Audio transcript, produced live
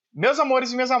Meus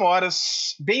amores e minhas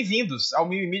amoras, bem-vindos ao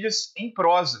Mimimídias em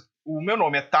Prosa. O meu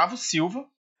nome é Tavo Silva.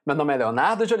 Meu nome é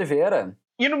Leonardo de Oliveira.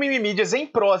 E no Mimimídias em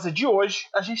Prosa de hoje,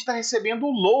 a gente está recebendo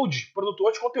o Load,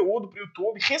 produtor de conteúdo para o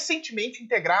YouTube, recentemente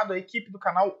integrado à equipe do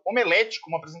canal Omelete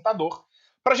como apresentador,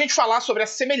 para a gente falar sobre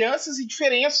as semelhanças e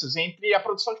diferenças entre a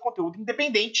produção de conteúdo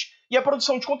independente e a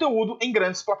produção de conteúdo em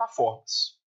grandes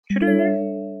plataformas.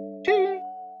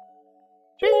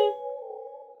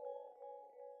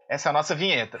 Essa é a nossa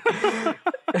vinheta.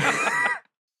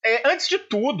 Antes de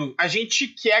tudo, a gente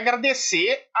quer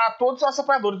agradecer a todos os nossos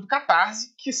apoiadores do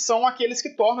Catarse, que são aqueles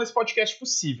que tornam esse podcast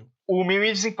possível. O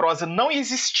Mimimídias em Prosa não ia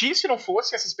existir se não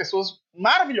fosse essas pessoas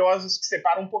maravilhosas que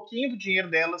separam um pouquinho do dinheiro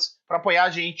delas para apoiar a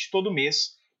gente todo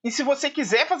mês. E se você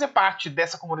quiser fazer parte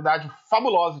dessa comunidade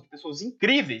fabulosa de pessoas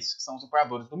incríveis, que são os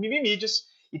apoiadores do Mimimídias,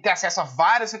 e ter acesso a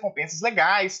várias recompensas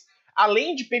legais,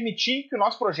 além de permitir que o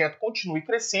nosso projeto continue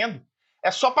crescendo, é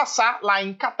só passar lá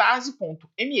em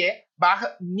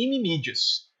catarse.me/mimimídias.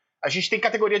 A gente tem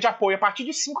categoria de apoio a partir de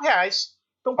R$5,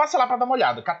 então passa lá para dar uma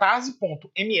olhada,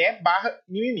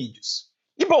 catarse.me/mimimídias.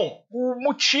 E bom, o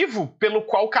motivo pelo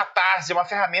qual o Catarse é uma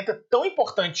ferramenta tão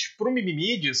importante para o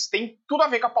Mimimídias tem tudo a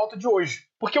ver com a pauta de hoje.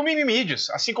 Porque o Mimimídias,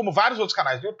 assim como vários outros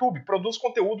canais do YouTube, produz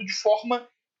conteúdo de forma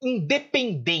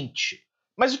independente.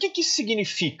 Mas o que isso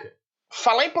significa?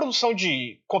 Falar em produção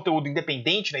de conteúdo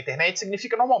independente na internet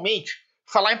significa normalmente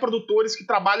falar em produtores que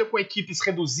trabalham com equipes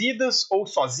reduzidas ou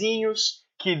sozinhos,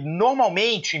 que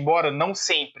normalmente, embora não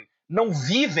sempre, não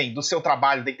vivem do seu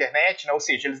trabalho da internet, né? Ou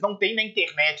seja, eles não têm na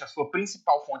internet a sua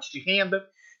principal fonte de renda,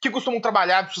 que costumam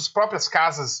trabalhar de suas próprias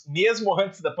casas mesmo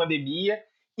antes da pandemia,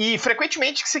 e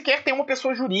frequentemente que sequer tem uma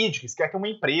pessoa jurídica, sequer tem uma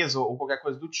empresa ou qualquer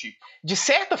coisa do tipo. De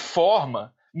certa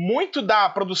forma, muito da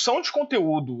produção de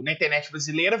conteúdo na internet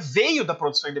brasileira veio da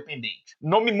produção independente.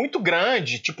 Nome muito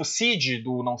grande, tipo Cid,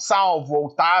 do Não Salvo,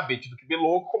 ou Tabet, do Que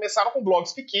Beloco, começaram com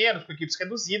blogs pequenos, com equipes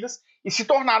reduzidas, e se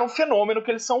tornaram o fenômeno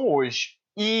que eles são hoje.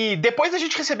 E depois da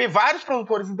gente receber vários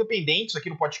produtores independentes aqui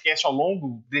no podcast ao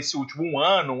longo desse último um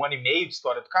ano e meio de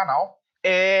história do canal,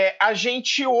 a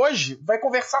gente hoje vai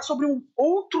conversar sobre o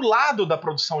outro lado da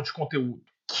produção de conteúdo,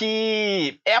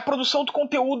 que é a produção do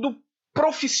conteúdo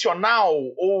profissional,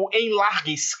 ou em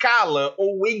larga escala,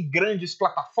 ou em grandes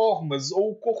plataformas,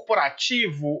 ou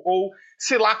corporativo, ou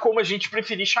sei lá como a gente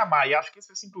preferir chamar. E acho que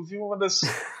isso é inclusive uma das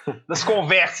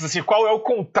conversas, assim, qual é o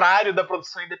contrário da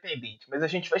produção independente. Mas a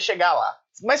gente vai chegar lá.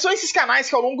 Mas são esses canais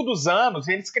que ao longo dos anos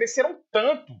eles cresceram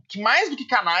tanto que mais do que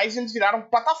canais eles viraram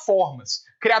plataformas.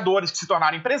 Criadores que se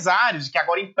tornaram empresários e que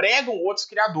agora empregam outros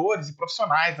criadores e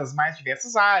profissionais das mais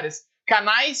diversas áreas.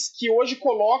 Canais que hoje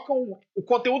colocam o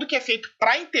conteúdo que é feito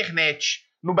para a internet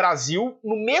no Brasil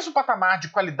no mesmo patamar de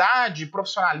qualidade,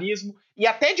 profissionalismo e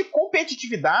até de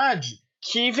competitividade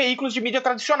que veículos de mídia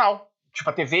tradicional, tipo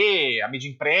a TV, a mídia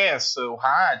impressa, o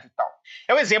rádio e tal.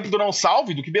 É o exemplo do Não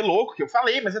Salvo e do Que Beloco, que eu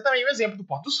falei, mas é também o exemplo do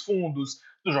Porta dos Fundos,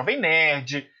 do Jovem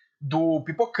Nerd, do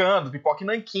Pipocando, do Pipoca e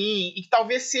Nanquim, e que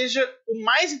talvez seja o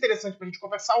mais interessante para a gente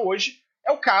conversar hoje,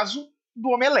 é o caso do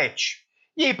Omelete.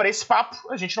 E aí, para esse papo,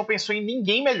 a gente não pensou em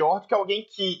ninguém melhor do que alguém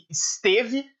que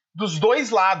esteve dos dois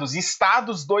lados, e está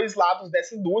dos dois lados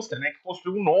dessa indústria, né? Que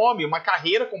construiu um nome, uma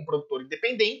carreira como produtor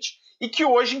independente e que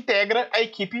hoje integra a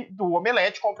equipe do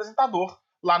Omelete como apresentador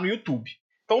lá no YouTube.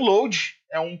 Então, Load,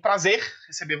 é um prazer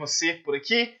receber você por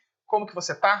aqui. Como que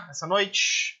você tá essa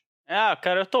noite?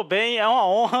 Cara, eu tô bem, é uma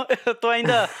honra.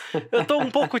 Eu tô um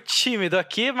pouco tímido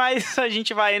aqui, mas a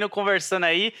gente vai indo conversando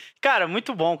aí. Cara,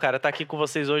 muito bom, cara, tá aqui com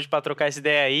vocês hoje pra trocar essa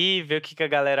ideia aí, ver o que a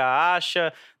galera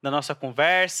acha da nossa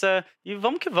conversa. E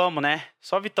vamos que vamos, né?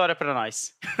 Só vitória pra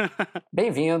nós.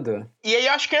 Bem-vindo. E aí,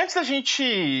 eu acho que antes da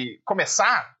gente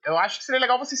começar, eu acho que seria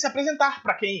legal você se apresentar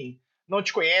pra quem não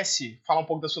te conhece, falar um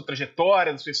pouco da sua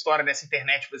trajetória, da sua história nessa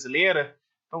internet brasileira.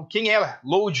 Então, quem é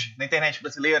Load na internet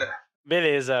brasileira?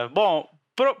 Beleza. Bom,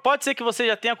 pode ser que você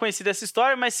já tenha conhecido essa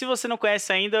história, mas se você não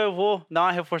conhece ainda, eu vou dar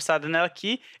uma reforçada nela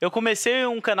aqui. Eu comecei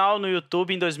um canal no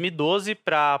YouTube em 2012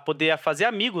 para poder fazer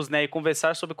amigos, né, e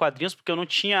conversar sobre quadrinhos, porque eu não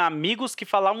tinha amigos que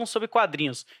falavam sobre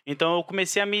quadrinhos. Então eu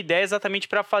comecei a minha ideia exatamente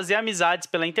para fazer amizades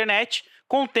pela internet.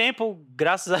 Com o tempo,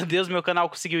 graças a Deus, meu canal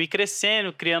conseguiu ir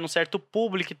crescendo, criando um certo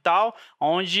público e tal,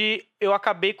 onde eu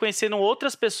acabei conhecendo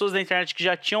outras pessoas da internet que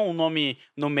já tinham um nome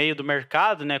no meio do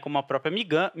mercado, né, como a própria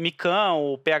Mikan,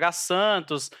 o PH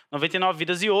Santos, 99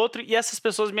 Vidas e outro, e essas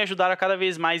pessoas me ajudaram a cada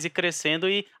vez mais ir crescendo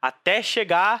e até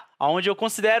chegar aonde eu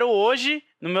considero hoje,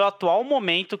 no meu atual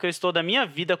momento que eu estou da minha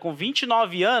vida com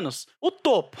 29 anos, o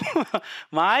topo.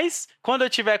 Mas, quando eu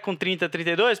tiver com 30,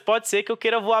 32, pode ser que eu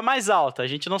queira voar mais alto, a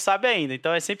gente não sabe ainda,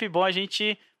 então é sempre bom a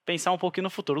gente pensar um pouquinho no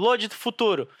futuro. Lodi do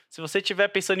futuro, se você estiver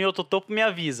pensando em outro topo, me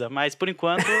avisa. Mas, por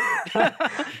enquanto,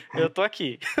 eu tô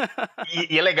aqui.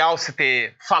 E é legal você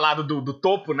ter falado do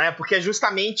topo, né? Porque é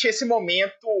justamente esse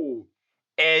momento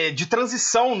de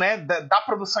transição, né? Da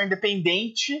produção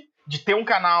independente, de ter um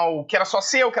canal que era só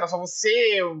seu, que era só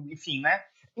você, enfim, né?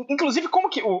 Inclusive, como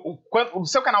que o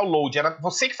seu canal Load, era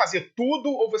você que fazia tudo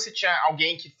ou você tinha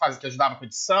alguém que ajudava com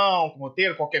edição, com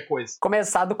roteiro, qualquer coisa?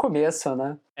 Começar do começo,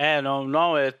 né?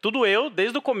 Não, é tudo eu,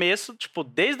 desde o começo, tipo,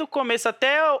 desde o começo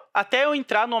até eu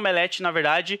entrar no Omelete, na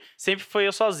verdade, sempre foi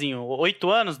eu sozinho. 8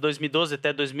 anos, 2012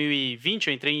 até 2020,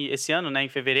 eu entrei esse ano, né, em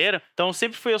fevereiro, então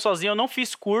sempre fui eu sozinho, eu não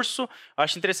fiz curso. Eu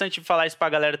acho interessante falar isso pra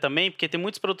galera também, porque tem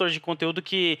muitos produtores de conteúdo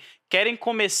que querem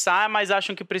começar, mas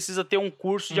acham que precisa ter um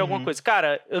curso de alguma coisa.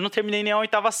 Cara, eu não terminei nem a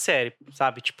 8ª série,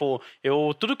 sabe? Tipo,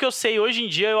 tudo que eu sei hoje em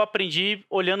dia eu aprendi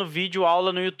olhando vídeo,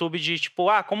 aula no YouTube de, tipo,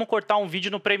 como cortar um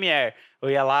vídeo no Premiere. Eu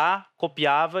ia lá,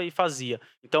 copiava e fazia.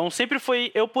 Então, sempre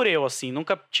foi eu por eu, assim.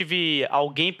 Nunca tive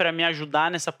alguém pra me ajudar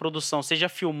nessa produção, seja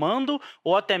filmando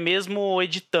ou até mesmo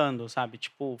editando, sabe?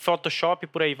 Tipo, Photoshop,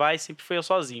 por aí vai, sempre foi eu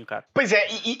sozinho, cara. Pois é,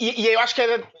 e eu acho que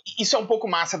isso é um pouco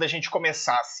massa da gente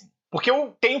começar, assim. Porque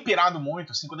eu tenho pirado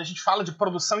muito, assim, quando a gente fala de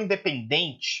produção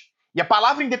independente. E a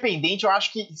palavra independente, eu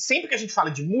acho que sempre que a gente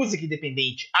fala de música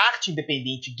independente, arte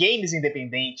independente, games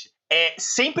independente,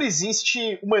 sempre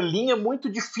existe uma linha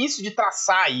muito difícil de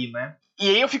traçar aí, né? E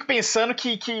aí eu fico pensando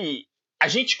que a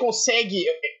gente consegue...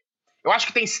 Eu acho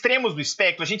que tem extremos do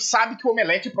espectro. A gente sabe que o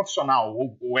Omelete é profissional,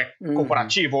 ou é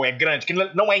corporativo, ou é grande, que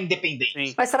não é independente.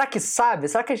 Sim. Mas será que sabe?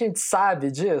 Será que a gente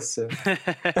sabe disso?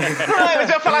 Não, mas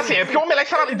eu ia falar assim, é porque o Omelete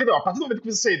fala, entendeu? A partir do momento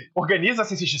que você organiza a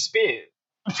CCXP,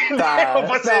 Tá.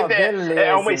 você Não,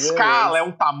 é uma beleza. escala, é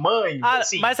um tamanho,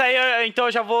 assim. Mas aí, então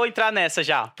eu já vou entrar nessa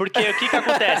já. Porque o que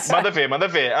acontece? Manda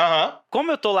ver. Aham.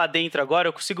 Como eu tô lá dentro agora,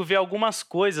 eu consigo ver algumas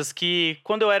coisas que,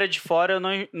 quando eu era de fora, eu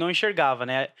não enxergava,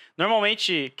 né?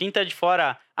 Normalmente, quem tá de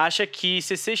fora acha que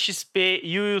CCXP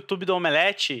e o YouTube do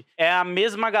Omelete é a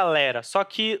mesma galera. Só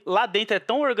que lá dentro é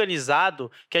tão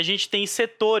organizado que a gente tem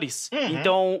setores.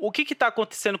 Então, o que tá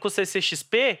acontecendo com o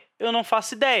CCXP, eu não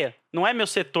faço ideia. Não é meu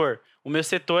setor. O meu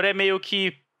setor é meio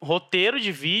que roteiro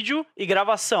de vídeo e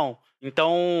gravação.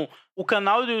 Então, o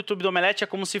canal do YouTube do Omelete é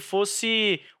como se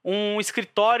fosse um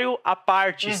escritório à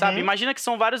parte, sabe? Imagina que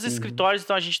são vários escritórios.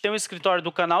 Então, a gente tem um escritório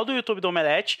do canal do YouTube do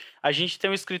Omelete, a gente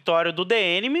tem um escritório do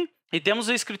The Anime, e temos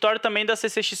o escritório também da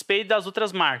CCXP e das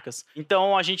outras marcas.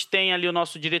 Então, a gente tem ali o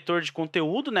nosso diretor de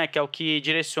conteúdo, né? Que é o que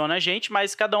direciona a gente,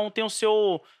 mas cada um tem o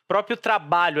seu próprio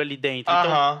trabalho ali dentro.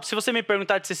 Então, se você me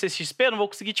perguntar de CCXP, eu não vou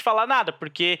conseguir te falar nada,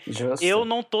 porque eu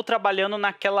não tô trabalhando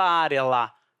naquela área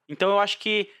lá. Então, eu acho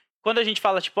que quando a gente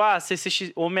fala, tipo,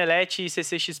 Omelete e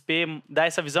CCXP dá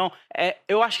essa visão,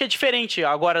 eu acho que é diferente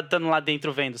agora estando lá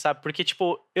dentro vendo, sabe? Porque,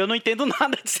 tipo, eu não entendo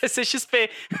nada de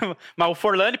CCXP. Mas o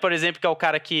Forlani, por exemplo, que é o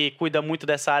cara que cuida muito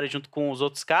dessa área junto com os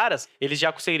outros caras, eles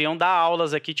já conseguiriam dar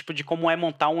aulas aqui, tipo, de como é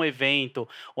montar um evento.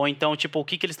 Ou então, tipo, o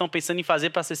que eles estão pensando em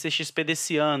fazer pra CCXP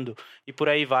desse ano. E por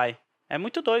aí vai. É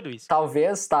muito doido isso.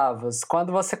 Talvez, Tavos,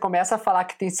 quando você começa a falar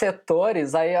que tem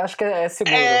setores, aí eu acho que é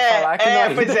seguro falar que não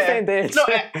é independente.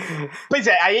 Pois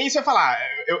é, aí isso eu ia falar.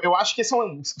 Eu acho que esse é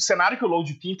o cenário que o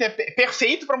Load pinta é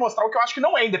perfeito pra mostrar o que eu acho que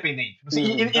não é independente.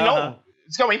 Assim, e não...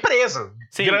 Isso é uma empresa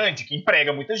grande, que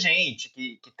emprega muita gente,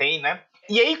 que tem, né?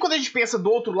 E aí, quando a gente pensa do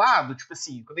outro lado, tipo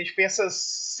assim, quando a gente pensa,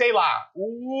 sei lá,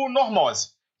 o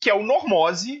Normose, que é o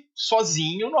Normose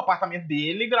sozinho no apartamento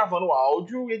dele, gravando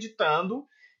áudio e editando.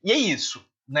 E é isso,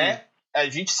 né? A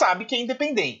gente sabe que é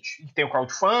independente. Que tem o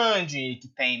crowdfunding, que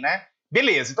tem, né?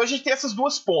 Beleza, então a gente tem essas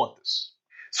duas pontas.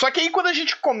 Só que aí quando a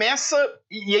gente começa,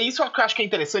 e é isso que eu acho que é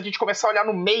interessante, a gente começa a olhar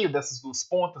no meio dessas duas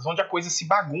pontas, onde a coisa se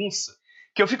bagunça.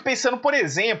 Que eu fico pensando, por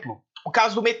exemplo, o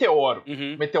caso do Meteoro,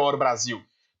 Meteoro Brasil.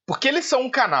 Porque eles são um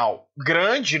canal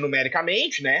grande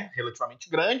numericamente, né? Relativamente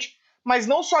grande. Mas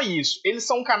não só isso, eles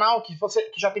são um canal que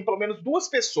já tem pelo menos 2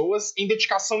 pessoas em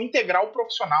dedicação integral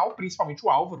profissional, principalmente o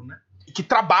Álvaro, né? Que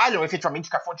trabalham efetivamente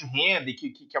com a fonte de renda e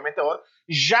que é o Meteoro,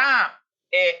 já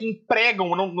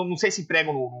empregam, não sei se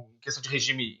empregam no questão de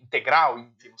regime integral,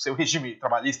 enfim, não sei o regime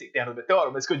trabalhista interno do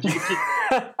Meteoro, mas que eu digo que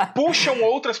puxam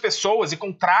outras pessoas e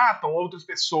contratam outras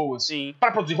pessoas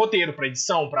para produzir roteiro, para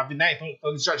edição, para, né?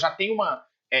 Então eles já tem uma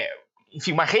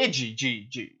rede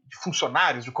de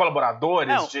funcionários, de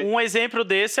colaboradores. Um exemplo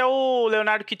desse é o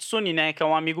Leonardo Kitsune, né? Que é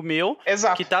um amigo meu.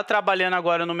 Exato. Que tá trabalhando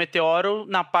agora no Meteoro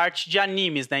na parte de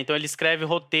animes, né? Então ele escreve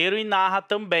roteiro e narra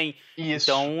também.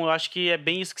 Isso. Então eu acho que é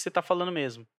bem isso que você tá falando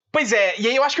mesmo. Pois é, e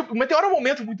aí eu acho que o Meteoro é um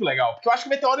momento muito legal, porque eu acho que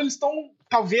o Meteoro eles estão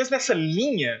talvez nessa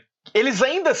linha eles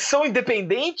ainda são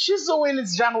independentes ou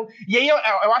eles já não... E aí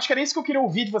eu acho que era isso que eu queria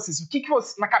ouvir de vocês. O que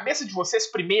você, na cabeça de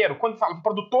vocês, primeiro, quando fala um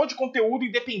produtor de conteúdo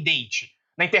independente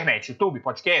na internet, YouTube,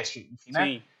 podcast, enfim, né?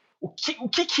 Sim. O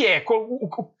que é?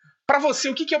 Pra você,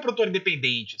 o que é o produtor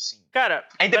independente, assim? Cara,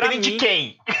 é independente de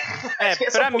quem?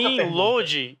 Pra mim, o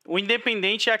Load, o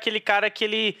independente é aquele cara que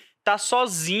ele tá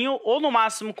sozinho, ou no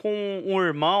máximo com um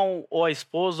irmão, ou a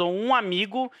esposa, ou um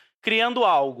amigo, criando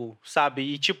algo, sabe?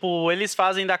 E, tipo, eles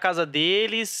fazem da casa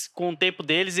deles, com o tempo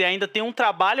deles, e ainda tem um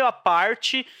trabalho à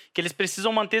parte, que eles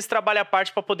precisam manter esse trabalho à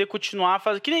parte pra poder continuar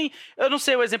fazendo. Que nem, eu não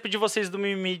sei o exemplo de vocês do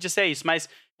Mimimídia se é isso, mas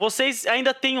vocês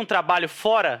ainda têm um trabalho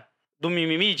fora do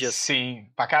Mimimídias? Sim,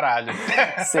 pra caralho.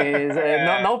 Sim,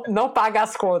 não paga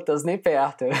as contas, nem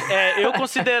perto. Eu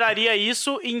consideraria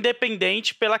isso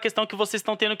independente pela questão que vocês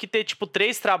estão tendo que ter, tipo,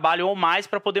 3 trabalhos ou mais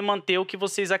pra poder manter o que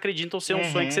vocês acreditam ser um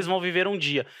sonho que vocês vão viver um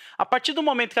dia. A partir do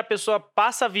momento que a pessoa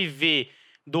passa a viver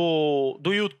do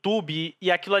YouTube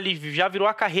e aquilo ali já virou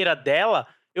a carreira dela,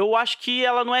 eu acho que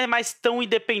ela não é mais tão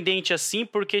independente assim,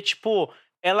 porque, tipo,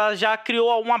 ela já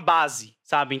criou uma base,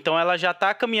 sabe? Então ela já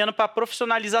tá caminhando pra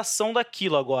profissionalização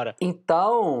daquilo agora.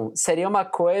 Então, seria uma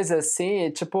coisa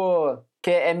assim, tipo, que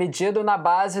é medido na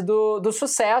base do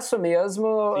sucesso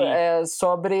mesmo,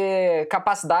 sobre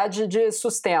capacidade de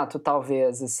sustento,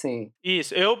 talvez, assim.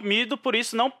 Isso, eu mido por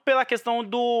isso, não pela questão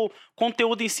do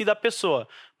conteúdo em si da pessoa,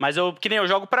 mas que nem eu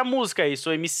jogo pra música isso.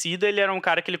 O Emicida, ele era um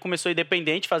cara que ele começou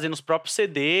independente, fazendo os próprios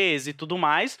CDs e tudo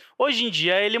mais. Hoje em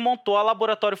dia, ele montou a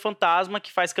Laboratório Fantasma,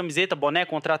 que faz camiseta, boné,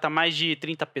 contrata mais de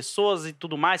 30 pessoas e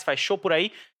tudo mais, faz show por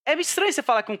aí. É estranho você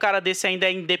falar que um cara desse ainda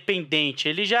é independente.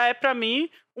 Ele já é, pra mim,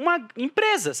 uma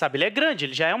empresa, sabe? Ele é grande,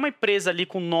 ele já é uma empresa ali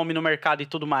com nome no mercado e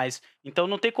tudo mais. Então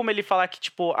não tem como ele falar que,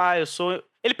 tipo, eu sou...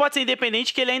 Ele pode ser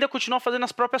independente, que ele ainda continua fazendo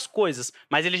as próprias coisas,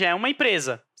 mas ele já é uma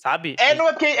empresa, sabe? Não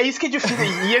é porque é isso que é difícil.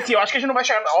 E assim, eu acho que a gente não vai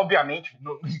chegar, obviamente,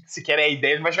 sequer é a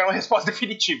ideia, não vai chegar numa resposta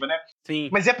definitiva, né? Sim.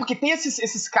 Mas é porque tem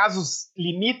esses casos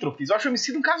limítrofes. Eu acho o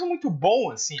Emicida um caso muito bom,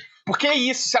 assim. Porque é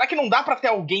isso. Será que não dá pra ter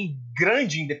alguém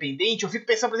grande independente? Eu fico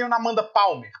pensando, por exemplo, na Amanda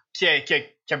Palmer, que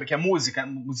é música,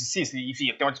 musicista,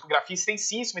 enfim, tem uma discografia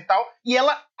extensíssima e tal. E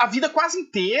ela, a vida quase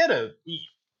inteira...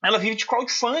 Ela vive de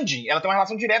crowdfunding, ela tem uma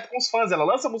relação direta com os fãs, ela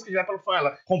lança música direto pelo fã,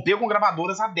 ela rompeu com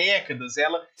gravadoras há décadas,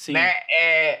 ela, Sim. né,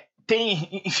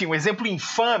 tem, enfim, um exemplo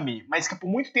infame, mas que por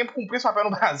muito tempo cumpriu esse papel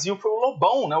no Brasil, foi o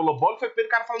Lobão, né, o Lobão foi o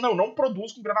primeiro cara que falou, não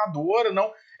produzo com gravadora,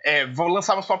 não, vou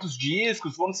lançar meus próprios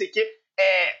discos, vou não sei o quê,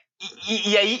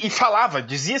 e aí falava,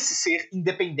 dizia-se ser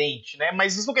independente, né?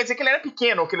 Mas isso não quer dizer que ele era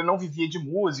pequeno, ou que ele não vivia de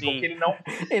música, ou que ele não...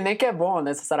 E nem que é bom,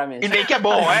 necessariamente. E nem que é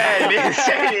bom,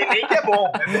 nem que é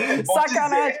bom.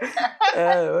 Sacanagem!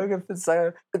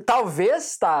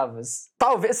 Talvez, Tavos.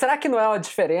 Talvez. Será que não é uma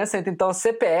diferença entre, então,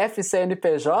 CPF e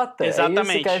CNPJ?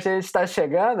 Exatamente. É isso que a gente está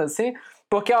chegando, assim?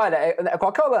 Porque, olha,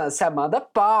 qual que é o lance? Amanda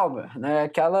Palmer, né?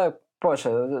 Aquela...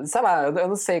 Poxa, sei lá, eu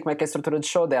não sei como é que é a estrutura de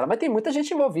show dela, mas tem muita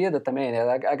gente envolvida também, né?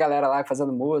 A galera lá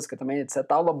fazendo música também, etc.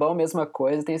 O Lobão, mesma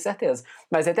coisa, tenho certeza.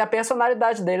 Mas aí tem a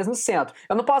personalidade deles no centro.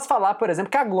 Eu não posso falar, por exemplo,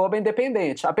 que a Globo é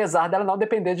independente, apesar dela não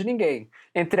depender de ninguém,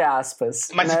 entre aspas.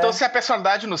 Mas né? então se a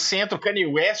personalidade no centro, Kanye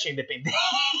West é independente?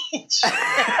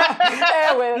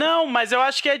 Não, mas eu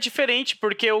acho que é diferente,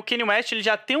 porque o Kanye West ele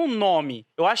já tem um nome.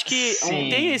 Eu acho que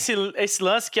tem esse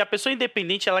lance que a pessoa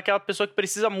independente ela é aquela pessoa que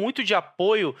precisa muito de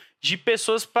apoio de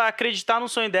pessoas pra acreditar no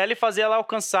sonho dela e fazer ela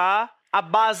alcançar a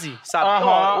base, sabe?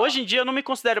 Hoje em dia eu não me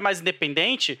considero mais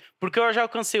independente, porque eu já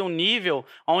alcancei um nível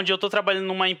onde eu tô trabalhando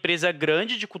numa empresa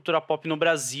grande de cultura pop no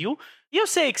Brasil, e eu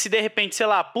sei que se de repente, sei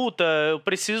lá, eu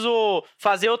preciso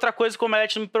fazer outra coisa que o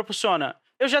Omelete não me proporciona.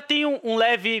 Eu já tenho um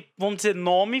leve, vamos dizer,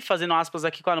 nome, fazendo aspas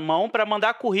aqui com a mão, para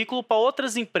mandar currículo para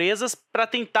outras empresas para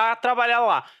tentar trabalhar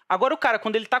lá. Agora o cara,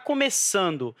 quando ele tá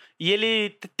começando e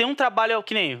ele tem um trabalho,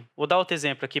 que nem, vou dar outro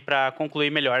exemplo aqui para concluir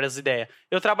melhor as ideias.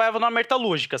 Eu trabalhava numa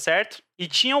metalúrgica, certo? E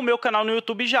tinha o meu canal no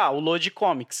YouTube já, o Load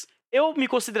Comics. Eu me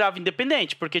considerava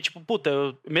independente, porque, tipo,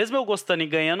 mesmo eu gostando e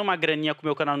ganhando uma graninha com o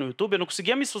meu canal no YouTube, eu não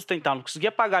conseguia me sustentar, não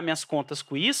conseguia pagar minhas contas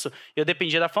com isso, eu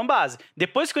dependia da fanbase.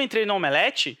 Depois que eu entrei no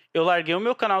Omelete, eu larguei o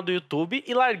meu canal do YouTube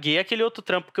e larguei aquele outro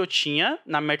trampo que eu tinha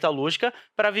na metalúrgica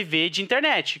para viver de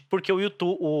internet, porque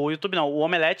o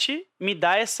Omelete me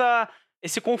dá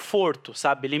esse conforto,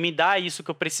 sabe? Ele me dá isso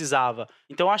que eu precisava.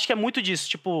 Então eu acho que é muito disso.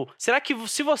 Tipo, será que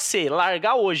se você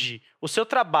largar hoje o seu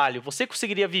trabalho, você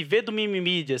conseguiria viver do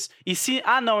Mimimídias? E se,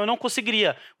 não, eu não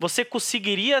conseguiria. Você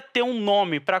conseguiria ter um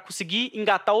nome pra conseguir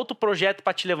engatar outro projeto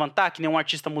pra te levantar, que nem um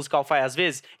artista musical faz às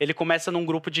vezes? Ele começa num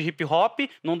grupo de hip hop,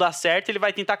 não dá certo, ele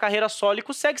vai tentar carreira solo e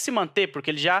consegue se manter, porque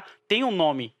ele já tem um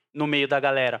nome. no meio da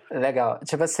galera. Legal.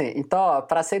 Tipo assim, então, ó,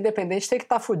 pra ser independente tem que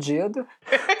estar fudido.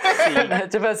 Sim.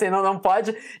 Tipo assim, não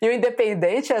pode... E o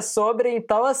independente é sobre,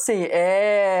 então, assim,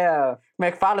 como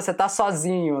é que fala? Você tá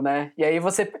sozinho, né? E aí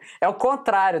você... É o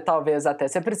contrário, talvez, até.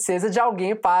 Você precisa de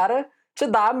alguém para te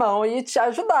dar a mão e te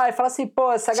ajudar. E falar assim,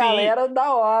 pô, essa galera é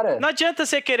da hora. Não adianta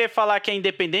você querer falar que é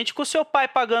independente com o seu pai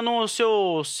pagando os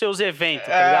seus eventos,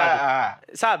 tá ligado?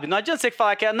 Sabe? Não adianta você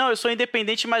falar que não, eu sou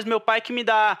independente, mas meu pai que me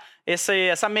dá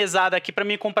essa mesada aqui pra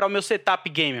mim comprar o meu setup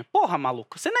gamer. Porra,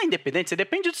 maluco, você não é independente, você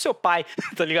depende do seu pai,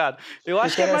 tá ligado? Eu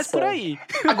acho que é mais por aí.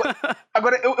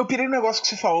 Agora eu pirei no negócio que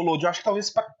você falou, Lodi. Eu acho que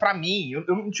talvez pra mim,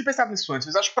 eu não tinha pensado nisso antes,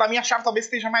 mas acho que pra mim a chave talvez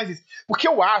esteja mais isso. Porque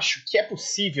eu acho que é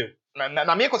possível,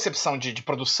 na minha concepção de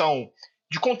produção,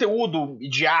 de conteúdo e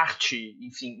de arte,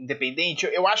 enfim, independente,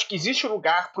 eu acho que existe um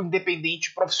lugar pro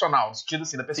independente profissional, no sentido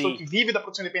assim, da pessoa que vive da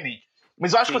produção independente.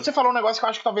 Mas eu acho que você falou um negócio que eu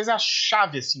acho que talvez é a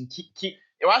chave, assim, que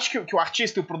eu acho que o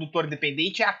artista e o produtor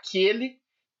independente é aquele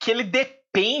que ele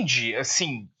depende,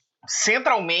 assim,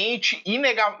 centralmente,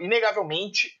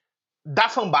 inegavelmente, da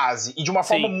fanbase. E de uma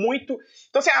forma muito...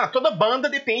 Então, assim, toda banda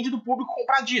depende do público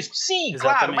comprar disco. Sim,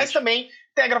 exatamente. Claro, mas também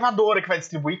tem a gravadora que vai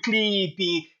distribuir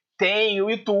clipe, tem o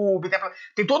YouTube,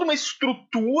 tem toda uma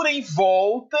estrutura em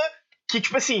volta que,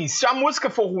 tipo assim, se a música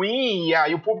for ruim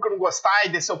e o público não gostar e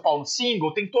descer o pau no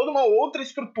single, tem toda uma outra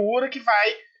estrutura que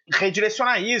vai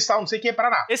redirecionar isso, tal, não sei o que,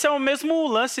 parará. Esse é o mesmo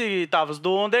lance, Tavos,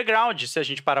 do underground, se a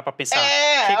gente parar pra pensar.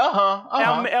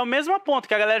 É o mesmo ponto,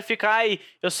 que a galera fica,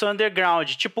 eu sou underground.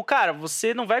 Tipo, cara,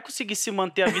 você não vai conseguir se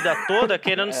manter a vida toda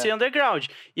querendo ser underground.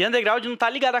 E underground não tá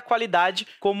ligado à qualidade,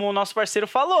 como o nosso parceiro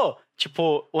falou.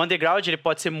 Tipo, o underground, ele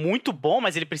pode ser muito bom,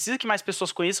 mas ele precisa que mais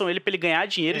pessoas conheçam ele pra ele ganhar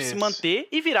dinheiro, se manter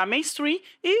e virar mainstream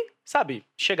e, sabe,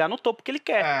 chegar no topo que ele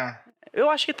quer. Eu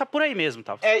acho que tá por aí mesmo,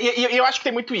 tá? E eu acho que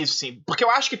tem muito isso, sim. Porque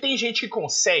eu acho que tem gente que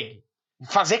consegue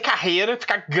fazer carreira,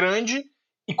 ficar grande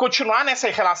e continuar nessa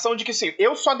relação de que, assim,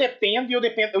 eu só dependo, eu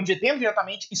dependo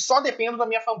diretamente e só dependo da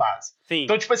minha fanbase. Sim.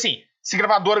 Então, tipo assim, se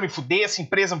gravadora me fuder, se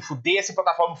empresa me fuder, se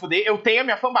plataforma me fuder, eu tenho a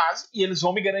minha fanbase e eles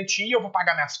vão me garantir, eu vou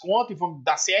pagar minhas contas e vou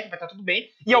dar certo, vai estar tudo bem.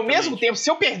 E ao mesmo tempo, se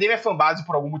eu perder minha fanbase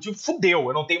por algum motivo, fudeu,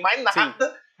 eu não tenho mais nada.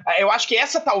 Sim. Eu acho que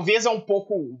essa talvez é um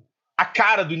pouco a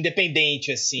cara do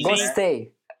independente, assim.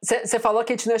 Gostei. Você falou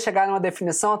que a gente não ia chegar numa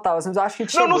definição e tal, mas eu acho que a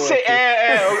gente chegou. Não sei,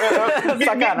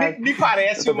 Sacanagem. Me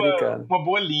parece uma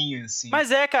boa linha, assim. Mas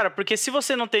cara, porque se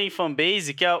você não tem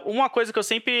fanbase, que é uma coisa que eu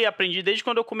sempre aprendi desde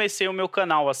quando eu comecei o meu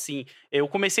canal, assim, eu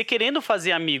comecei querendo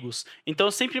fazer amigos. Então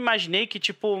eu sempre imaginei que,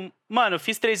 tipo, mano, eu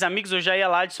fiz 3 amigos, eu já ia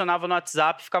lá, adicionava no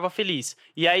WhatsApp e ficava feliz.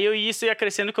 E aí isso ia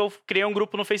crescendo que eu criei um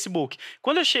grupo no Facebook.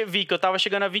 Quando eu vi que eu tava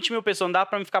chegando a 20 mil pessoas, não dava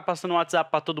pra me ficar passando o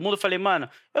WhatsApp pra todo mundo, eu falei, mano,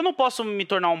 eu não posso me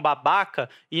tornar um babaca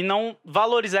e não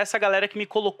valorizar essa galera que me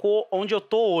colocou onde eu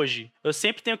tô hoje. Eu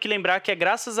sempre tenho que lembrar que é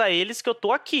graças a eles que eu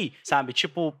tô aqui, sabe?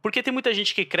 Tipo, porque tem muita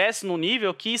gente que cresce num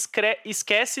nível que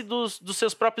esquece dos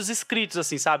seus próprios inscritos,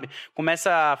 assim, sabe?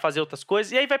 Começa a fazer outras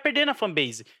coisas e aí vai perdendo a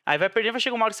fanbase. Aí vai perdendo, vai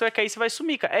chegar uma hora que você vai cair e você vai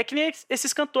sumir, cara. É que nem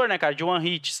esses cantores, né, cara? De one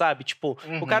hit, sabe? Tipo,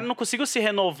 o cara não conseguiu se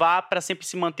renovar pra sempre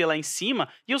se manter lá em cima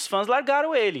e os fãs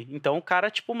largaram ele. Então o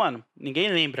cara, tipo, mano, ninguém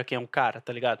lembra quem é um cara,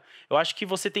 tá ligado? Eu acho que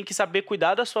você tem que saber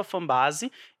cuidar da sua fanbase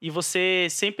e você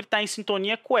sempre tá em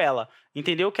sintonia com ela.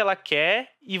 Entender o que ela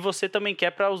quer e você também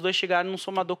quer pra os dois chegarem num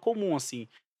somador comum, assim,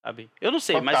 sabe? Eu não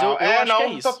sei, total. mas eu acho que é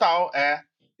isso. Total,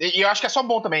 E eu acho que é só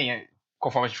bom também,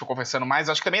 conforme a gente for conversando mais,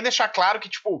 acho que também deixar claro que,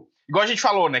 tipo, igual a gente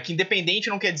falou, né, que independente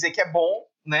não quer dizer que é bom,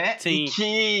 né? Sim. E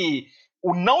que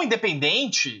o não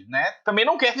independente, né, também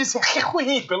não quer dizer que é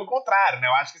ruim, pelo contrário, né?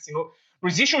 Eu acho que, assim, não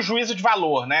existe um juízo de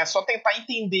valor, né? É só tentar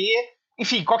entender,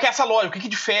 enfim, qual que é essa lógica, o que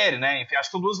difere, né? Enfim, acho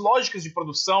que são 2 lógicas de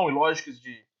produção e lógicas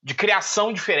de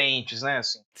criação diferentes, né?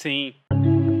 Assim. Sim.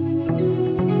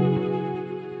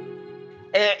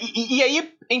 E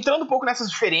aí, entrando um pouco nessas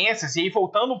diferenças, e aí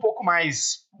voltando um pouco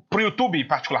mais pro YouTube,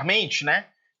 particularmente, né?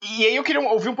 E aí eu queria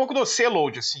ouvir um pouco do você,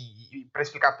 Load, assim, pra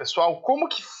explicar pro pessoal como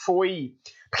que foi...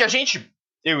 Porque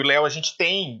eu e o Léo, a gente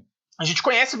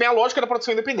conhece bem a lógica da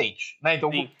produção independente, né?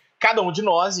 Então, cada um de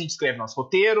nós, a gente escreve nosso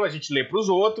roteiro, a gente lê pros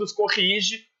outros,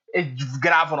 corrige,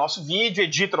 grava o nosso vídeo,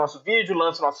 edita o nosso vídeo,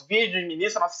 lança o nosso vídeo,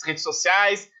 administra nossas redes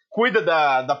sociais, cuida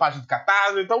da página do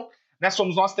Catarse. Então, né,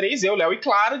 somos nós 3, eu, Léo e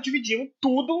Clara, dividimos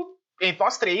tudo entre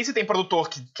nós 3, e tem produtor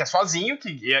que é sozinho,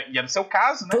 e é no seu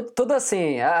caso, né? Tudo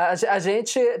assim, a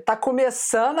gente tá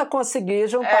começando a conseguir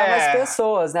juntar mais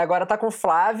pessoas, né? Agora tá com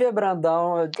Flávia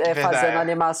Brandão fazendo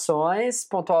animações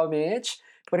pontualmente.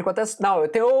 Por enquanto eu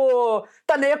tenho o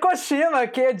Taneia Koshima,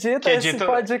 que edita esse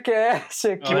podcast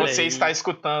aqui. Que você está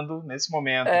escutando nesse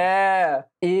momento.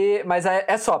 Mas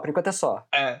é só, por enquanto é só.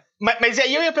 Mas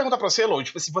aí eu ia perguntar pra você, Lô,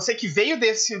 tipo assim, você que veio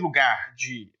desse lugar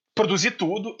de produzir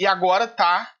tudo e agora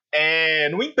tá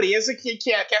numa empresa que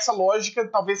essa lógica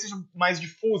talvez seja mais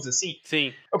difusa, assim.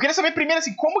 Sim. Eu queria saber primeiro,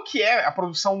 assim, como que é a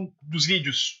produção dos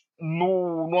vídeos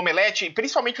no Omelete,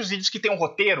 principalmente os vídeos que tem um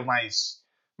roteiro mais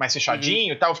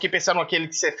fechadinho e tal. Eu fiquei pensando naquele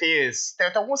que você fez tem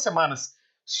até algumas semanas,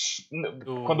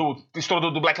 quando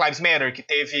estourou do Black Lives Matter, que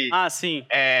teve... Ah, sim.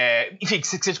 Enfim, que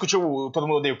você discutiu o Todo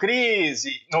Mundo Odeia o Chris,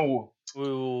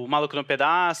 O Maluco no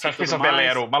Pedaço. Acho que fez o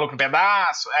Maluco no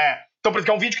Pedaço, Então, por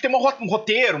exemplo, é um vídeo que tem um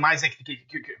roteiro mais, que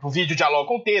o vídeo dialoga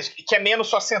com o texto, que é menos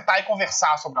só sentar e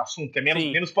conversar sobre o assunto, que é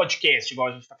menos podcast, igual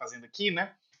a gente tá fazendo aqui,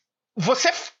 né?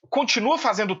 Você continua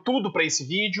fazendo tudo para esse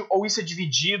vídeo, ou isso é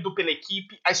dividido pela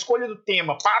equipe? A escolha do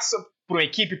tema passa por uma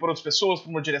equipe, por outras pessoas, por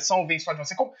uma direção, vem só de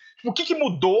você? O que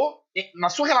mudou na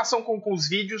sua relação com os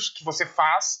vídeos que você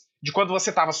faz, de quando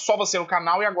você tava só você no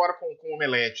canal e agora com o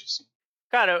Omelete, assim?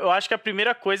 Cara, eu acho que a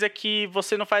primeira coisa é que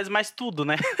você não faz mais tudo,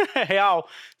 né? Real.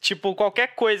 Tipo,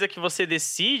 qualquer coisa que você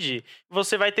decide,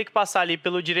 você vai ter que passar ali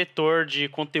pelo diretor de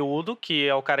conteúdo, que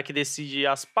é o cara que decide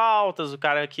as pautas, o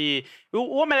cara que...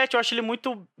 O Omelete, eu acho ele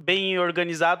muito bem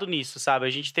organizado nisso, sabe? A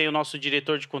gente tem o nosso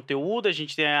diretor de conteúdo, a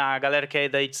gente tem a galera que é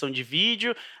da edição de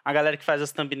vídeo, a galera que faz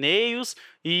as thumbnails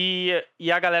e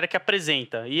a galera que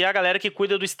apresenta. E a galera que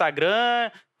cuida do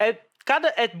Instagram.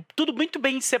 É tudo muito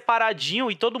bem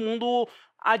separadinho e todo mundo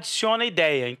adiciona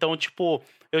ideia. Então, tipo,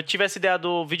 eu tive essa ideia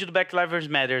do vídeo do Black Lives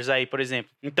Matter aí, por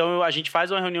exemplo. Então, a gente faz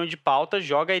uma reunião de pauta,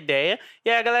 joga a ideia, e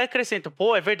aí a galera acrescenta.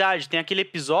 Pô, é verdade, tem aquele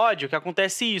episódio que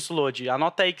acontece isso, Lodi.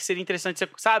 Anota aí que seria interessante, você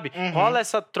sabe? Uhum. Rola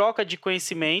essa troca de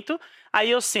conhecimento. Aí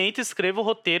eu sento, escrevo o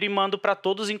roteiro e mando pra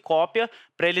todos em cópia,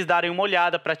 pra eles darem uma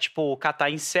olhada, pra, tipo, catar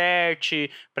insert,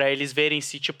 pra eles verem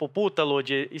se, tipo, puta,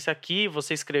 Lodi, isso aqui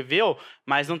você escreveu,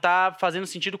 mas não tá fazendo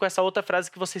sentido com essa outra frase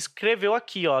que você escreveu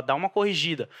aqui, ó, dá uma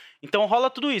corrigida. Então rola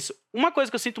tudo isso. Uma coisa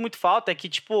que eu sinto muito falta é que,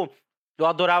 tipo, eu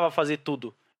adorava fazer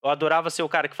tudo. Eu adorava ser o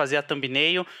cara que fazia a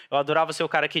thumbnail, eu adorava ser o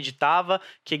cara que editava,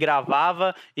 que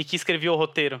gravava e que escrevia o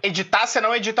roteiro. Editar, você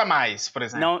não edita mais, por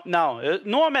exemplo? Não.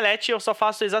 No Omelete eu só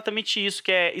faço exatamente isso,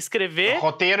 que é escrever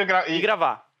roteiro e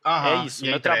gravar. É isso.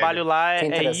 Meu trabalho lá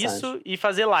é isso e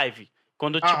fazer live.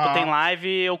 Quando, tipo, tem live,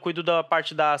 eu cuido da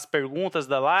parte das perguntas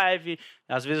da live.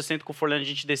 Às vezes eu sento com o Forlano, a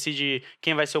gente decide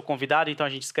quem vai ser o convidado, então a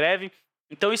gente escreve.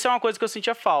 Então isso é uma coisa que eu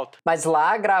sentia falta. Mas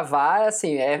lá gravar,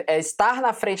 assim, é estar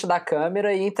na frente da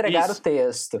câmera e entregar o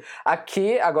texto.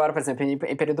 Aqui, agora, por exemplo, em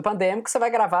período pandêmico, você vai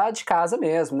gravar de casa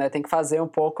mesmo, né? Tem que fazer um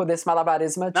pouco desse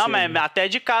malabarismo ativo. Não, mas até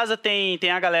de casa tem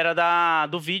a galera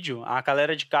do vídeo. A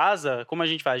galera de casa, como a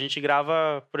gente faz? A gente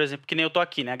grava, por exemplo, que nem eu tô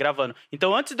aqui, né? Gravando.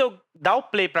 Então, antes de eu dar o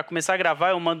play pra começar a gravar,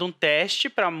 eu mando um teste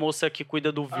pra moça que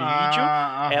cuida do vídeo.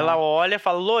 Ela olha e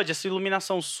fala, Lodi, essa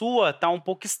iluminação sua tá um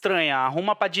pouco estranha,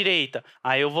 arruma pra direita.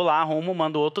 Aí eu vou lá, arrumo,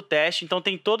 mando outro teste. Então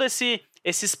tem todo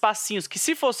esses passinhos que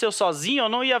se fosse eu sozinho, eu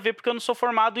não ia ver porque eu não sou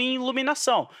formado em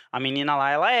iluminação. A menina lá,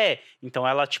 ela é. Então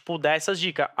ela, tipo, dá essas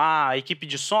dicas. A equipe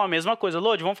de som, a mesma coisa.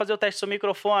 Lodi, vamos fazer o teste do seu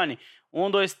microfone. 1,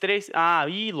 2, 3.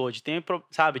 Lodi, tem...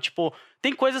 Sabe, tipo...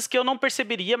 Tem coisas que eu não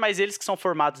perceberia, mas eles que são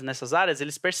formados nessas áreas,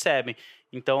 eles percebem.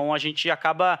 Então, a gente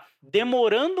acaba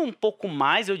demorando um pouco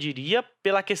mais, eu diria,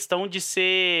 pela questão de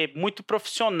ser muito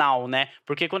profissional, né?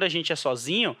 Porque quando a gente é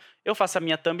sozinho, eu faço a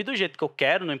minha thumb do jeito que eu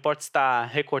quero, não importa se está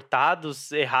recortado,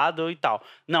 errado e tal.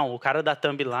 Não, o cara da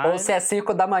thumb lá... Ou se é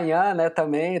 5 da manhã, né,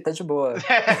 também, tá de boa.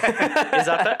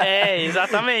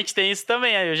 Exatamente, tem isso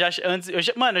também.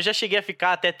 Eu já cheguei a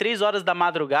ficar até 3 horas da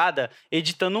madrugada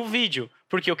editando um vídeo.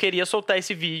 Porque eu queria soltar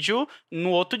esse vídeo no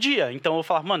outro dia. Então eu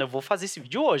falava, mano, eu vou fazer esse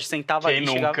vídeo hoje. Sentava Quem ali,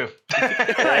 nunca?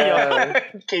 Aí,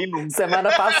 ó. Quem nunca?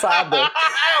 Semana passada.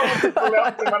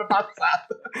 Semana passada.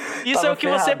 Isso é o que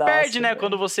você perde, né?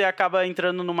 Quando você acaba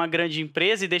entrando numa grande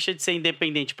empresa e deixa de ser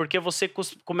independente. Porque você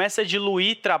começa a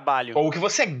diluir trabalho. Ou o que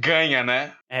você ganha,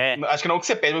 né? Acho que não o que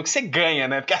você perde, mas o que você ganha,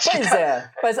 né? Porque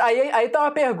Mas aí tá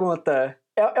uma pergunta.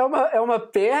 É uma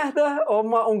perda ou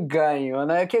um ganho,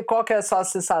 né? Qual que é a sua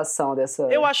sensação dessa...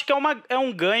 Eu acho que é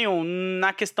um ganho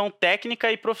na questão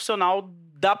técnica e profissional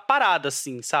da parada,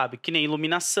 assim, sabe? Que nem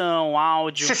iluminação,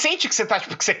 áudio. Você sente que você tá,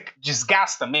 tipo, que você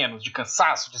desgasta menos de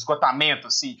cansaço, de esgotamento,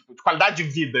 assim, tipo, de qualidade de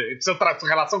vida, sua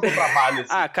relação com o trabalho,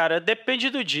 assim? Cara, depende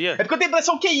do dia. É porque eu tenho a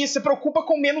impressão que é isso, você preocupa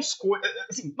com menos coisa,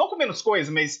 assim, não com menos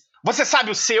coisa, mas você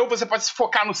sabe o seu, você pode se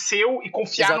focar no seu e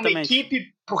confiar numa equipe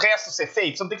pro resto ser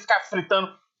feito, você não tem que ficar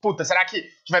fritando, puta, será que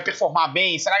vai performar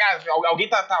bem? Será que alguém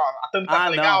a thumb tá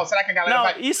legal? Não. Será que a galera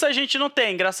vai... Isso a gente não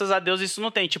tem, graças a Deus isso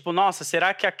não tem. Tipo, nossa,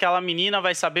 será que aquela menina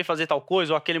vai saber fazer tal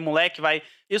coisa? Ou aquele moleque vai...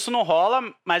 Isso não rola,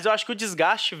 mas eu acho que o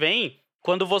desgaste vem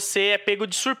quando você é pego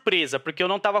de surpresa, porque eu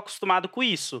não estava acostumado com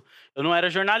isso. Eu não era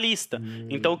jornalista.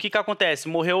 Então, o que acontece?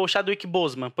 Morreu o Chadwick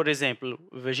Boseman, por exemplo.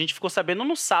 A gente ficou sabendo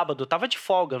no sábado. Eu tava de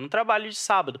folga, no trabalho de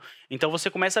sábado. Então, você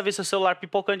começa a ver seu celular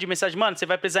pipocando de mensagem. Mano, você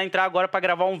vai precisar entrar agora pra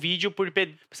gravar um vídeo,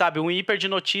 sabe? Um hiper de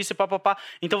notícia, papapá.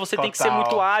 Então, você tem que ser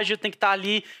muito ágil, tem que estar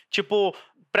ali, tipo,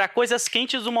 pra coisas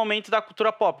quentes do momento da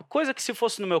cultura pop. Coisa que se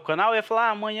fosse no meu canal, eu ia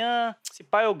falar, amanhã, se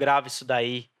pá, eu gravo isso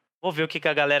daí. Vou ver o que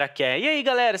a galera quer. E aí,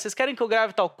 galera, vocês querem que eu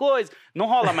grave tal coisa? Não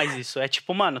rola mais isso. É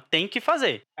tipo, mano, tem que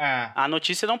fazer. A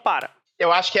notícia não para.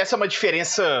 Eu acho que essa é uma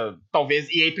diferença, talvez,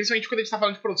 e aí principalmente quando a gente tá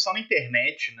falando de produção na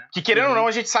internet, né? Que querendo ou não,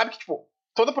 a gente sabe que, tipo,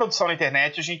 toda produção na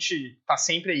internet, a gente tá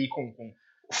sempre aí com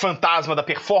o fantasma da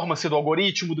performance do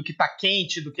algoritmo, do que tá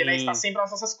quente, do que, né, está sempre nas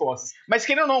nossas costas. Mas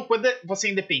querendo ou não, quando você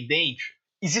é independente,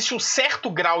 existe um certo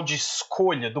grau de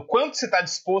escolha do quanto você tá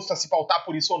disposto a se pautar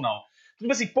por isso ou não.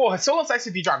 Tipo assim, porra, se eu lançar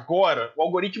esse vídeo agora, o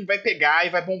algoritmo vai pegar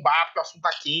e vai bombar porque o assunto tá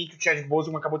quente, o Chadwick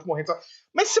Boseman acabou de morrer.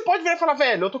 Mas você pode vir e falar,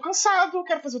 velho, eu tô cansado, eu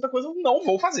quero fazer outra coisa, eu não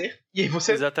vou fazer. E aí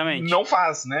você não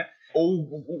faz, né? Ou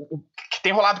o que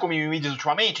tem rolado com mídias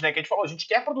ultimamente, né? Que a gente falou, a gente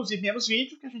quer produzir menos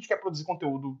vídeo, que a gente quer produzir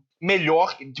conteúdo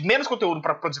melhor, menos conteúdo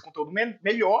para produzir conteúdo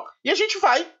melhor, e a gente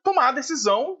vai tomar a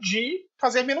decisão de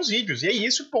fazer menos vídeos. E é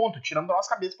isso, ponto. Tirando da nossa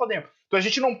cabeça pra dentro. Então a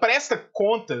gente não presta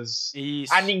contas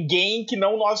a ninguém que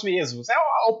não nós mesmos. É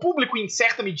ao público em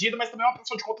certa medida, mas também é uma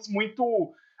prestação de contas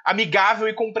muito amigável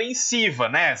e compreensiva,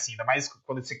 né? Assim, ainda mais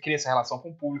quando você cria essa relação com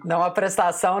o público. Não uma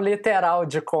prestação literal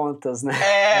de contas, né?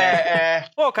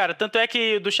 Pô, cara, tanto é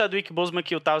que do Chadwick Boseman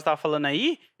que o Tavos tava falando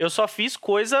aí, eu só fiz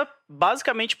coisa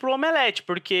basicamente pro omelete,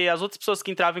 porque as outras pessoas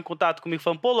que entravam em contato comigo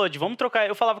falavam, pô, Lodi, vamos trocar.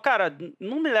 Eu falava, cara,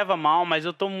 não me leva mal, mas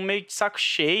eu tô meio de saco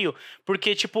cheio,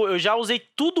 porque, tipo, eu já usei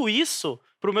tudo isso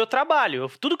pro meu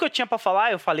trabalho. Tudo que eu tinha pra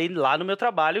falar, eu falei lá no meu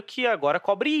trabalho que agora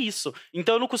cobre isso.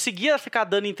 Então eu não conseguia ficar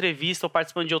dando entrevista ou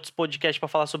participando de outros podcasts pra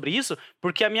falar sobre isso,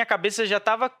 porque a minha cabeça já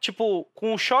tava, tipo,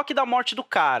 com o choque da morte do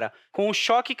cara, com o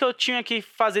choque que eu tinha que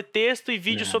fazer texto e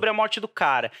vídeo sobre a morte do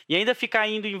cara, e ainda ficar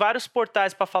indo em vários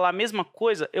portais pra falar a mesma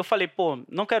coisa. Eu falei, pô,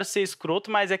 não quero ser escroto,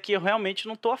 mas é que eu realmente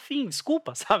não tô afim,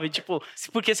 desculpa, sabe? Tipo,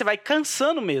 porque você vai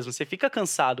cansando mesmo, você fica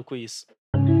cansado com isso.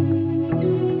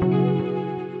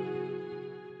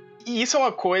 E isso é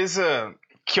uma coisa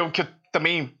que eu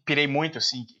também pirei muito,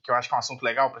 assim, que eu acho que é um assunto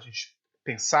legal pra gente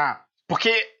pensar,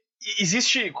 porque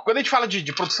existe, quando a gente fala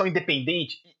de produção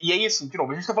independente, e aí, assim, de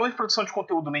novo, a gente tá falando de produção de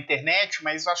conteúdo na internet,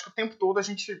 mas eu acho que o tempo todo a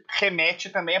gente remete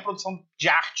também à produção de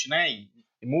arte, né, e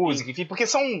música, enfim, porque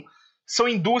são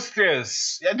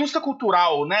indústrias, a indústria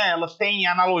cultural, né, ela tem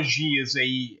analogias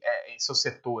aí em seus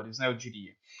setores, né, eu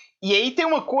diria. E aí tem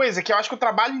uma coisa que eu acho que o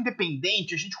trabalho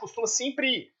independente, a gente costuma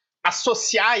sempre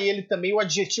associar a ele também o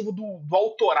adjetivo do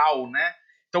autoral, né?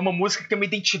 Então uma música que tem uma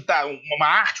identidade, uma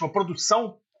arte, uma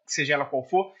produção, seja ela qual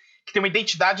for, que tem uma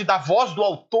identidade da voz do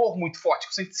autor muito forte,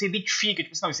 que você se identifica,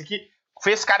 tipo assim, não, isso aqui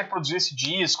foi esse cara que produziu esse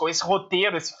disco, ou esse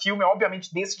roteiro, esse filme é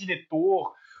obviamente desse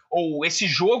diretor, ou esse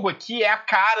jogo aqui é a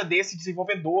cara desse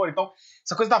desenvolvedor. Então,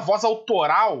 essa coisa da voz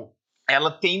autoral, ela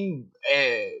tem,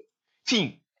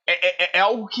 enfim, é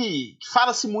algo que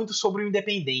fala-se muito sobre o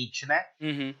independente, né?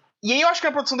 E aí eu acho que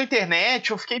na produção da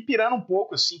internet eu fiquei pirando um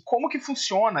pouco, assim, como que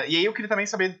funciona. E aí eu queria também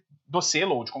saber do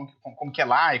selo, de como que é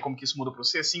lá e como que isso muda pra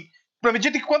você, assim. Pra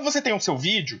medida que quando você tem o seu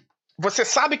vídeo, você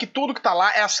sabe que tudo que tá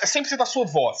lá é 100% da sua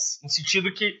voz. No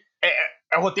sentido que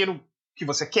é o roteiro que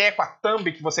você quer, com a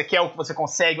thumb que você quer, o que você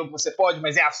consegue, o que você pode,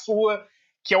 mas é a sua,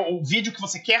 que é o vídeo que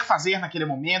você quer fazer naquele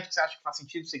momento, que você acha que faz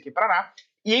sentido, sei que parará.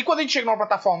 E aí quando a gente chega numa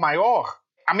plataforma maior,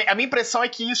 a minha impressão é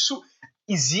que isso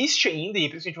existe ainda, e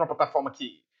principalmente numa plataforma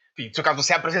que, enfim, no seu caso,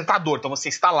 você é apresentador, então você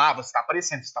está lá, você está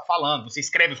aparecendo, você está falando, você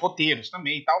escreve os roteiros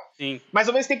também e tal. Sim. Mas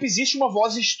ao mesmo tempo existe uma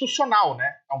voz institucional, né?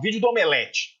 É um vídeo do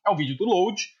omelete. É um vídeo do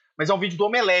load, mas é um vídeo do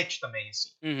omelete também,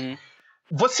 assim.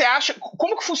 Você acha...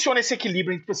 Como que funciona esse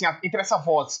equilíbrio entre, assim, entre essa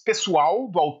voz pessoal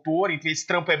do autor, entre esse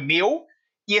trampo é meu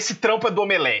e esse trampo é do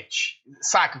omelete?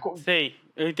 Saca? Sei.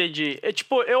 Eu entendi.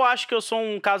 Eu acho que eu sou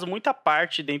um caso muito à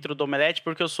parte dentro do Omelete,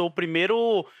 porque eu sou o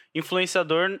primeiro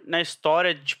influenciador na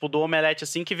história, do Omelete,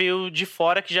 assim, que veio de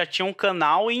fora, que já tinha um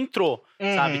canal e entrou,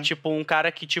 sabe? Um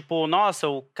cara que, nossa,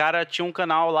 o cara tinha um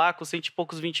canal lá com 100 e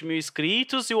poucos 20 mil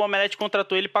inscritos e o Omelete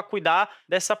contratou ele pra cuidar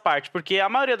dessa parte. Porque a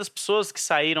maioria das pessoas que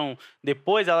saíram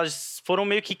depois, elas foram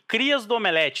meio que crias do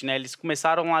Omelete, né? Eles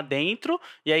começaram lá dentro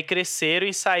e aí cresceram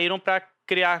e saíram pra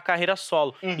criar a carreira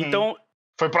solo. Então...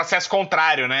 Foi processo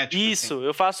contrário, né? Tipo isso,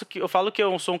 assim. eu falo que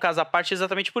eu sou um caso à parte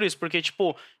exatamente por isso. Porque,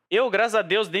 tipo, eu, graças a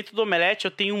Deus, dentro do Omelete,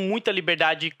 eu tenho muita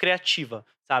liberdade criativa,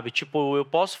 sabe? Tipo, eu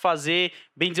posso fazer,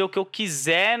 bem dizer, o que eu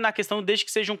quiser na questão, desde que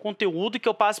seja um conteúdo que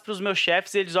eu passe pros meus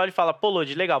chefes e eles olhem e falam, pô,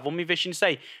 Lodi, legal, vamos investir nisso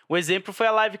aí. O exemplo foi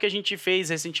a live que a gente fez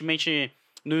recentemente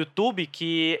no YouTube,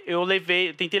 que eu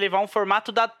tentei levar um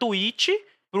formato da Twitch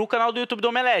pro canal do YouTube do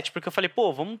Omelete, porque eu falei,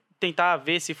 pô, vamos tentar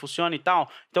ver se funciona e tal.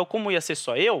 Então, como ia ser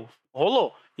só eu,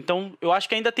 rolou. Então, eu acho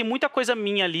que ainda tem muita coisa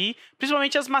minha ali,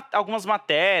 principalmente algumas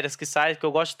matérias que saem, que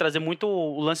eu gosto de trazer muito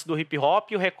o lance do hip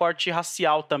hop e o recorte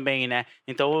racial também, né?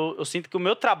 Então, eu sinto que o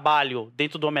meu trabalho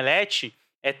dentro do Omelete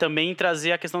é também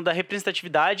trazer a questão da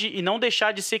representatividade e não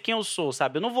deixar de ser quem eu sou,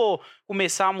 sabe? Eu não vou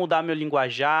começar a mudar meu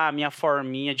linguajar, minha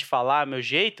forminha de falar, meu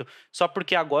jeito, só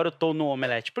porque agora eu tô no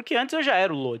Omelete. Porque antes eu já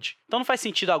era o Lodi. Então não faz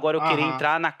sentido agora eu querer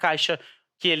entrar na caixa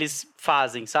que eles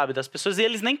fazem, sabe? Das pessoas. E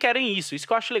eles nem querem isso. Isso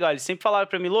que eu acho legal. Eles sempre falaram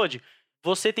pra mim, Lodi,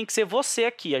 você tem que ser você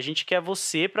aqui. A gente quer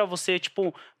você pra você,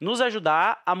 tipo, nos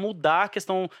ajudar a mudar a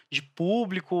questão de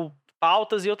público,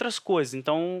 pautas e outras coisas.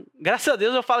 Então, graças a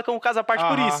Deus eu falo que é um caso à parte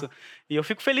por isso. E eu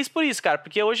fico feliz por isso, cara.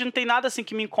 Porque hoje não tem nada assim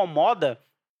que me incomoda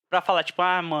pra falar, tipo,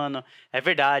 ah, mano, é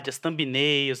verdade, as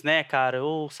thumbnails, né, cara?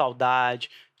 Ô, saudade.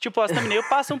 Tipo, as thumbnails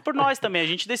passam por nós também. A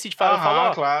gente decide. Eu falo,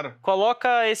 ó, claro.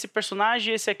 coloca esse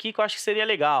personagem e esse aqui que eu acho que seria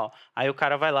legal. Aí o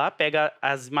cara vai lá, pega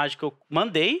as imagens que eu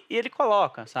mandei e ele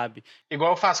coloca, sabe?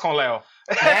 Igual eu faço com o Léo.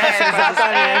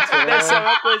 Exatamente. Deve ser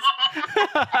uma coisa.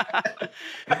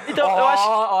 Então, eu acho...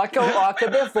 Ó que eu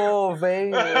devolvo,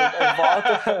 hein? Eu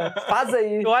volto. Faz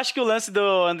aí. Eu acho que o lance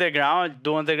do underground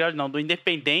não, do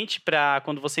independente, pra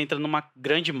quando você entra numa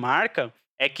grande marca,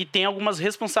 é que tem algumas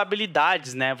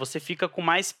responsabilidades, né? Você fica com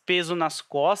mais peso nas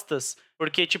costas,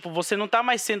 porque, tipo, você não tá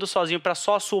mais sendo sozinho pra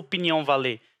só a sua opinião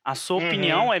valer. A sua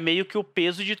opinião é meio que o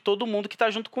peso de todo mundo que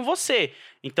tá junto com você.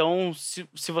 Então,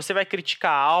 se você vai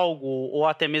criticar algo ou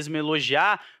até mesmo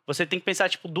elogiar, você tem que pensar,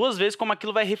 tipo, 2 vezes como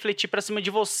aquilo vai refletir pra cima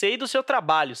de você e do seu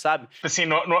trabalho, sabe? Assim,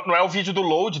 não é o vídeo do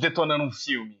Load detonando um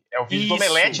filme. É o vídeo do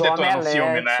Omelete detonando um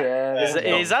filme, né?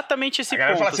 É exatamente esse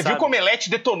ponto, fala, você viu que o Omelete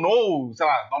detonou, sei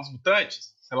lá, Novos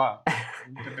Mutantes? Sei lá,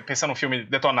 pensando num filme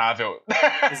detonável.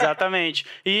 Exatamente.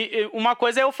 E uma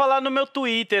coisa é eu falar no meu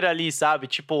Twitter ali, sabe?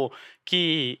 Tipo,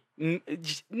 que...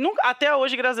 até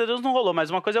hoje, graças a Deus, não rolou. Mas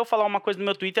uma coisa é eu falar uma coisa no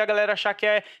meu Twitter e a galera achar que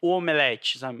é o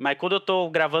Omelete, sabe? Mas quando eu tô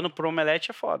gravando pro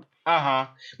Omelete, é foda.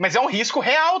 Mas é um risco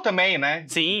real também, né?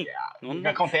 Sim.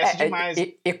 Acontece demais.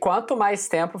 E quanto mais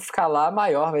tempo ficar lá,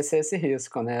 maior vai ser esse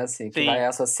risco, né? Assim, que vai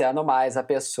associando mais a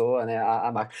pessoa, né?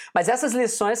 A marca. Mas essas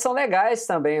lições são legais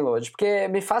também, Lodi, porque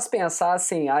me faz pensar,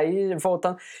 assim, aí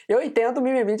voltando... Eu entendo o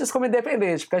Mimimídias como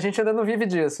independente, porque a gente ainda não vive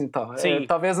disso, então. Sim.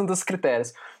 Talvez um dos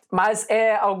critérios. Mas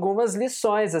algumas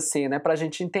lições, assim, né? Pra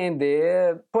gente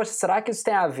entender... Poxa, será que isso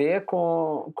tem a ver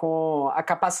com a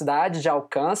capacidade de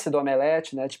alcance do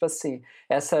Omelete, né? Tipo assim,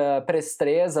 essa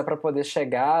presteza para poder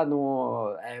chegar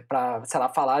para, sei lá,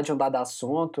 falar de um dado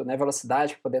assunto, né?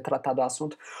 Velocidade para poder tratar do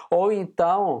assunto. Ou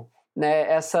então, né?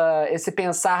 Esse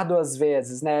pensar 2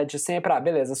 vezes, né? De sempre,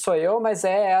 beleza, sou eu, mas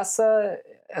é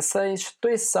essa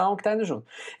instituição que tá indo junto.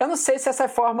 Eu não sei se essa é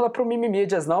fórmula pro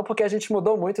Mimimídias, não, porque a gente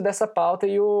mudou muito dessa pauta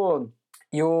e o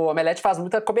Omelete faz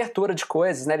muita cobertura de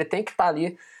coisas, né? Ele tem que estar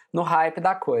ali no hype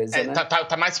da coisa, né?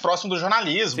 Tá mais próximo do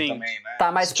jornalismo também, né?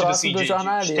 Tá mais próximo do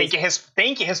jornalismo.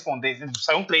 Tem que responder. Se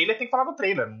sai um trailer, tem que falar do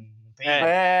trailer.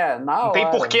 Não tem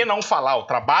por que não falar. O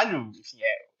trabalho, enfim,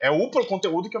 o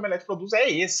conteúdo que o Omelete produz é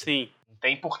esse. Sim.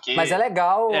 Tem porquê. Mas é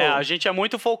legal. A gente é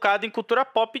muito focado em cultura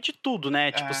pop de tudo,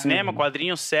 né? Tipo, cinema,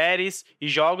 quadrinhos, séries e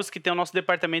jogos, que tem o nosso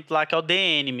departamento lá, que é o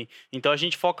DNM. Então a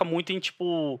gente foca muito em,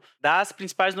 tipo, dar as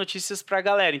principais notícias pra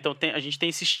galera. Então a gente tem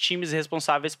esses times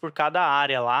responsáveis por cada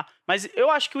área lá. Mas eu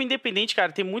acho que o independente,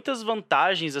 cara, tem muitas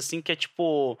vantagens, assim, que é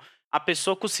tipo... a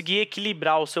pessoa conseguir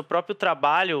equilibrar o seu próprio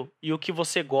trabalho e o que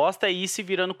você gosta e ir se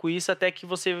virando com isso até que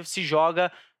você se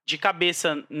joga de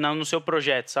cabeça no seu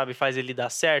projeto, sabe? Faz ele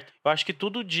dar certo. Eu acho que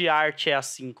tudo de arte é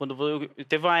assim.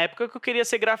 Teve uma época que eu queria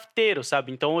ser grafiteiro,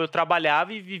 sabe? Então eu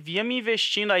trabalhava e vivia me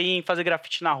investindo aí em fazer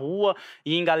grafite na rua,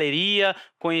 ia em galeria,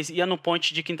 ia no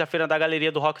ponte de quinta-feira da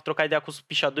galeria do rock trocar ideia com os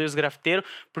pichadores e os grafiteiros,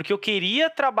 porque eu queria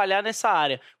trabalhar nessa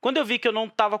área. Quando eu vi que eu não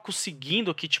tava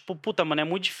conseguindo, que tipo, puta, mano, é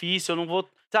muito difícil, eu não vou...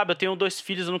 Sabe, eu tenho 2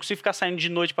 filhos, eu não consigo ficar saindo de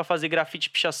noite pra fazer grafite,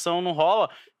 pichação, não rola.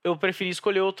 Eu preferi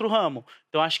escolher outro ramo.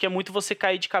 Então, acho que é muito você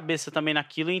cair de cabeça também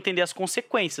naquilo e entender as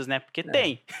consequências, né? Porque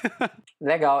tem.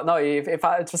 Legal. Não,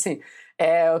 tipo assim,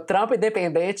 o trampo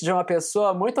independente de uma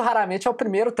pessoa, muito raramente é o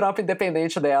primeiro trampo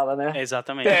independente dela, né?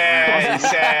 Exatamente.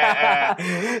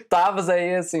 Tavas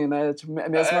aí, assim, né? Tipo, a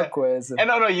mesma coisa.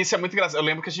 Isso é muito engraçado. Eu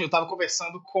lembro que eu tava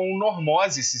conversando com o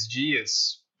Normose esses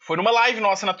dias. Foi numa live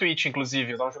nossa na Twitch,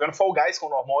 inclusive. Eu tava jogando Fall Guys com o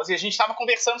Normose e a gente tava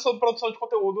conversando sobre produção de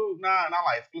conteúdo na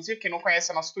live. Inclusive, quem não conhece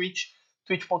a nossa Twitch,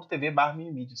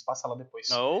 twitch.tv/mimimídias, passa lá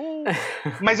depois. Oh.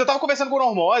 Mas eu tava conversando com o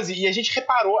Normose e a gente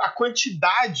reparou a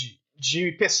quantidade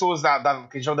de pessoas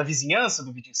da vizinhança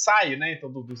do vídeo ensaio, né?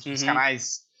 Então, dos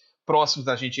canais próximos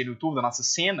da gente aí no YouTube, da nossa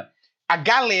cena, a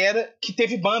galera que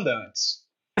teve banda antes.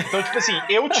 Então, tipo assim,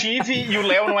 eu tive e o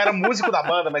Léo não era músico da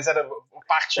banda, mas era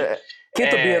parte...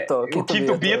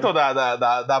 Quinto Beatle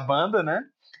da banda, né?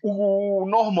 O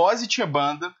Normose tinha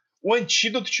banda, o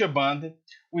Antídoto tinha banda,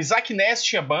 o Isaac Ness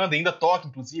tinha banda, ainda toca,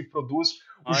 inclusive, produz.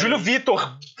 O Júlio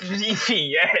Vitor,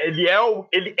 enfim,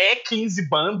 ele é 15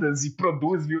 bandas e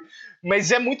produz, viu? Mas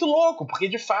é muito louco, porque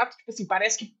de fato, tipo assim,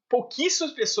 parece que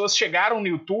pouquíssimas pessoas chegaram no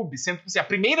YouTube, sendo assim, a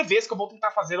primeira vez que eu vou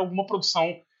tentar fazer alguma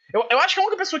produção. Eu acho que a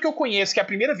única pessoa que eu conheço que é a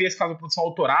primeira vez que faz uma produção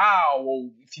autoral,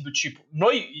 ou enfim, do tipo,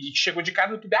 e chegou de cara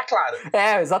no YouTube é a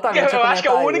Clara. Exatamente. Eu acho que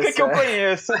é a única que eu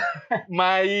conheço.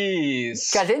 Mas.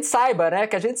 Que a gente saiba, né?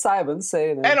 Que a gente saiba, não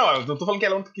sei, né? Não, eu não tô falando que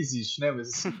ela é a única que existe, né?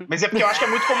 Mas é porque eu acho que é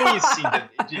muito comum isso, sim,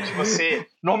 de você.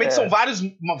 Normalmente são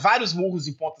vários murros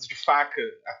e pontas de faca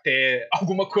até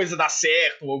alguma coisa dar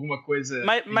certo, ou alguma coisa.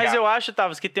 Mas eu acho,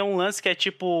 Tavos, que tem um lance que é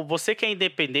tipo, você que é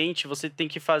independente, você tem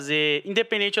que fazer.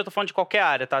 Independente, eu tô falando de qualquer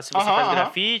área, tá? Se você faz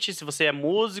grafite, se você é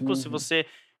músico, se você.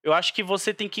 Eu acho que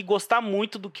você tem que gostar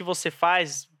muito do que você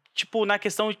faz. Tipo, na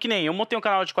questão de que nem eu montei um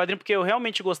canal de quadrinho porque eu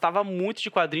realmente gostava muito de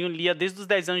quadrinho, lia desde os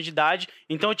 10 anos de idade.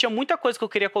 Então eu tinha muita coisa que eu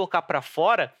queria colocar pra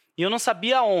fora e eu não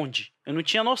sabia onde. Eu não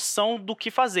tinha noção do que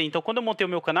fazer. Então quando eu montei o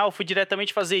meu canal, eu fui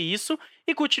diretamente fazer isso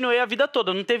e continuei a vida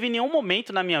toda. Não teve nenhum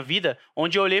momento na minha vida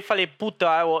onde eu olhei e falei, puta,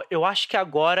 eu acho que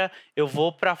agora eu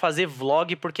vou pra fazer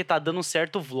vlog porque tá dando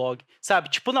certo o vlog. Sabe?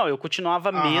 Tipo, não, eu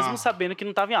continuava mesmo sabendo que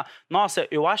não tava em ar. Nossa,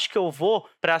 eu acho que eu vou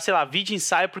pra, sei lá, vídeo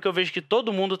ensaio porque eu vejo que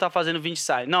todo mundo tá fazendo vídeo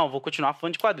ensaio. Não, eu vou continuar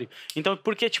falando de quadrinho. Então,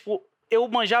 porque, tipo, eu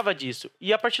manjava disso.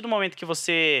 E a partir do momento que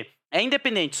você é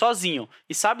independente, sozinho,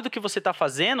 e sabe do que você tá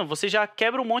fazendo, você já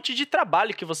quebra um monte de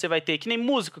trabalho que você vai ter. Que nem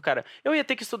músico, cara. Eu ia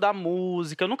ter que estudar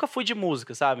música, eu nunca fui de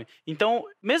música, sabe? Então,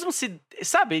 mesmo se...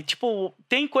 Sabe, tipo,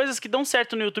 tem coisas que dão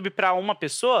certo no YouTube pra uma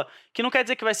pessoa, que não quer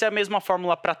dizer que vai ser a mesma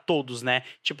fórmula pra todos, né?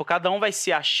 Tipo, cada um vai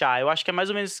se achar. Eu acho que é mais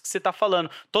ou menos isso que você tá falando.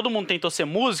 Todo mundo tentou ser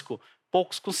músico,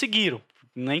 poucos conseguiram.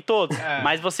 Nem todos.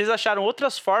 Mas vocês acharam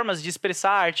outras formas de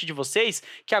expressar a arte de vocês,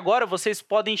 que agora vocês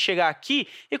podem chegar aqui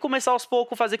e começar aos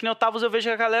poucos a fazer que nem o Tavos. Eu vejo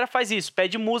que a galera faz isso,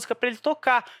 pede música pra ele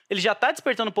tocar. Ele já tá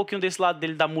despertando um pouquinho desse lado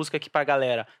dele da música aqui pra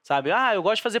galera, sabe? Eu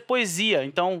gosto de fazer poesia,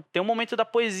 então tem um momento da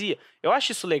poesia. Eu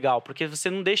acho isso legal, porque você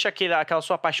não deixa aquela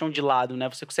sua paixão de lado, né?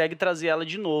 Você consegue trazer ela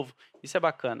de novo. Isso é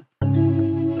bacana.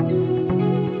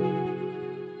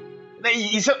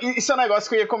 Isso é um negócio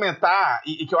que eu ia comentar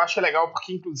e que eu acho legal,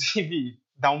 porque, inclusive,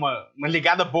 dá uma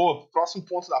ligada boa pro próximo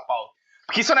ponto da pauta.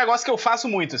 Porque isso é um negócio que eu faço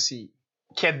muito, assim,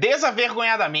 que é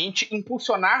desavergonhadamente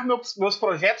impulsionar meus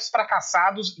projetos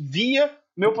fracassados via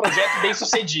meu projeto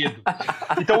bem-sucedido.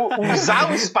 Então,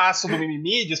 usar o espaço do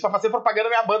Mimimídias pra fazer propaganda da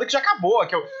minha banda que já acabou,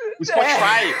 que é o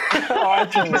Spotify.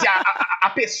 Ótimo. Tipo assim, a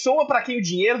pessoa pra quem o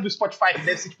dinheiro do Spotify, que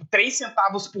deve ser tipo 3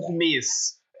 centavos por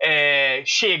mês,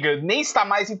 chega, nem está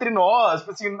mais entre nós,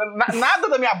 assim, nada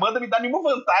da minha banda me dá nenhuma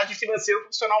vantagem financeira ou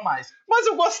profissional mais. Mas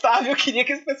eu gostava e eu queria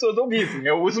que as pessoas ouvissem.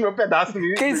 Eu uso meu pedaço do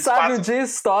Quem do sabe espaço. o dia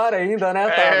estoura ainda, né,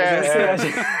 Tavos?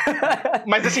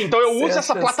 Mas assim, então eu uso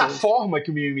essa plataforma que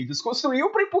o Mimimídias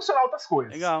construiu para impulsionar outras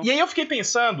coisas. Legal. E aí eu fiquei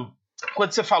pensando,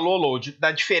 quando você falou, Lode,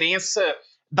 da diferença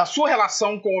da sua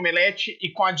relação com o Omelete e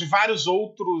com a de vários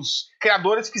outros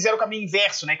criadores que fizeram o caminho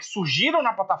inverso, né? Que surgiram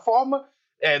na plataforma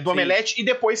do Omelete e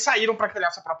depois saíram para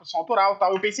criar sua própria produção autoral e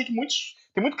tal. Eu pensei que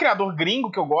tem muito criador gringo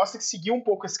que eu gosto que seguiu um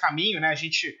pouco esse caminho, né? A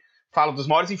gente fala dos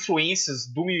maiores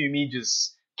influências do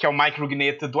Mimimídias, que é o Mike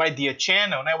Rugnetta do Idea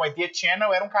Channel, né? O Idea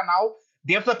Channel era um canal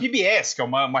dentro da PBS, que é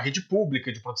uma rede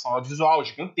pública de produção audiovisual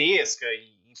gigantesca,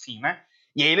 enfim, né?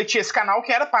 E aí ele tinha esse canal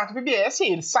que era parte do PBS,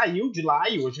 e ele saiu de lá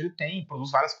e hoje ele produz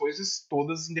várias coisas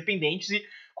todas independentes e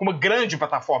com uma grande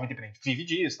plataforma independente. Vive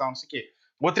disso, tal, não sei o quê.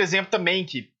 Outro exemplo também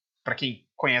que, para quem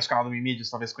conhece o canal do Mimimídias,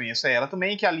 talvez conheça ela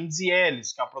também, que é a Lindsay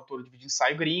Ellis, que é uma produtora de vídeo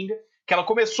ensaio gringa, que ela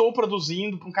começou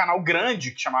produzindo para um canal grande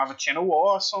que chamava Channel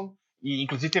Awesome, e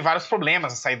inclusive teve vários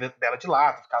problemas na saída dela de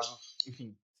lá, por causa,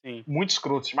 enfim, muito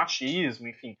escrotos de machismo,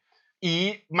 enfim.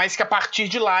 Mas que a partir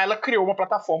de lá ela criou uma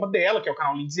plataforma dela, que é o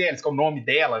canal Lindsay Ellis, que é o nome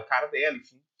dela, a cara dela,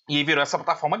 enfim. E aí virou essa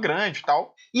plataforma grande e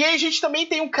tal. E aí a gente também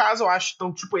tem um caso, eu acho,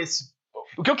 então, tipo esse...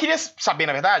 O que eu queria saber,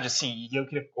 na verdade, assim, e eu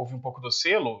queria ouvir um pouco do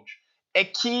selo, é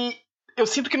que eu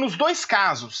sinto que nos dois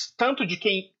casos, tanto de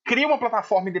quem cria uma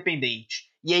plataforma independente,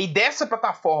 e aí dessa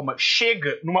plataforma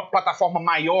chega numa plataforma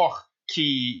maior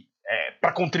que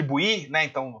para contribuir, né?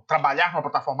 Então, trabalhar numa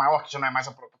plataforma maior, que já não é mais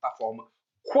uma plataforma,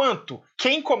 quanto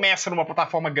quem começa numa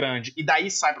plataforma grande e daí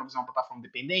sai para fazer uma plataforma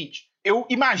independente, eu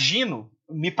imagino,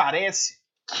 me parece,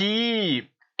 que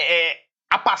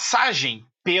a passagem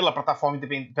pela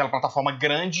plataforma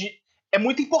grande é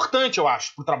muito importante, eu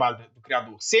acho, para o trabalho do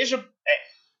criador. Seja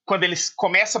quando ele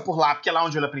começa por lá, porque é lá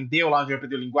onde ele aprendeu, lá onde ele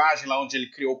aprendeu linguagem, lá onde ele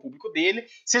criou o público dele,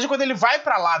 seja quando ele vai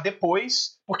para lá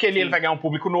depois, porque ele vai ganhar um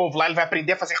público novo, lá ele vai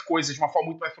aprender a fazer coisas de uma forma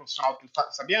muito mais profissional do que ele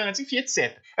sabia antes, enfim,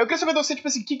 etc. Eu queria saber de você, tipo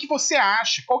assim, o que você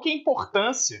acha? Qual que é a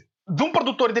importância de um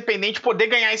produtor independente poder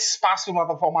ganhar esse espaço numa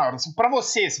plataforma maior? Assim, para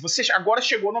você, se você agora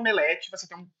chegou no Omelete, você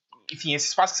tem enfim, esse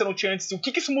espaço que você não tinha antes, o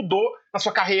que isso mudou na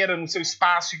sua carreira, no seu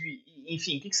espaço,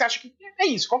 enfim, o que você acha que é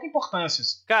isso? Qual que é a importância?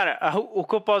 Cara, o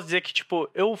que eu posso dizer é que, tipo,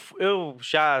 eu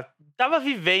já tava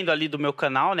vivendo ali do meu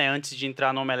canal, né, antes de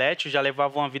entrar no Omelete, eu já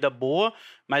levava uma vida boa,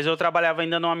 mas eu trabalhava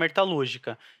ainda numa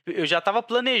metalúrgica. Eu já tava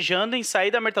planejando em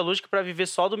sair da metalúrgica para viver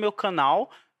só do meu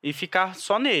canal e ficar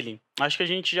só nele. Acho que a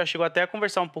gente já chegou até a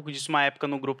conversar um pouco disso uma época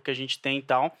no grupo que a gente tem e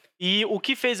tal. E o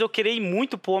que fez eu querer ir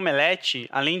muito pro Omelete,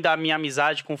 além da minha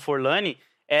amizade com o Forlani,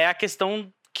 é a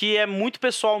questão que é muito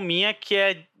pessoal minha,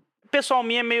 pessoal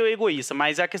minha é meio egoísta,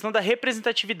 mas é a questão da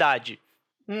representatividade.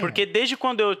 Porque desde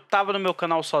quando eu tava no meu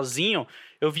canal sozinho,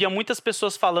 eu via muitas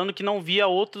pessoas falando que não via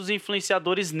outros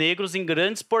influenciadores negros em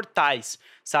grandes portais,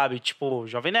 sabe? Tipo,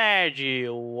 Jovem Nerd,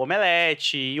 o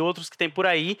Omelete e outros que tem por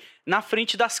aí na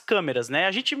frente das câmeras, né?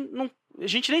 A gente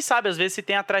nem sabe, às vezes, se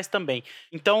tem atrás também.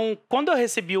 Então, quando eu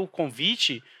recebi o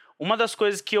convite, uma das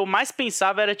coisas que eu mais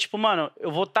pensava era, tipo, mano, eu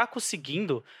vou estar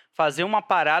conseguindo fazer uma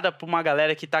parada pra uma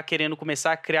galera que tá querendo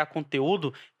começar a criar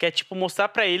conteúdo, que é, tipo, mostrar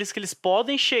pra eles que eles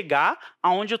podem chegar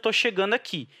aonde eu tô chegando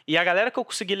aqui. E a galera que eu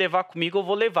conseguir levar comigo, eu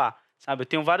vou levar, sabe? Eu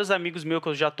tenho vários amigos meus que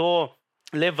eu já tô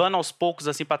levando aos poucos,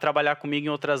 assim, pra trabalhar comigo em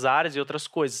outras áreas e outras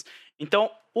coisas. Então,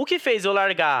 o que fez eu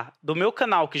largar do meu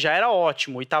canal, que já era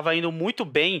ótimo e tava indo muito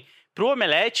bem, pro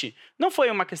Omelete, não foi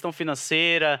uma questão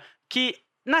financeira, que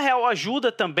na real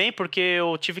ajuda também, porque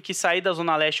eu tive que sair da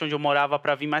Zona Leste onde eu morava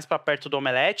para vir mais para perto do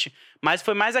Omelete, mas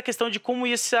foi mais a questão de como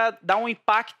isso ia dar um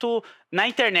impacto na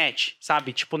internet,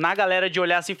 sabe? Tipo, na galera de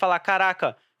olhar assim e falar,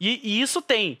 caraca, e isso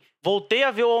tem. Voltei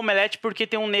a ver o Omelete porque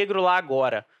tem um negro lá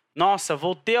agora. Nossa,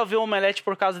 voltei a ver o Omelete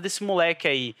por causa desse moleque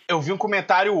aí. Eu vi um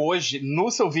comentário hoje no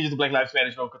seu vídeo do Black Lives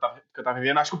Matter de novo que eu tava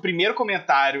vendo. Acho que o primeiro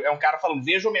comentário é um cara falando: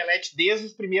 vejo o Omelete desde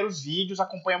os primeiros vídeos,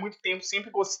 acompanho há muito tempo,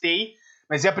 sempre gostei.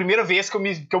 Mas é a primeira vez que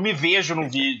eu me vejo no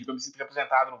vídeo, que eu me sinto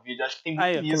representado no vídeo. Acho que tem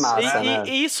muito aí, isso. Massa, né?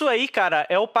 E isso aí, cara,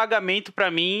 é o pagamento pra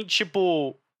mim,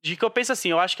 tipo, de que eu penso assim,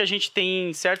 eu acho que a gente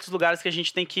tem certos lugares que a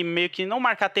gente tem que meio que não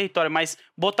marcar território, mas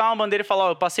botar uma bandeira e falar,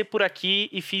 ó, eu passei por aqui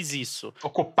e fiz isso.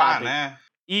 Ocupar, sabe? né?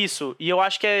 Isso, e eu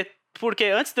acho que é porque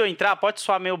antes de eu entrar, pode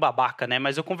soar meio babaca, né?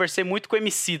 Mas eu conversei muito com o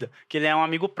Emicida, que ele é um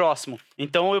amigo próximo.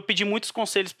 Então eu pedi muitos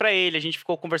conselhos pra ele. A gente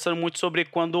ficou conversando muito sobre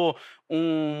quando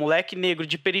um moleque negro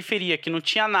de periferia que não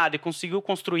tinha nada e conseguiu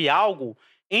construir algo,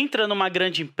 entra numa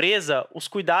grande empresa, os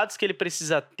cuidados que ele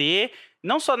precisa ter,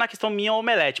 não só na questão minha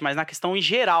Omelete, mas na questão em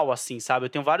geral, assim, sabe? Eu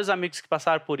tenho vários amigos que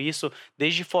passaram por isso,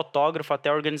 desde fotógrafo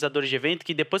até organizadores de evento,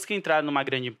 que depois que entraram numa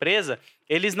grande empresa,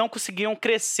 eles não conseguiam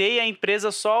crescer e a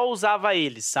empresa só usava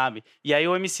eles, sabe? E aí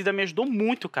o Emicida me ajudou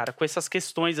muito, cara, com essas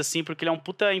questões, assim, porque ele é um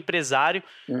puta empresário.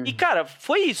 E, cara,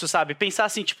 foi isso, sabe? Pensar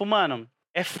assim, tipo, mano,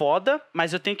 é foda,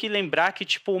 mas eu tenho que lembrar que,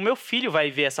 tipo, o meu filho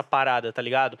vai ver essa parada, tá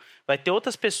ligado? Vai ter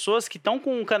outras pessoas que estão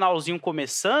com um canalzinho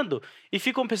começando e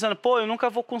ficam pensando, pô, eu nunca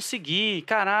vou conseguir,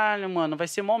 caralho, mano, vai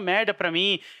ser mó merda pra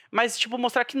mim. Mas, tipo,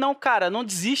 mostrar que não, cara, não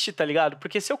desiste, tá ligado?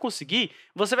 Porque se eu conseguir,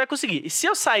 você vai conseguir. E se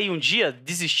eu sair um dia,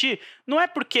 desistir, não é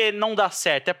porque não dá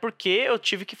certo, é porque eu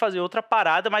tive que fazer outra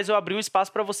parada, mas eu abri um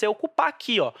espaço pra você ocupar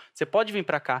aqui, ó. Você pode vir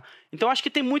pra cá. Então, acho que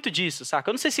tem muito disso, saca?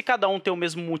 Eu não sei se cada um tem o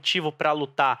mesmo motivo pra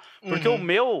lutar, porque o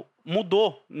meu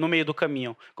mudou no meio do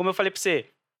caminho. Como eu falei pra você,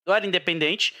 eu era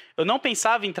independente, eu não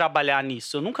pensava em trabalhar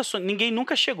nisso. Ninguém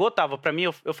nunca chegou, tava pra mim,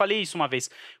 eu falei isso uma vez.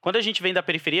 Quando a gente vem da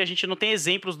periferia, a gente não tem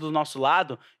exemplos do nosso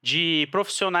lado de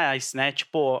profissionais, né?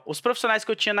 Tipo, os profissionais que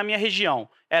eu tinha na minha região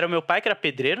era o meu pai, que era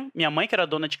pedreiro, minha mãe, que era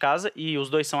dona de casa, e os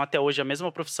dois são até hoje a mesma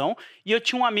profissão, e eu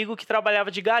tinha um amigo que trabalhava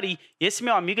de gari. E esse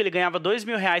meu amigo, ele ganhava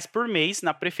R$2.000 por mês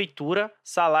na prefeitura,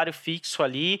 salário fixo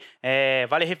ali,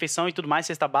 vale-refeição e tudo mais,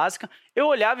 cesta básica. Eu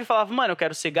olhava e falava, mano, eu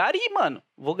quero ser gari, mano,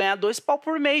 vou ganhar R$2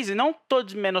 por mês, e não tô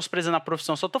menosprezando a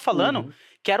profissão, só tô falando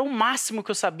que era o máximo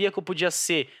que eu sabia que eu podia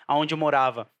ser aonde eu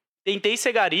morava. Tentei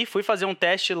ser gari, fui fazer um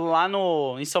teste lá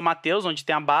em São Mateus, onde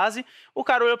tem a base. O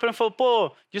cara olhou pra mim e falou,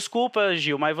 pô, desculpa,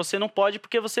 Gil, mas você não pode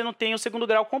porque você não tem o 2º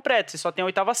grau completo, você só tem a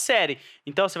 8ª série.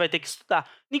 Então você vai ter que estudar.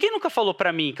 Ninguém nunca falou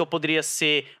pra mim que eu poderia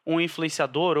ser um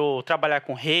influenciador ou trabalhar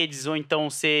com redes ou então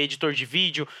ser editor de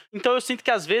vídeo. Então eu sinto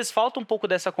que às vezes falta um pouco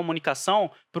dessa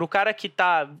comunicação pro cara que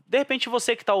tá... De repente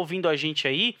você que tá ouvindo a gente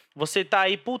aí, você tá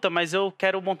aí, puta, mas eu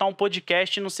quero montar um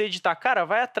podcast e não sei editar. Cara,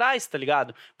 vai atrás, tá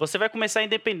ligado? Você vai começar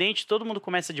independente, todo mundo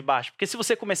começa de baixo. Porque se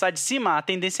você começar de cima, a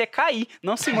tendência é cair,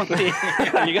 não se manter,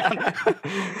 tá ligado?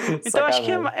 Então acho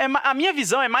que a minha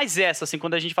visão é mais essa, assim,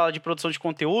 quando a gente fala de produção de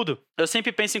conteúdo, eu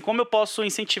sempre penso em como eu posso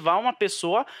incentivar uma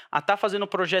pessoa a estar fazendo o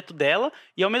projeto dela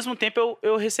e ao mesmo tempo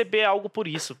eu receber algo por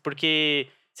isso, porque,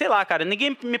 sei lá, cara,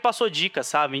 ninguém me passou dicas,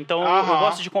 sabe? Então eu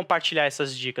gosto de compartilhar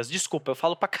essas dicas. Desculpa, eu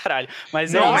falo pra caralho,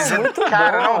 mas não, é mas isso. muito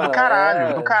cara, bom, não, do caralho,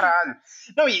 é. do caralho.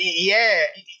 Não,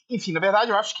 enfim, na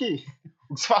verdade eu acho que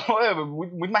o que você falou é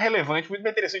muito mais relevante, muito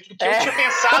mais interessante do que eu tinha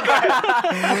pensado.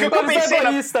 Porque o que eu pensei...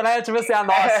 egoísta, né? Tipo assim, a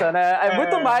nossa, né? É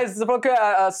muito mais... Você falou que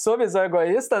a sua visão é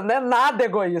egoísta, não é nada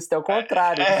egoísta, é o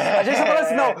contrário. A gente falou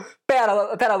assim, não,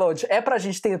 pera, Lodi, é pra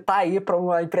gente tentar ir pra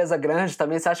uma empresa grande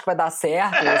também, você acha que vai dar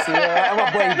certo? Assim, é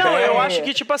uma boa ideia? Não, eu acho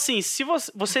que, tipo assim, se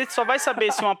você só vai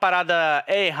saber se uma parada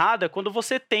é errada quando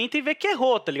você tenta e vê que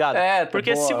errou, tá ligado?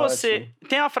 Porque boa, se você... ótimo.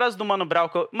 Tem uma frase do Mano Brown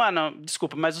que eu... Mano,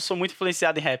 desculpa, mas eu sou muito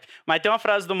influenciado em rap. Mas tem uma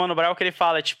frase do Mano Brown que ele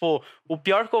fala, tipo, o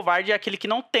pior covarde é aquele que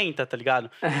não tenta, tá ligado?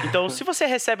 Então, se você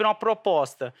recebe uma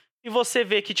proposta e você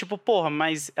vê que, tipo, porra,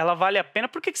 mas ela vale a pena,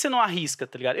 por que você não arrisca,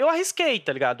 tá ligado? Eu arrisquei,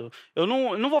 tá ligado? Eu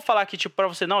não vou falar que, tipo, pra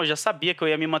você, não, eu já sabia que eu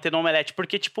ia me manter no omelete,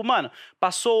 porque, tipo, mano,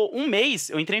 passou um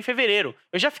mês, eu entrei em fevereiro,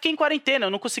 eu já fiquei em quarentena,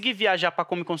 eu não consegui viajar pra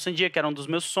Comic Con San Diego, que era um dos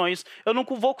meus sonhos, eu não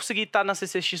vou conseguir estar na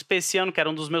CCXP esse ano, que era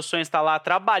um dos meus sonhos, estar lá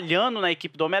trabalhando na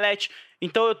equipe do omelete.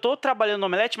 Então eu tô trabalhando no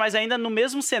omelete, mas ainda no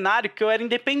mesmo cenário que eu era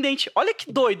independente. Olha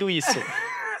que doido isso!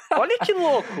 Olha que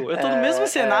louco! Eu tô no mesmo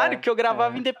cenário que eu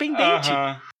gravava independente.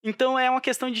 Então é uma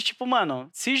questão de tipo, mano,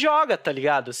 se joga, tá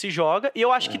ligado? Se joga. E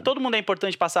eu acho que todo mundo é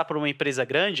importante passar por uma empresa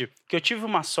grande, que eu tive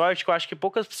uma sorte que eu acho que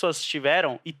poucas pessoas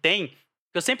tiveram e têm.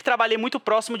 Eu sempre trabalhei muito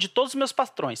próximo de todos os meus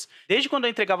patrões. Desde quando eu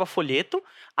entregava folheto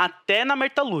até na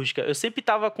metalúrgica. Eu sempre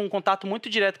estava com um contato muito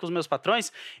direto com os meus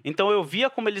patrões. Então eu via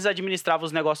como eles administravam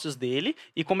os negócios dele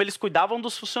e como eles cuidavam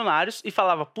dos funcionários e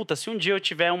falava, puta, se um dia eu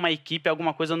tiver uma equipe,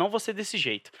 alguma coisa, eu não vou ser desse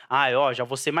jeito. Já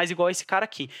vou ser mais igual esse cara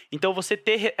aqui. Então você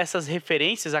ter essas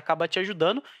referências acaba te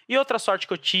ajudando. E outra sorte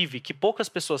que eu tive, que poucas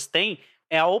pessoas têm,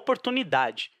 é a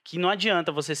oportunidade. Que não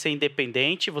adianta você ser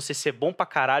independente, você ser bom pra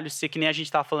caralho, ser que nem a gente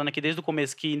tava falando aqui desde o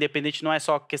começo, que independente não é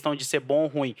só questão de ser bom ou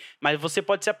ruim, mas você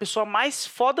pode ser a pessoa mais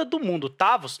foda do mundo.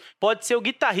 Tavos pode ser o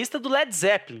guitarrista do Led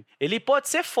Zeppelin. Ele pode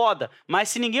ser foda, mas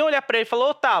se ninguém olhar pra ele e falar,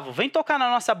 ô Tavo, vem tocar na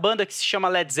nossa banda que se chama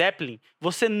Led Zeppelin,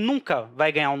 você nunca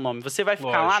vai ganhar um nome. Você vai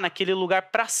ficar lá naquele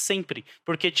lugar pra sempre.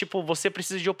 Porque, tipo, você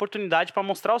precisa de oportunidade pra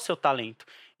mostrar o seu talento.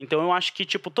 Então eu acho que,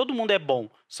 tipo, todo mundo é bom.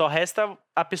 Só resta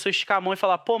a pessoa esticar a mão e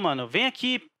falar, pô, mano, vem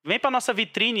aqui, vem pra nossa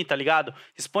vitrine, tá ligado?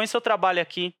 Expõe seu trabalho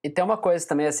aqui. E tem uma coisa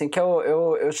também, assim, que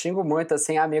eu xingo muito,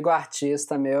 assim, amigo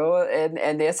artista meu,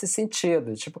 é nesse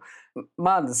sentido. Tipo,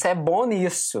 mano, você é bom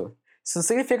nisso. Isso não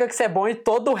significa que você é bom em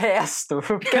todo o resto.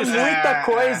 Porque é muita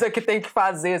coisa que tem que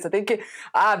fazer. Você tem que...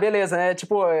 beleza, né?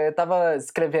 Tipo, eu tava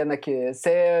escrevendo aqui.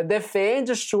 Você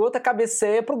defende, chuta,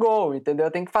 cabeceia pro gol, entendeu?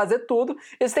 Tem que fazer tudo.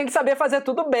 E você tem que saber fazer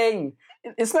tudo bem.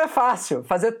 Isso não é fácil.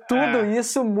 Fazer tudo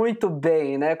isso muito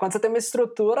bem, né? Quando você tem uma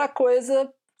estrutura, a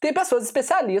coisa... Tem pessoas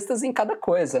especialistas em cada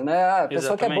coisa, né? A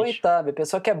pessoa que é boa em thumb, a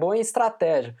pessoa que é boa em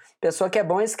estratégia, a pessoa que é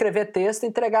boa em escrever texto e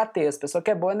entregar texto, a pessoa que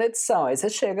é boa na edição. Aí você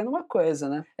chega numa coisa,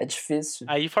 né? É difícil.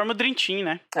 Aí forma o Dream Team,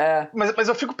 né? Mas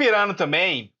eu fico pirando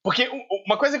também, porque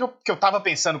uma coisa que eu tava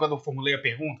pensando quando eu formulei a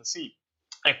pergunta, assim,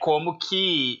 é como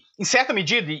que, em certa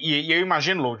medida, e eu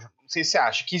imagino, Lodi, não sei se você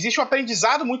acha, que existe um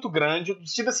aprendizado muito grande, no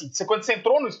sentido assim, quando você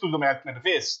entrou no estúdio do Omelete a primeira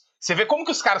vez, você vê como que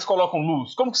os caras colocam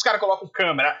luz, como que os caras colocam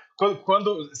câmera.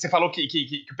 Quando você falou que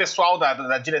o pessoal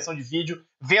da direção de vídeo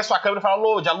vê a sua câmera e fala,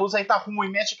 Lodi, a luz aí tá ruim,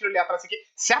 mexe aquilo ali atrás aqui.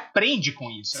 Você aprende com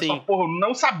isso. Sim. Você fala, porra, eu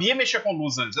não sabia mexer com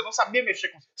luz antes, eu não sabia mexer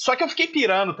com... Só que eu fiquei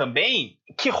pirando também,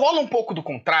 que rola um pouco do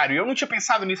contrário, eu não tinha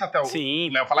pensado nisso até o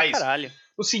Léo falar isso. Caralho.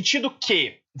 No sentido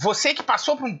que, você que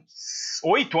passou por uns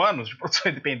 8 anos de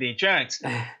produção independente antes,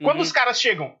 quando os caras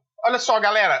chegam, olha só,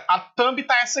 galera, a thumb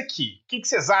tá essa aqui, o que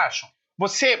vocês acham?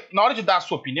 Você, na hora de dar a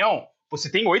sua opinião, você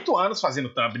tem 8 anos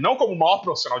fazendo thumb, não como o maior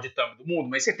profissional de thumb do mundo,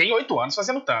 mas você tem 8 anos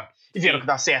fazendo thumb, e vendo o que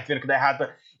dá certo, vendo o que dá errado.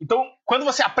 Então, quando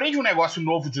você aprende um negócio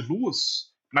novo de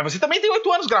luz, mas você também tem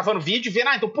 8 anos gravando vídeo e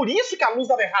vendo, então por isso que a luz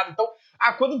dava errado. Então,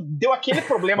 quando deu aquele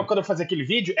problema quando eu fazia aquele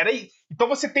vídeo, era isso. Então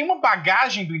você tem uma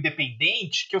bagagem do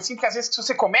independente, que eu sinto que às vezes se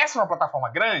você começa numa plataforma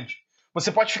grande,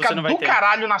 você pode ficar do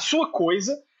caralho na sua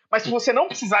coisa, mas se você não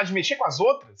precisar de mexer com as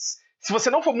outras, se você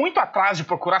não for muito atrás de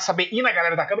procurar saber ir na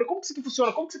galera da câmera, como que isso aqui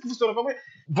funciona,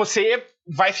 você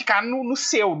vai ficar no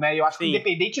seu, né? Eu acho que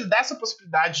independente dessa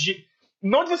possibilidade de,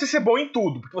 não de você ser bom em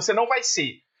tudo, porque você não vai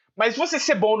ser, mas você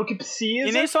ser bom no que precisa.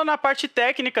 E nem só na parte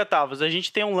técnica, Tavos. A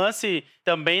gente tem um lance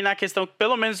também na questão,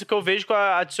 pelo menos o que eu vejo que eu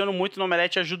adiciono muito no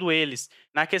Omelete, ajudo eles.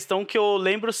 Na questão que eu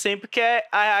lembro sempre, que é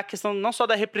a questão não só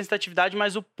da representatividade,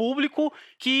 mas o público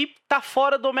que tá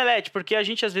fora do Omelete. Porque a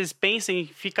gente às vezes pensa em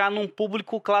ficar num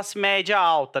público classe média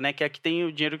alta, né? Que é que tem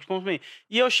o dinheiro que consumir.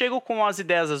 E eu chego com as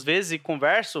ideias às vezes e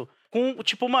converso com,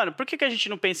 tipo, mano, por que a gente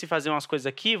não pensa em fazer umas coisas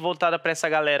aqui voltada pra essa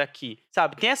galera aqui,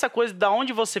 sabe? Tem essa coisa da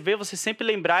onde você vê, você sempre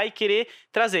lembrar e querer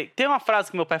trazer. Tem uma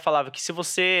frase que meu pai falava, que se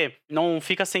você não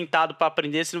fica sentado pra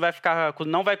aprender, você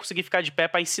não vai conseguir ficar de pé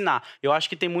pra ensinar. Eu acho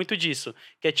que tem muito disso,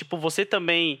 que é tipo, você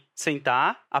também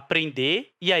sentar,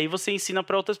 aprender, e aí você ensina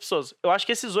pra outras pessoas. Eu acho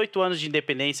que esses 8 anos de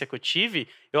independência que eu tive,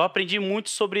 eu aprendi muito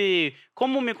sobre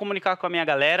como me comunicar com a minha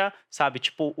galera, sabe?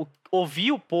 Tipo,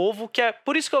 ouvir o povo, que é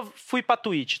por isso que eu fui pra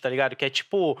Twitch, tá ligado? Que é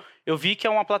tipo, eu vi que é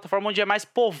uma plataforma onde é mais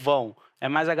povão, é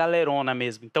mais a galerona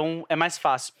mesmo, então é mais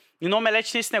fácil. E no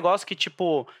Omelete tem esse negócio que,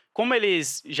 tipo, como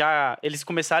eles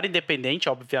começaram independente,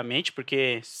 obviamente,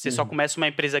 porque você só começa uma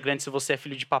empresa grande se você é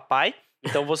filho de papai.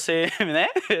 Então você, né?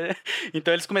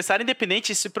 Então eles começaram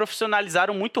independente e se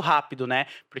profissionalizaram muito rápido, né?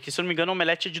 Porque, se eu não me engano, o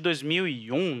Omelete é de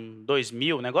 2001,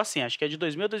 2000, negócio assim, acho que é de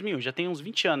 2000 a 2001, já tem uns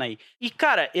 20 anos aí. E,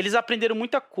 cara, eles aprenderam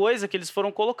muita coisa que eles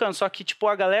foram colocando, só que, tipo,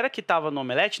 a galera que tava no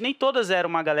Omelete, nem todas eram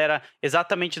uma galera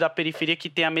exatamente da periferia que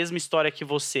tem a mesma história que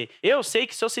você. Eu sei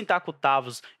que se eu sentar com o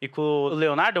Tavos e com o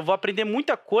Leonardo, eu vou aprender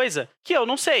muita coisa que eu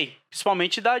não sei,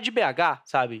 principalmente de BH,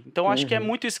 sabe? Então, acho que é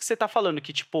muito isso que você tá falando,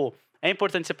 que, tipo, é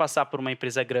importante você passar por uma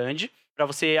empresa grande pra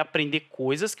você aprender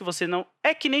coisas que você não...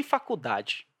 É que nem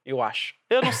faculdade, eu acho.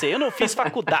 Eu não sei, eu não fiz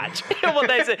faculdade. Eu vou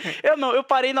dar isso aí. Eu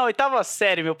parei na 8ª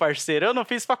série, meu parceiro. Eu não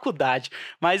fiz faculdade.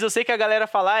 Mas eu sei que a galera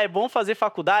fala, é bom fazer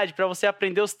faculdade pra você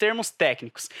aprender os termos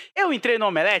técnicos. Eu entrei no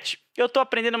Omelete, eu tô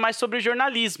aprendendo mais sobre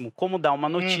jornalismo. Como dar uma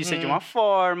notícia de uma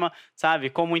forma,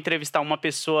 sabe? Como entrevistar uma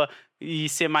pessoa e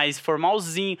ser mais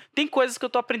formalzinho. Tem coisas que eu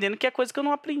tô aprendendo que é coisa que eu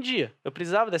não aprendia. Eu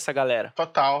precisava dessa galera.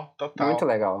 Total. Muito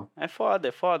legal. É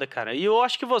foda, cara. E eu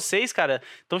acho que vocês, cara,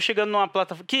 estão chegando numa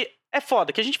plataforma que é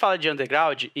foda, que a gente fala de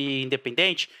underground e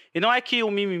independente, e não é que o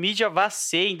Mimimídia vá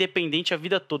ser independente a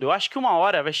vida toda. Eu acho que uma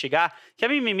hora vai chegar que a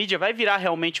Mimimídia vai virar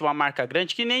realmente uma marca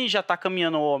grande, que nem já tá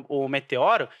caminhando o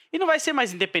Meteoro, e não vai ser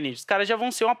mais independente. Os caras já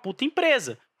vão ser uma puta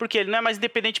empresa. Porque ele não é mais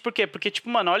independente, por quê? Porque, tipo,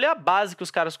 mano, olha a base que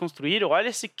os caras construíram, olha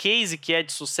esse case que é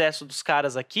de sucesso dos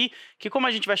caras aqui, que como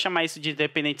a gente vai chamar isso de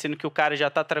independente, sendo que o cara já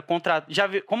tá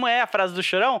como é a frase do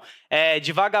Chorão? É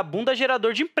de vagabundo a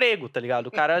gerador de emprego, tá ligado?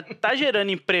 O cara tá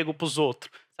gerando emprego pros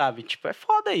outros, sabe? Tipo, é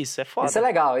foda isso, é foda.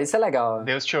 Isso é legal.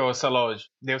 Deus te ouça, Lodge.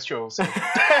 Deus te ouça.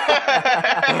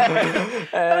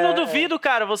 Eu não duvido,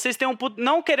 cara, vocês têm um puta...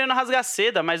 Não querendo rasgar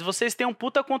seda, mas vocês têm um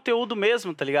puta conteúdo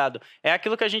mesmo, tá ligado? É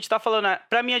aquilo que a gente tá falando.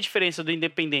 Pra mim, a diferença do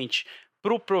independente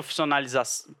pro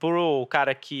profissionalização, pro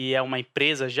cara que é uma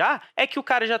empresa já, é que o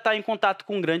cara já tá em contato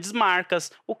com grandes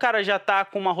marcas, o cara já tá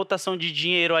com uma rotação de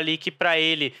dinheiro ali que pra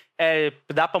ele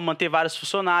dá pra manter vários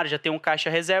funcionários, já tem um caixa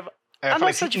reserva. A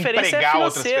nossa diferença é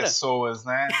financeira. Outras pessoas,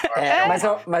 né?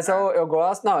 Mas eu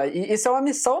gosto... Não, isso é uma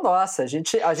missão nossa. A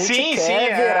gente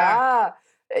quer virar...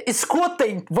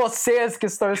 Escutem, vocês que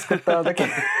estão escutando aqui.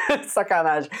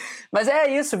 Sacanagem. Mas é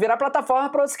isso, virar plataforma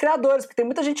para outros criadores, porque tem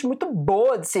muita gente muito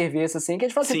boa de serviço, assim, que a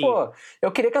gente fala assim, pô,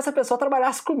 eu queria que essa pessoa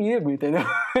trabalhasse comigo, entendeu?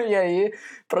 E aí,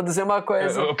 produzir uma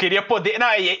coisa... Eu queria poder...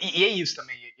 Não, e é isso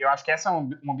também. Eu acho que essa é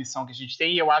uma ambição que a gente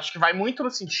tem, e eu acho que vai muito no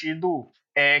sentido...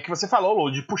 que você falou,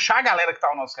 Lô, de puxar a galera que tá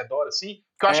ao nosso redor, assim,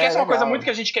 que eu acho que essa é uma coisa muito que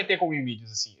a gente quer ter com o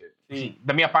Mimimídias, assim, enfim,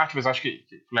 da minha parte, mas eu acho que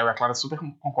o Léo e a Clara super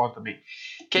concordam também,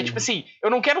 que é tipo assim, eu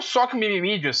não quero só que o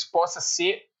Mimimídias possa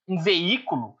ser um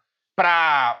veículo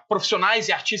para profissionais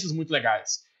e artistas muito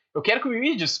legais, eu quero que o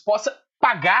Mimimídias possa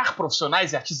pagar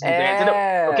profissionais e artistas muito legais, entendeu?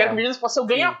 Eu quero que o Mimimídias possa ser o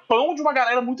ganha-pão de uma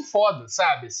galera muito foda,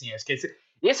 sabe, assim, acho que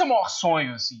esse é o maior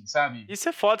sonho, assim, sabe? Isso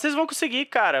é foda, vocês vão conseguir,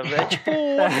 cara. É tipo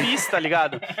One Piece, tá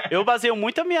ligado? Eu baseio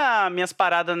muito minhas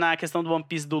paradas na questão do One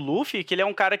Piece do Luffy, que ele é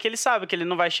um cara que ele sabe que ele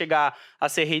não vai chegar a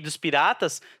ser rei dos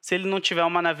piratas se ele não tiver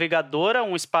uma navegadora,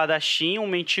 um espadachim, um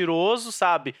mentiroso,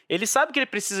 sabe? Ele sabe que ele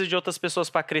precisa de outras pessoas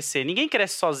pra crescer. Ninguém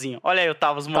cresce sozinho. Olha aí o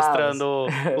Tavos mostrando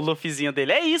o Luffyzinho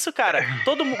dele. É isso, cara.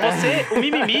 O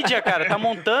Mimimídia, cara, tá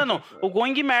montando o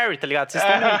Going Merry, tá ligado? Vocês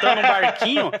estão montando um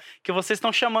barquinho que vocês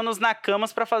estão chamando os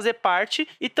nakamas pra fazer parte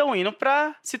e estão indo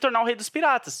pra se tornar o rei dos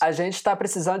piratas. A gente tá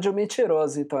precisando de um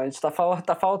mentiroso, então. A gente tá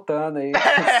faltando aí.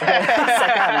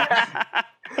 Sacanagem.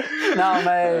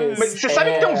 Não, Mas você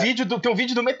sabe que tem um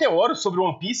vídeo do Meteoro sobre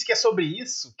One Piece que é sobre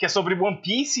isso? Que é sobre One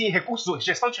Piece e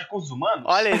gestão de recursos humanos?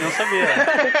 Olha aí, não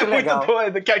sabia. Que legal. Muito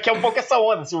doido, que é um pouco essa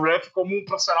onda, assim, o Ruff como um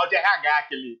profissional de RH,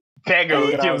 que ele pega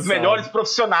os melhores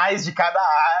profissionais de cada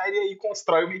área e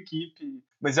constrói uma equipe.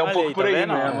 Mas é um pouco por aí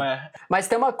mesmo, Mas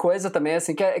tem uma coisa também,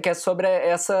 assim, que é sobre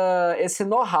esse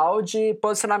know-how de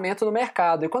posicionamento no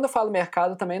mercado. E quando eu falo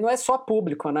mercado também não é só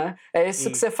público, né? É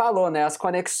isso que você falou, né? As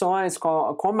conexões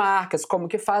com marcas, como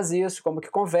que faz isso, como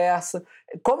que conversa,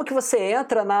 como que você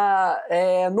entra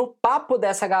no papo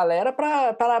dessa galera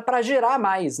para girar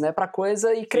mais, né? Pra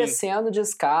coisa ir crescendo de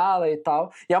escala e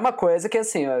tal. E é uma coisa que,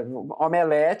 assim,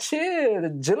 omelete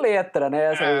de letra, né?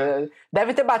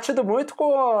 Deve ter batido muito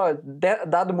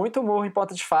dado muito murro em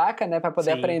ponta de faca, né, pra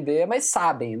poder aprender, mas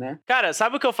sabem, né? Cara,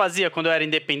 sabe o que eu fazia quando eu era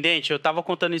independente? Eu tava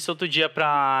contando isso outro dia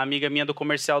pra amiga minha do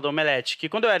comercial do Omelete, que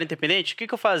quando eu era independente, o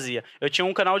que eu fazia? Eu tinha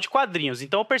um canal de quadrinhos,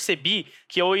 então eu percebi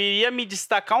que eu iria me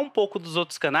destacar um pouco dos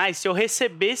outros canais se eu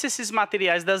recebesse esses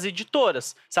materiais das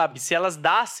editoras, sabe? Se elas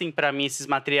dassem pra mim esses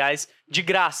materiais de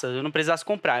graça, eu não precisasse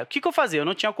comprar. O que eu fazia? Eu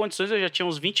não tinha condições, eu já tinha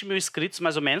uns 20 mil inscritos,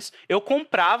 mais ou menos. Eu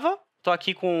comprava, tô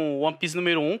aqui com o One Piece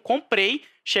número 1, comprei,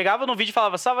 chegava no vídeo e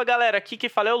falava, salve galera, aqui quem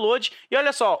fala é o Lodi. E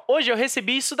olha só, hoje eu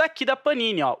recebi isso daqui da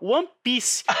Panini, ó, One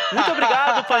Piece. Muito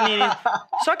obrigado, Panini.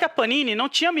 Só que a Panini não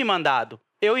tinha me mandado.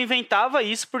 Eu inventava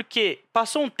isso porque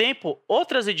passou um tempo,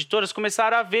 outras editoras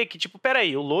começaram a ver que, tipo,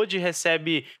 peraí, o Lodi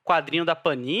recebe quadrinho da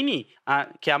Panini,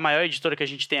 que é a maior editora que a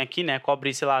gente tem aqui, né?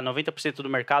 Cobre, sei lá, 90% do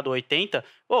mercado, 80%.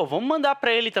 Vamos mandar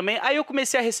pra ele também. Aí eu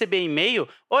comecei a receber e-mail.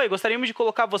 Oi, gostaríamos de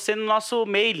colocar você no nosso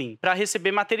mailing pra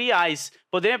receber materiais.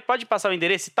 Pode passar o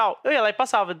endereço e tal? Eu ia lá e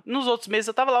passava. Nos outros meses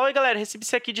eu tava lá, oi galera, recebi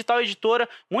isso aqui de tal editora,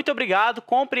 muito obrigado,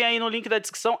 comprem aí no link da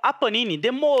descrição. A Panini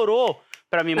demorou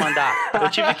pra me mandar. Eu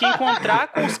tive que encontrar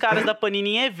com os caras da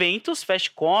Panini em eventos,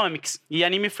 Fast Comics e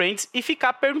Anime Friends e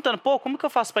ficar perguntando, como que eu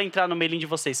faço pra entrar no mailing de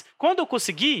vocês? Quando eu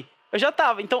consegui, eu já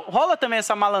tava. Então, rola também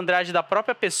essa malandragem da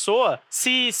própria pessoa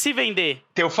se vender.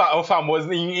 Tem o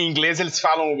famoso, em inglês eles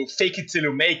falam fake it till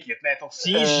you make it, né? Então,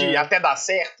 finge até dar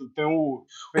certo. Tem o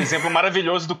exemplo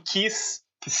maravilhoso do Kiss,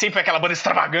 que sempre é aquela banda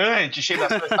extravagante, cheia das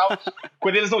coisas e tal.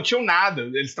 Quando eles não tinham nada,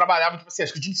 eles trabalhavam, tipo assim,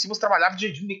 acho que o Gene Simmons trabalhava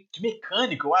de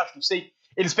mecânico, eu acho, não sei.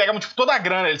 Eles pegavam, tipo, toda a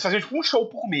grana, eles faziam, tipo, um show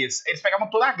por mês. Eles pegavam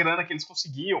toda a grana que eles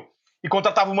conseguiam e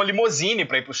contratavam uma limusine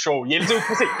pra ir pro show. E eles,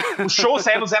 tipo assim, o show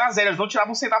saía no 0 a 0, eles não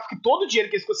tiravam um centavo, porque todo o dinheiro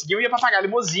que eles conseguiam ia pra pagar a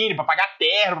limusine, pra pagar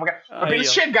terno, pra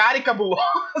eles chegarem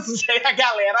cabulosos, e aí a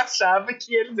galera achava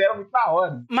que eles eram muito da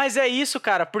hora. Mas é isso,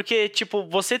 cara, porque, tipo,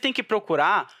 você tem que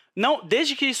procurar... Não,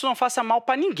 desde que isso não faça mal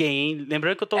pra ninguém, hein?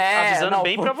 Lembrando que eu tô avisando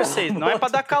bem pra vocês. Não é pra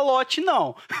dar calote,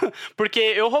 não. Porque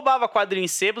eu roubava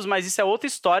quadrinhos sebos, mas isso é outra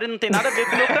história, não tem nada a ver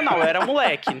com o meu canal. Eu era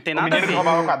moleque, não tem nada a ver. O menino que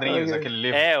roubava quadrinhos, aquele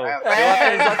livro.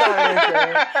 Exatamente.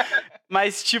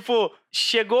 Mas, tipo,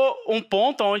 chegou um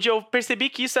ponto onde eu percebi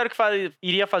que isso era o que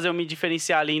iria fazer eu me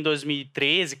diferenciar ali em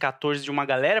 2013, 14 de uma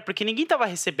galera, porque ninguém tava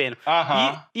recebendo.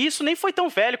 E isso nem foi tão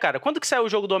velho, cara. Quando que saiu o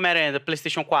jogo do Homem-Aranha da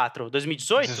PlayStation 4?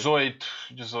 2018?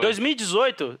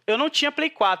 2018, eu não tinha Play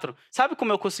 4. Sabe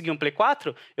como eu consegui um Play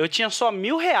 4? Eu tinha só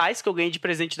R$1.000 que eu ganhei de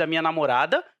presente da minha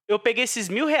namorada. Eu peguei esses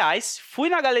R$1.000, fui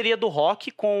na galeria do rock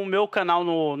com o meu canal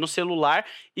no celular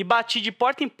e bati de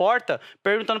porta em porta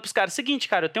perguntando pros caras, seguinte,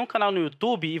 cara, eu tenho um canal no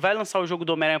YouTube e vai lançar o jogo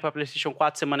do Homem-Aranha pra PlayStation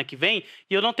 4 semana que vem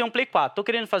e eu não tenho um Play 4. Tô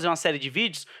querendo fazer uma série de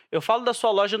vídeos, eu falo da sua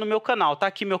loja no meu canal. Tá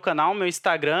aqui meu canal, meu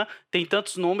Instagram, tem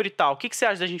tantos números e tal. O que você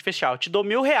acha da gente fechar? Eu te dou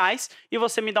R$1.000 e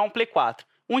você me dá um Play 4.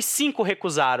 Uns 5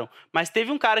 recusaram, mas teve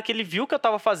um cara que ele viu o que eu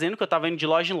tava fazendo, que eu tava indo de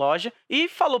loja em loja, e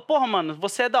falou, porra, mano,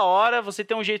 você é da hora, você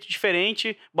tem um jeito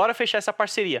diferente, bora fechar essa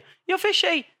parceria. E eu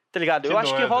fechei, tá ligado? Eu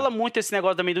acho que rola muito esse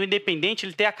negócio também do independente,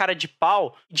 ele ter a cara de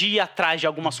pau de ir atrás de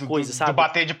algumas coisas, sabe? Do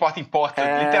bater de porta em porta,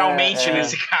 literalmente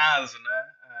nesse caso, né?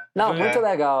 Não, muito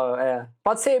legal,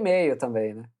 Pode ser e-mail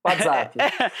também, né? WhatsApp.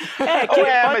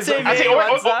 Pode ser e-mail,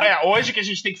 assim, hoje que a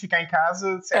gente tem que ficar em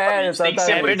casa, tem que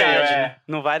ser verdade, né?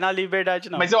 Não vai na liberdade,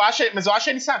 não. Mas eu acho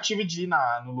a iniciativa de ir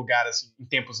no lugar, assim, em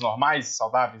tempos normais,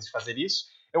 saudáveis, de fazer isso,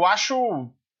 eu acho...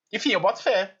 Enfim, eu boto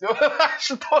fé. Eu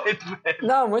acho doido, velho.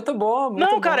 Não, muito bom, muito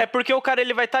bom. Cara, é porque o cara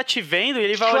ele vai estar te vendo e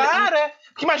ele vai Claro,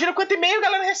 Porque imagina quanto e-mail a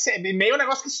galera recebe. E-mail é um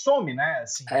negócio que some, né?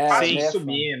 Assim, fácil de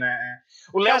sumir, né?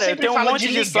 O Léo sempre eu tenho fala um monte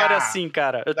de história assim,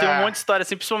 cara. Eu tenho um monte de história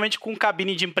assim, principalmente com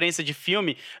cabine de imprensa de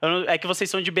filme. É que vocês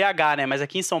são de BH, né? Mas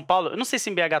aqui em São Paulo, eu não sei se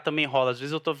em BH também rola. Às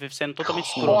vezes eu tô sendo totalmente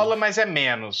escuro. Rola, mas é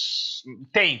menos.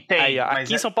 Tem. Aí, ó,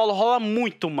 aqui em São Paulo rola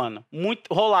muito, mano.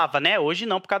 Muito. Rolava, né? Hoje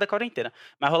não, por causa da quarentena.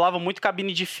 Mas rolava muito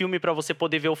cabine de filme pra você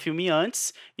poder ver o filme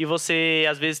antes. E você,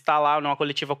 às vezes, tá lá numa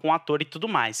coletiva com um ator e tudo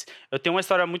mais. Eu tenho uma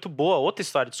história muito boa. Outra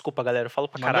história, desculpa, galera. Eu falo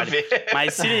pra caralho.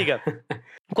 Mas se liga.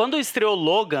 Quando estreou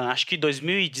Logan, acho que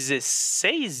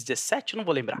 2016, 17, não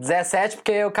vou lembrar. 17,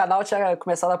 porque o canal tinha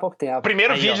começado há pouco tempo. O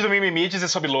primeiro Aí, vídeo ó. do Mimimídias é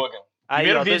sobre Logan. Aí,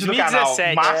 Primeiro ó, vídeo 2017. do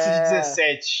canal, março de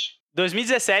 17.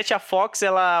 2017, a Fox,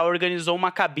 ela organizou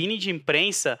uma cabine de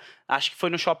imprensa, acho que foi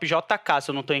no Shopping JK, se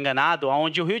eu não estou enganado,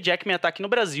 onde o Hugh Jackman ia estar aqui no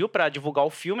Brasil para divulgar o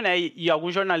filme, né? E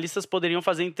alguns jornalistas poderiam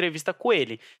fazer entrevista com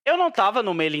ele. Eu não estava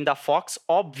no mailing da Fox,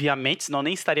 obviamente, senão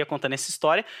nem estaria contando essa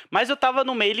história, mas eu estava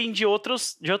no mailing de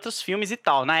outros filmes e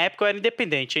tal. Na época eu era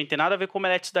independente, hein? Tem nada a ver com o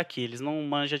omelete daqui, eles não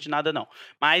manjam de nada não.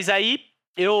 Mas aí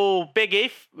eu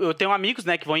tenho amigos,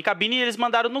 né, que vão em cabine e eles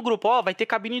mandaram no grupo, vai ter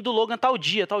cabine do Logan tal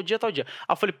dia, tal dia, tal dia.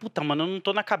 Aí eu falei, puta, mano, eu não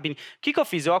tô na cabine. O que eu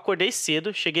fiz? Eu acordei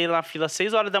cedo, cheguei lá na fila às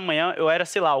 6 horas da manhã, eu era,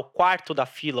 sei lá, o quarto da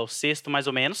fila, o sexto mais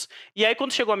ou menos. E aí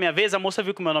quando chegou a minha vez, a moça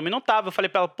viu que o meu nome não tava, eu falei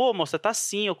pra ela, pô, moça, tá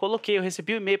sim, eu coloquei, eu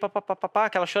recebi o e-mail, papapá,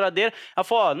 aquela choradeira. Ela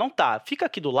falou, não tá, fica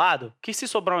aqui do lado, que se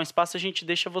sobrar um espaço a gente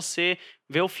deixa você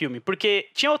ver o filme. Porque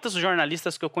tinha outros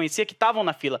jornalistas que eu conhecia que estavam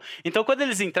na fila. Então quando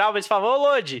eles entravam, eles falavam, ô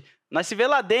Lodi, nós se vê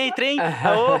lá dentro, hein?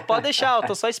 Pode deixar, eu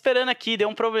tô só esperando aqui, deu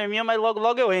um probleminha, mas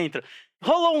logo eu entro.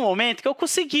 Rolou um momento que eu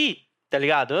consegui, tá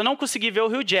ligado? Eu não consegui ver o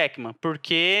Hugh Jackman,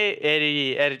 porque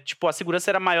ele era, tipo, a segurança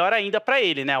era maior ainda pra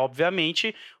ele, né?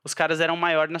 Obviamente, os caras eram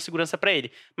maiores na segurança pra ele.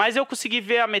 Mas eu consegui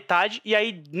ver a metade, e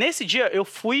aí, nesse dia, eu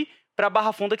fui pra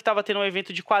Barra Funda, que tava tendo um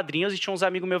evento de quadrinhos, e tinha uns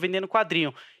amigos meus vendendo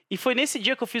quadrinho. E foi nesse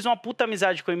dia que eu fiz uma puta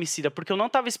amizade com o Emicida, porque eu não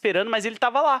tava esperando, mas ele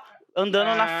tava lá,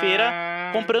 andando na feira,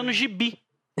 comprando gibi.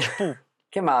 Tipo,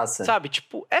 que massa. Sabe,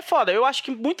 tipo, é foda. Eu acho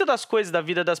que muitas das coisas da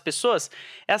vida das pessoas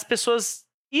é as pessoas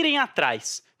irem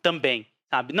atrás também,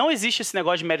 sabe? Não existe esse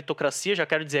negócio de meritocracia, já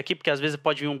quero dizer aqui, porque às vezes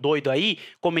pode vir um doido aí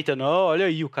comentando, olha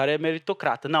aí, o cara é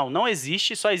meritocrata. Não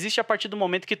existe, só existe a partir do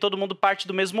momento que todo mundo parte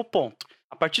do mesmo ponto.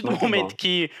 A partir do Muito momento bom.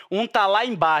 que um tá lá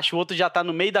embaixo, o outro já tá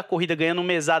no meio da corrida ganhando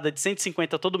mesada de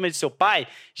 150 todo mês do seu pai,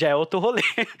 já é outro rolê.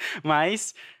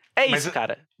 Mas é isso,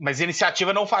 cara. Mas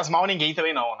iniciativa não faz mal a ninguém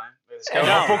também não, né? É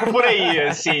um pouco por aí,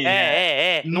 assim.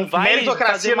 Não vai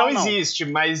meritocracia fazer mal, não existe,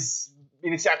 mas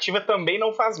iniciativa também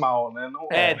não faz mal, né?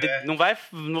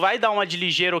 Não vai dar uma de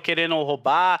ligeiro querendo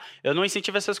roubar. Eu não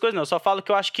incentivo essas coisas, não. Eu só falo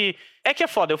que eu acho que é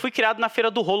foda. Eu fui criado na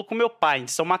Feira do Rolo com meu pai, em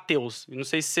São Mateus. Não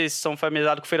sei se vocês são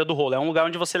familiarizados com Feira do Rolo. É um lugar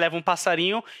onde você leva um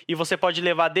passarinho e você pode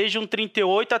levar desde um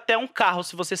 38 até um carro,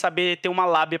 se você saber ter uma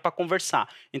lábia pra conversar.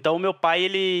 Então, o meu pai,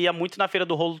 ele ia muito na Feira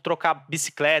do Rolo trocar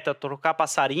bicicleta, trocar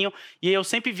passarinho, e eu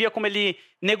sempre via como ele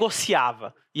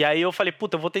negociava. E aí eu falei,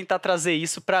 puta, eu vou tentar trazer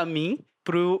isso pra mim,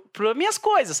 pro minhas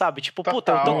coisas, sabe? Tipo,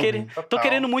 puta, eu tô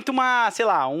querendo muito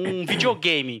um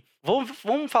videogame.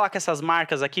 Vamos falar com essas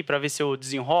marcas aqui pra ver se eu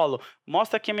desenrolo.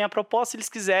 Mostra aqui a minha proposta, se eles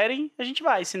quiserem, a gente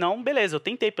vai. Se não, beleza, eu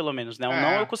tentei pelo menos, né?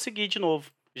 Não, eu consegui de novo.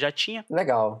 Já tinha.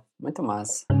 Legal, muito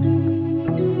massa.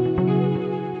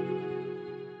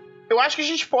 Eu acho que a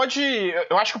gente pode...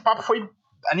 Eu acho que o papo foi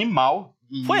animal.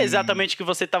 Foi exatamente o que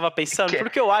você tava pensando?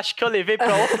 Porque eu acho que eu levei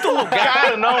pra outro lugar.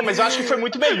 Cara, não, mas eu acho que foi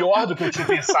muito melhor do que eu tinha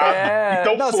pensado.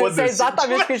 Então foda-se. Se é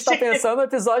exatamente o que a gente tá pensando, o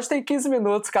episódio tem 15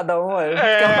 minutos cada um.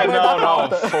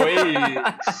 Foi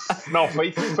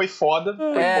foda. Foi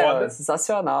foda.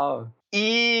 Sensacional.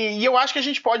 E eu acho que a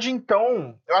gente pode,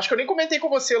 então... Eu acho que eu nem comentei com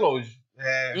você, Lodi.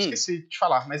 Esqueci de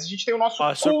falar, mas a gente tem o nosso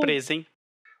surpresa, hein?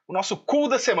 O nosso cool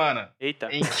da semana. Eita.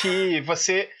 Em que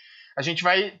a gente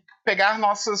vai pegar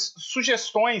nossas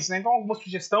sugestões, né? Então, alguma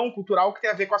sugestão cultural que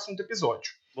tem a ver com o assunto do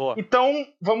episódio. Boa. Então,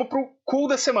 vamos pro cool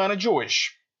da semana de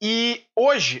hoje. E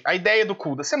hoje, a ideia do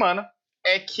cool da semana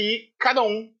é que cada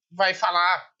um vai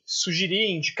falar,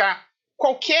 sugerir, indicar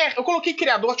qualquer... Eu coloquei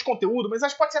criador de conteúdo, mas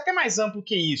acho que pode ser até mais amplo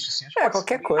que isso. Assim.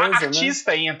 Qualquer coisa,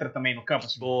 artista, né? Entra também no campo.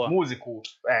 Assim, músico,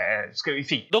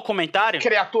 enfim. Documentário?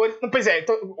 Criador... Pois é,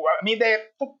 então, a minha ideia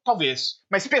é, talvez.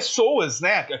 Mas pessoas,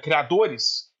 né,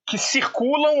 criadores, que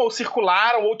circulam ou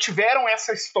circularam ou tiveram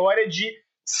essa história de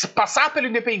passar pelo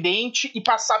independente e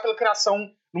passar pela criação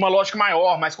numa lógica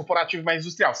maior, mais corporativa, mais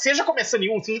industrial. Seja começando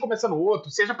em um, seja começando no outro,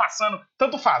 seja passando...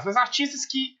 Tanto faz. Mas artistas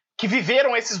que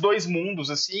viveram esses dois mundos,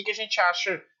 assim, que a gente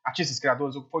acha... Artistas,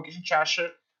 criadores, o que foi que a gente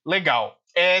acha legal.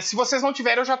 Se vocês não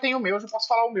tiverem, eu já tenho o meu, eu já posso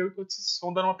falar o meu, enquanto vocês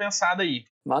estão dando uma pensada aí.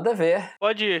 Manda ver.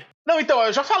 Pode ir. Não, então,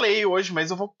 eu já falei hoje,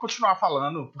 mas eu vou continuar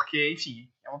falando, porque, enfim,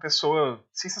 é uma pessoa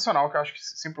sensacional, que eu acho que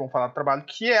sempre vamos falar do trabalho,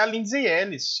 que é a Lindsay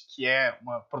Ellis, que é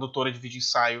uma produtora de vídeo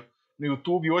ensaio no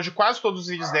YouTube. Hoje, quase todos os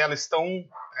vídeos dela estão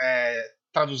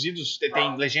traduzidos,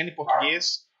 tem legenda em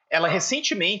português. Ela,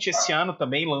 recentemente, esse ano,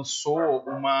 também lançou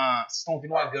uma... Vocês estão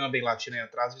ouvindo uma gamba aí lá, tirando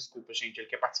atrás, desculpa, gente, ele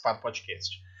quer participar do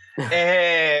podcast.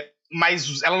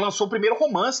 Mas ela lançou o primeiro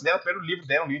romance dela, o primeiro livro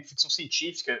dela, um livro de ficção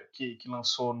científica, que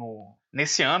lançou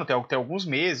nesse ano, tem alguns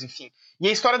meses, enfim. E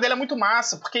a história dela é muito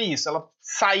massa, porque é isso, ela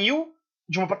saiu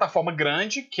de uma plataforma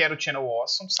grande, que era o Channel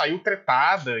Awesome, saiu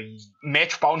tretada e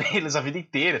mete o pau neles a vida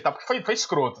inteira e tal, porque foi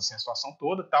escroto, assim, a situação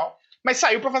toda e tal. Mas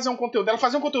saiu pra fazer um conteúdo, ela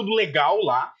fazia um conteúdo legal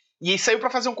lá, e aí saiu pra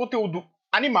fazer um conteúdo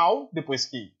animal, depois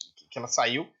que ela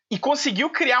saiu, e conseguiu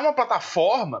criar uma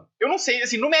plataforma, eu não sei,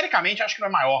 assim, numericamente, acho que não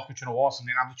é maior que o Channel Awesome,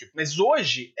 nem nada do tipo, mas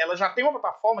hoje ela já tem uma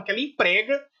plataforma que ela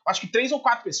emprega, acho que 3 ou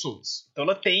 4 pessoas. Então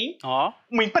ela tem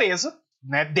uma empresa,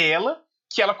 né, dela,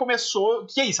 que ela começou,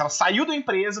 que é isso, ela saiu da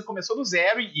empresa, começou do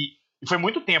zero e foi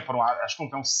muito tempo, acho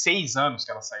que uns 6 anos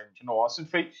que ela saiu de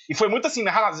Channel e foi muito assim,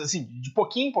 de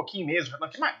pouquinho em pouquinho mesmo,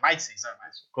 mais de 6 anos.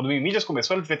 Quando o Mídias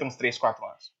começou, ela devia ter uns 3, 4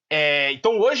 anos.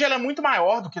 Então hoje ela é muito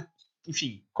maior do que,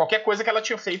 enfim, qualquer coisa que ela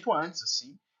tinha feito antes,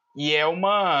 assim. E é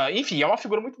uma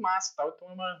figura muito massa e tal, então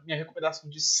é uma minha recomendação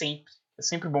de sempre. É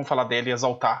sempre bom falar dela e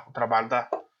exaltar o trabalho da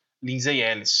Lindsay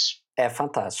Ellis. É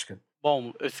fantástica.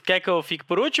 Bom, você quer que eu fique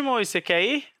por último ou você quer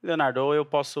ir, Leonardo? Ou eu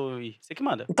posso ir? Você que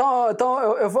manda. Então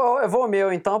eu vou o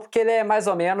meu, então, porque ele é mais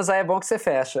ou menos, aí é bom que você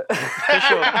fecha.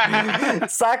 Fechou.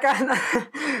 Sacanagem.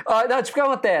 Não, tipo, o que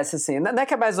acontece, assim, não é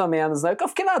que é mais ou menos, né? Eu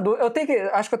fiquei na dúvida,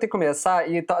 acho que eu tenho que começar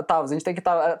e a gente tem que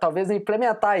talvez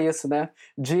implementar isso, né?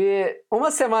 De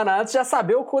uma semana antes já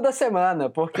saber o cu da semana,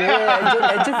 porque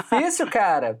é difícil,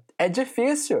 cara. É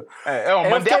difícil. Eu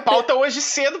mandei a pauta hoje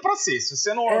cedo pra você. Se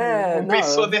você não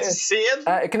pensou desse cedo...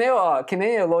 Que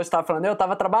nem o Lô estava falando, eu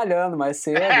tava trabalhando mais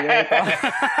cedo. Né,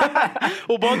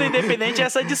 o bom do independente é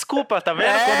essa desculpa, tá vendo?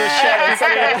 Quando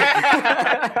chega...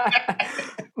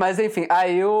 Mas enfim,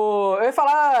 aí eu ia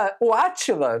falar, o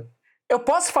Átila... Eu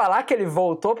posso falar que ele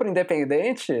voltou pro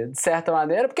Independente, de certa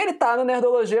maneira, porque ele tá no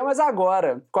Nerdologia, mas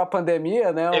agora, com a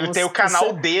pandemia, né? Ele tem o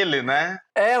canal dele, né?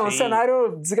 Um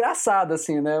cenário desgraçado,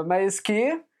 assim, né? Mas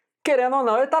que, querendo ou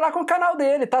não, ele tá lá com o canal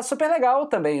dele, tá super legal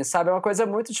também, sabe? É uma coisa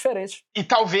muito diferente. E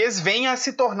talvez venha a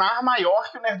se tornar maior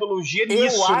que o Nerdologia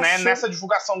nisso, né? Nessa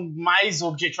divulgação mais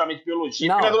objetivamente biologia.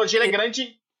 Porque o Nerdologia ele é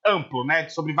grande... amplo, né?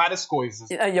 Sobre várias coisas.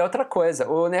 E outra coisa,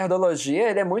 o Nerdologia,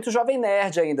 ele é muito jovem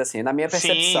nerd ainda, assim, na minha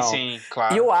percepção. Sim,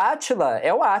 claro. E o Átila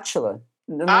é o Átila.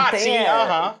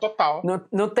 Total.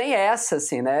 Não tem essa,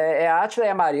 assim, né? É Átila e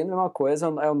é Marino, mesma coisa,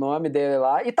 é o nome dele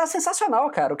lá. E tá sensacional,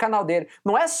 cara, o canal dele.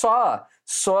 Não é só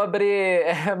sobre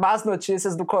más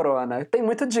notícias do corona. Tem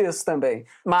muito disso também.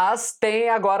 Mas tem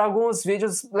agora alguns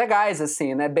vídeos legais,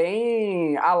 assim, né?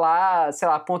 Bem a lá, sei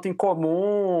lá, Ponto em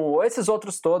Comum, ou esses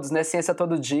outros todos, né? Ciência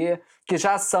Todo Dia, que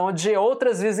já são de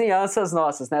outras vizinhanças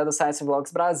nossas, né? Do Science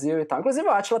Vlogs Brasil e tal. Inclusive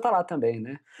o Átila tá lá também,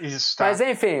 né? Isso, tá. Mas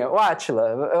enfim, o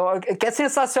Átila, que é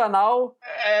sensacional,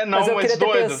 mas eu queria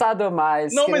ter pensado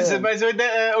mais. Não, mas eu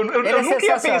nunca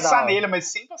ia pensar nele, mas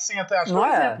sempre assim, até acho que é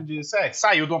um exemplo disso.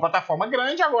 Saiu de uma plataforma grande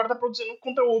e agora tá produzindo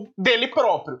conteúdo dele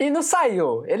próprio. E não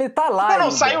saiu, ele tá lá. Não,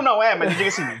 saiu não, mas eu digo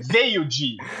assim, veio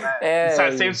de... Né?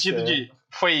 Saiu no sentido de...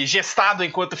 Foi gestado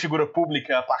enquanto figura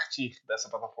pública a partir dessa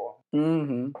plataforma.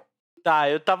 Uhum. Tá,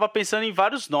 eu tava pensando em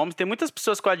vários nomes. Tem muitas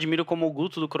pessoas que eu admiro, como o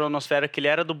Guto do Cronosfera, que ele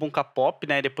era do Bunka Pop,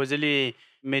 né? Depois ele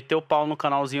meteu o pau no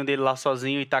canalzinho dele lá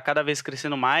sozinho e tá cada vez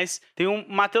crescendo mais. Tem o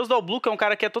Matheus Dalblu, que é um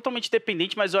cara que é totalmente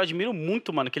dependente, mas eu admiro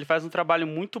muito, mano, que ele faz um trabalho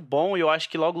muito bom e eu acho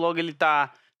que logo ele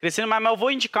tá crescendo mais. Mas eu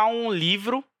vou indicar um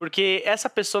livro, porque essa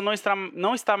pessoa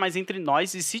não está mais entre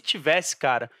nós e se tivesse,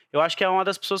 cara, eu acho que é uma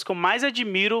das pessoas que eu mais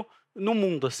admiro no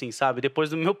mundo, assim, sabe?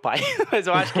 Depois do meu pai. Mas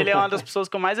eu acho que ele é uma das pessoas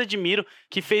que eu mais admiro,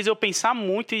 que fez eu pensar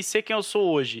muito e ser quem eu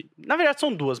sou hoje. Na verdade,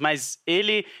 são duas, mas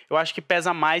ele, eu acho que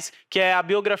pesa mais, que é a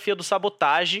biografia do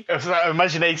Sabotage. Eu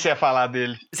imaginei que você ia falar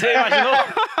dele. Você imaginou?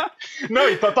 Não,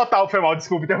 então total, foi mal,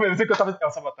 desculpa. Então eu que eu tava... É o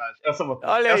Sabotage.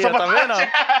 Olha aí, tá vendo?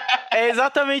 É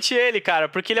exatamente ele, cara,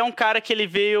 porque ele é um cara que ele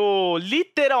veio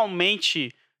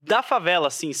literalmente da favela,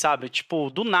 assim, sabe? Tipo,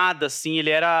 do nada, assim,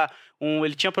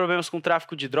 ele tinha problemas com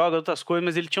tráfico de droga, outras coisas,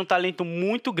 mas ele tinha um talento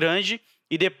muito grande.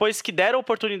 E depois que deram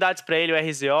oportunidades pra ele, o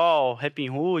RZO, o Rapping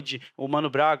Hood, o Mano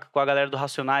Braga, com a galera do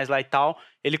Racionais lá e tal,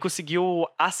 ele conseguiu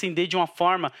ascender de uma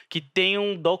forma que tem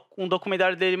um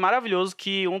documentário dele maravilhoso,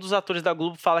 que um dos atores da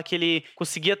Globo fala que ele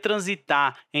conseguia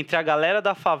transitar entre a galera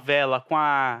da favela com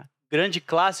a grande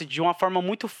classe de uma forma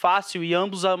muito fácil e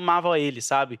ambos amavam ele,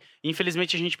 sabe?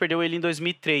 Infelizmente a gente perdeu ele em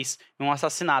 2003, em um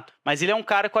assassinato. Mas ele é um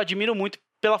cara que eu admiro muito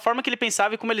pela forma que ele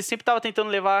pensava e como ele sempre estava tentando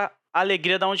levar a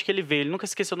alegria de onde que ele veio. Ele nunca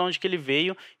esqueceu de onde que ele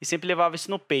veio e sempre levava isso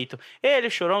no peito. Ele,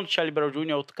 o Chorão, do Charlie Brown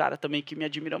Jr., outro cara também que me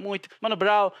admira muito. Mano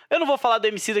Brown, eu não vou falar do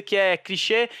Emicida, que é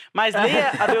clichê, mas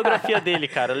leia a biografia dele,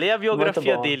 cara. Leia a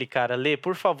biografia dele, cara. Lê,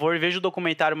 por favor, veja o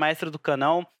documentário Maestro do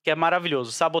Canão, que é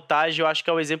maravilhoso. Sabotage, eu acho que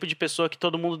é o exemplo de pessoa que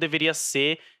todo mundo deveria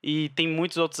ser, e tem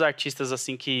muitos outros artistas,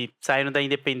 assim, que saíram da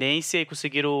independência e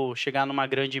conseguiram chegar numa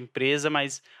grande empresa,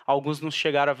 mas alguns não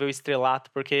chegaram a ver o estrelato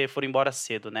porque foram embora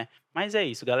cedo, né? Mas é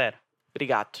isso, galera.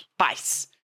 Obrigado. Paz!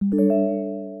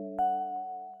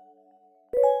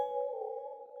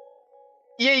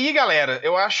 E aí, galera,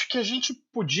 eu acho que a gente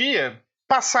podia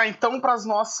passar então para as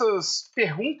nossas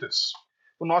perguntas,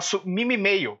 o nosso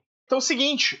mimi-mail. Então é o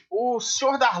seguinte, o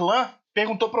senhor Darlan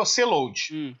perguntou para você,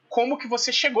 Load, como que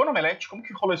você chegou no Omelete? Como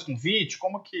que rolou esse convite?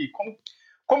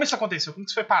 Como isso aconteceu? Como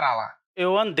que você foi parar lá?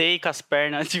 Eu andei com as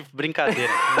pernas, tipo,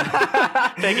 brincadeira.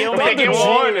 Eu peguei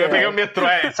o metrô,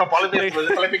 São Paulo é metrô,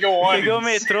 eu falei, peguei o ônibus. Peguei o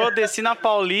metrô, desci na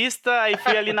Paulista, aí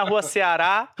fui ali na rua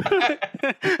Ceará.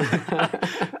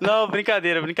 Não,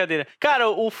 brincadeira. Cara,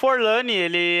 o Forlani,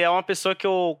 ele é uma pessoa que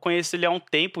eu conheço ele há um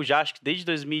tempo já, acho que desde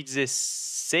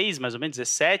 2016, mais ou menos,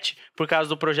 17, por causa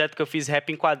do projeto que eu fiz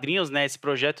Rap em Quadrinhos, né? Esse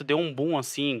projeto deu um boom,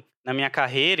 assim, na minha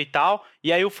carreira e tal.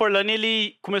 E aí o Forlani,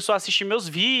 ele começou a assistir meus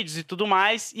vídeos e tudo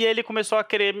mais, e aí ele começou a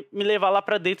querer me levar lá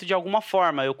pra dentro de alguma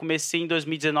forma. Eu comecei em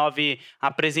 2019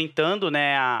 apresentando,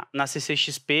 né, na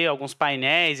CCXP, alguns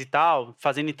painéis e tal,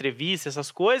 fazendo entrevistas,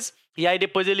 essas coisas. E aí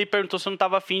depois ele perguntou se eu não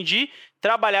estava afim de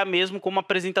trabalhar mesmo como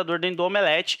apresentador dentro do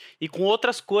Omelete e com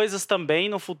outras coisas também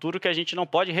no futuro que a gente não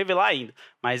pode revelar ainda.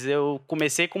 Mas eu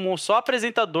comecei como só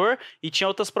apresentador e tinha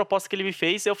outras propostas que ele me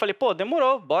fez. E eu falei, pô,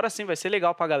 demorou, bora sim, vai ser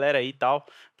legal pra galera aí e tal,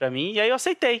 pra mim. E aí eu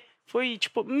aceitei. Foi,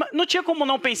 tipo, não tinha como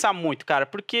não pensar muito, cara,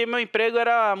 porque meu emprego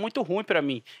era muito ruim pra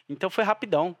mim. Então foi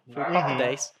rapidão, foi papo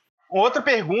 10. Outra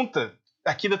pergunta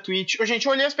aqui da Twitch. Gente,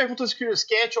 eu olhei as perguntas do Curious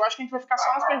Cat, eu acho que a gente vai ficar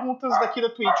só nas perguntas daqui da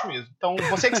Twitch mesmo. Então,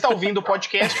 você que está ouvindo o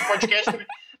podcast também...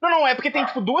 Não, é porque tem,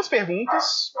 tipo, 2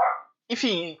 perguntas.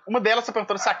 Enfim, uma delas está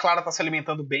perguntando se a Clara está se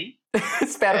alimentando bem.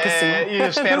 Espero que sim. Eu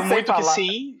espero muito que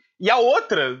sim. E a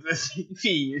outra,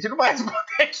 enfim, a gente não vai responder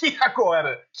aqui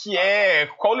agora, que é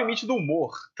qual o limite do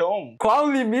humor. Então, qual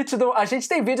o limite do... A gente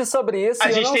tem vídeo sobre isso. A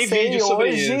gente tem vídeo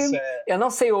sobre isso. Eu não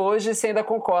sei hoje se ainda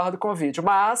concordo com o vídeo,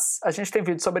 mas a gente tem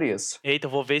vídeo sobre isso. Eita, eu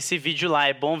vou ver esse vídeo lá.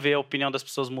 É bom ver a opinião das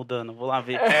pessoas mudando. Vou lá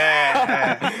ver.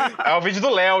 É o vídeo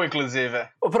do Léo, inclusive.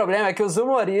 O problema é que os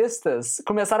humoristas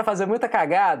começaram a fazer muita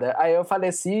cagada, aí eu falei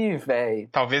assim, velho...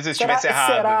 Talvez eu estivesse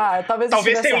errado. Será?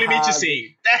 Talvez tenha um limite,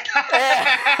 sim.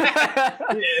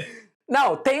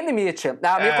 Não, tem limite.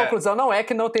 A minha conclusão não é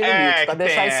que não tem limite, pra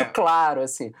deixar isso claro,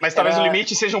 assim. Mas talvez o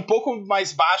limite seja um pouco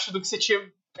mais baixo do que você tinha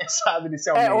pensado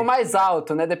inicialmente. Ou mais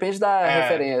alto, né? Depende da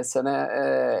referência,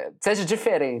 né? Seja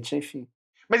diferente, enfim.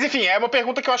 Mas enfim, é uma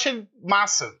pergunta que eu achei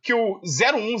massa. Que o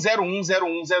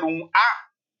 01010101A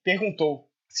perguntou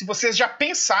se vocês já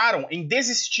pensaram em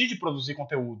desistir de produzir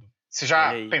conteúdo. Você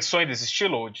já pensou em desistir,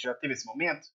 Load? Já teve esse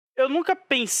momento? Eu nunca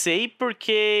pensei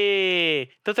porque...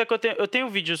 Tanto é que eu tenho um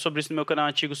vídeo sobre isso no meu canal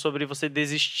antigo, sobre você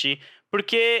desistir.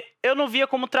 Porque eu não via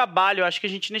como trabalho. Eu acho que a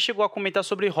gente nem chegou a comentar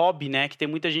sobre hobby, né? Que tem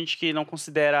muita gente que não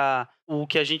considera o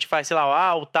que a gente faz, sei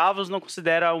lá, o Tavos não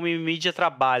considera o mídia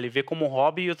trabalho. Vê como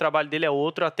hobby e o trabalho dele é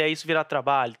outro, até isso virar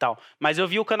trabalho e tal. Mas eu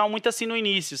vi o canal muito assim no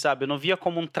início, sabe? Eu não via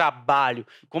como um trabalho.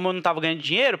 Como eu não tava ganhando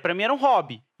dinheiro, pra mim era um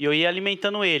hobby. E eu ia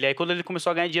alimentando ele. Aí quando ele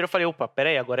começou a ganhar dinheiro, eu falei, opa,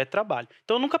 peraí, agora é trabalho.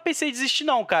 Então eu nunca pensei em desistir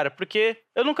não, cara. Porque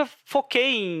eu nunca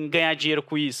foquei em ganhar dinheiro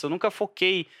com isso. Eu nunca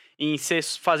foquei em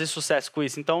fazer sucesso com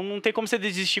isso. Então não tem como você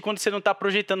desistir quando você não tá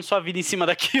projetando sua vida em cima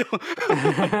daquilo.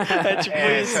 É tipo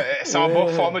isso. Essa é uma boa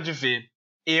forma de ver.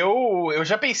 Eu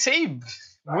já pensei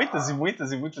muitas e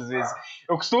muitas vezes.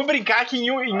 Eu costumo brincar que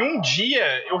em um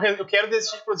dia eu quero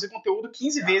desistir de produzir conteúdo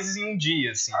 15 vezes em um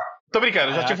dia, assim. Tô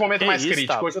brincando, eu já tive um momento mais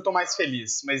crítico. Tá? Hoje eu tô mais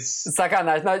feliz, mas...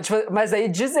 Sacanagem. Não, mas aí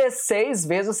 16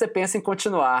 vezes você pensa em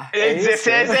continuar.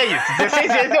 16 é isso.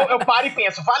 16 vezes eu paro e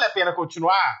penso, vale a pena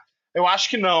continuar? Eu acho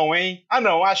que não, hein?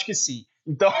 Não, acho que sim.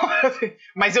 Então,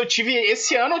 mas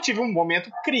esse ano eu tive um momento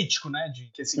crítico, né?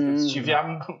 De que assim, eu tive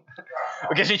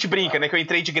o que a gente brinca, né? Que eu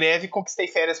entrei de greve e conquistei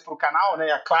férias pro canal,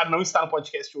 né? Claro, não está no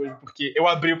podcast hoje, porque eu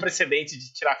abri o precedente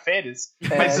de tirar férias.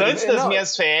 Mas antes das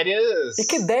minhas férias... E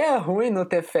que ideia ruim não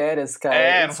ter férias,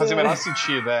 cara. Não fazia o menor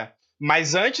sentido,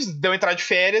 Mas antes de eu entrar de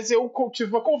férias, eu tive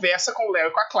uma conversa com o Léo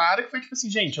e com a Clara, que foi tipo assim,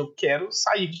 gente, eu quero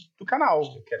sair do canal,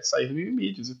 eu quero sair do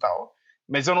Mídias e tal.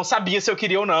 Mas eu não sabia se eu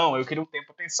queria ou não. Eu queria um tempo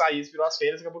pra pensar isso, virou as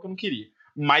férias, acabou que eu não queria.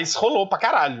 Mas rolou pra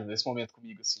caralho nesse momento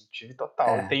comigo, assim. Tive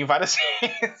total. Tenho várias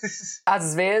vezes.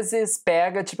 Às vezes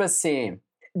pega, tipo assim...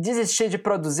 Desistir de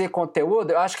produzir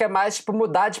conteúdo, eu acho que é mais, tipo,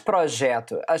 mudar de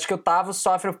projeto. Acho que o Tavo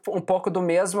sofre um pouco do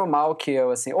mesmo mal que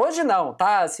eu, assim. Hoje não,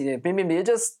 tá? Assim,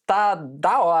 Mídias tá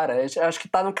da hora. Acho que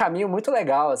tá num caminho muito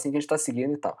legal, assim, que a gente tá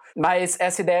seguindo e tal. Mas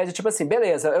essa ideia de, tipo assim,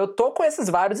 beleza, eu tô com esses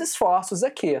vários esforços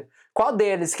aqui. Qual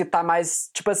deles que tá mais,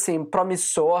 tipo assim,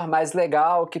 promissor, mais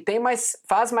legal, que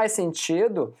faz mais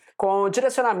sentido com o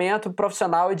direcionamento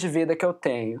profissional e de vida que eu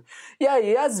tenho? E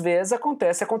aí, às vezes,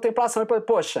 acontece a contemplação e,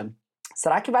 poxa...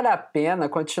 será que vale a pena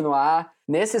continuar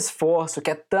nesse esforço que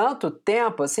é tanto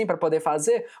tempo assim para poder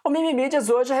fazer? O Mimimídias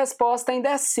hoje a resposta ainda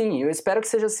é sim. Eu espero que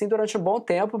seja sim durante um bom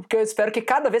tempo, porque eu espero que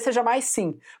cada vez seja mais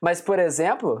sim. Mas, por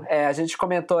exemplo, a gente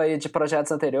comentou aí de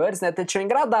projetos anteriores, né? Tinha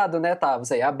engradado, né,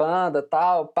 Tavos? Aí a banda,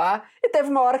 tal, pá. E teve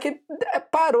uma hora que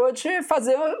parou de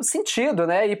fazer sentido,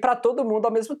 né? E para todo mundo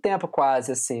ao mesmo tempo,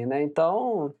 quase, assim, né?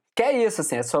 Então... Que é isso,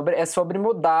 assim, é sobre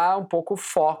mudar um pouco o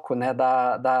foco, né,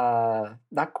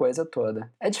 da coisa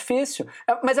toda. É difícil,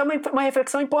 mas é uma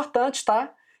reflexão importante,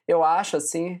 tá? Eu acho,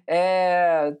 assim,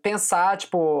 pensar,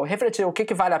 tipo, refletir o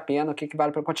que vale a pena, o que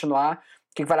vale para continuar,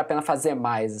 o que vale a pena fazer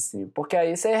mais, assim, porque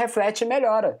aí você reflete e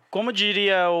melhora. Como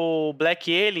diria o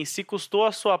Black Alien, se custou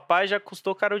a sua paz, já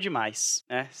custou caro demais,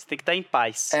 né? Você tem que estar em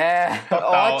paz.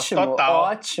 Total, Ótimo, total.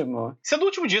 ótimo. Isso é do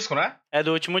último disco, né? É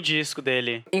do último disco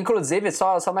dele. Inclusive,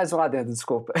 só mais um adendo,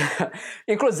 desculpa.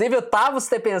 Inclusive, o Tavos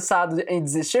ter pensado em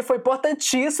desistir foi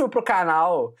importantíssimo pro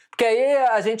canal. Porque aí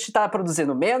a gente tá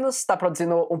produzindo menos, tá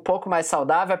produzindo um pouco mais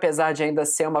saudável, apesar de ainda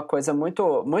ser uma coisa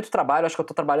muito, muito trabalho. Acho que eu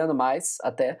tô trabalhando mais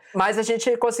até. Mas a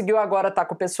gente conseguiu agora estar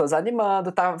com pessoas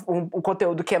animando, tá um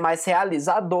conteúdo que é mais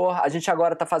realizador. A gente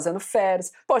agora tá fazendo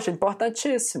férias. Poxa,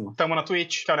 importantíssimo. Tamo na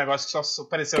Twitch, que é um negócio que só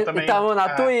apareceu também. Tamo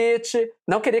na Twitch.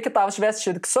 Não queria que o Tavos tivesse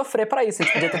tido que sofrer pra isso. A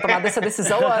gente podia ter tomado essa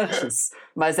decisão antes.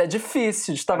 Mas é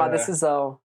difícil de tomar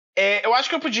decisão. Eu acho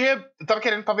que eu tava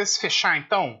querendo talvez fechar,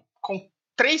 então, com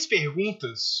 3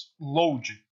 perguntas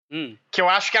load. Que eu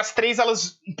acho que as 3,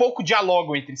 elas um pouco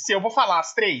dialogam entre si. Eu vou falar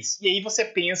as 3, e aí você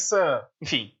pensa...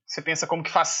 Enfim, você pensa como que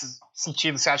faz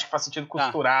sentido, você acha que faz sentido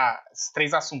costurar esses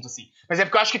 3 assuntos, assim. Mas é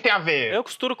porque eu acho que tem a ver... Eu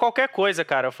costuro qualquer coisa,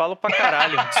 cara. Eu falo pra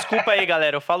caralho. Desculpa aí,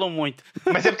 galera. Eu falo muito.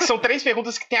 Mas é porque são 3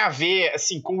 perguntas que tem a ver,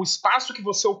 assim, com o espaço que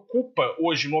você ocupa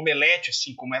hoje no Omelete,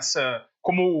 assim,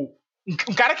 como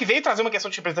um cara que veio trazer uma questão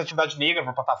de representatividade negra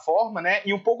na plataforma, né?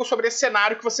 E um pouco sobre esse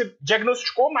cenário que você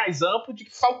diagnosticou mais amplo de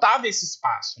que faltava esse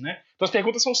espaço, né? Então as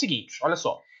perguntas são o seguinte, olha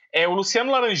só. O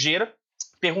Luciano Laranjeira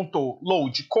perguntou,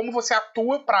 Load, como você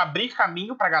atua para abrir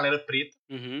caminho para a galera preta?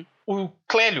 O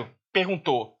Clélio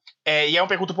perguntou, e é uma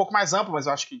pergunta um pouco mais ampla, mas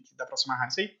eu acho que dá para aproximar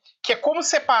nisso aí, que é como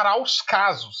separar os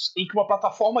casos em que uma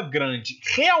plataforma grande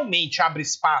realmente abre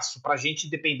espaço para gente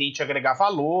independente agregar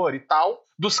valor e tal,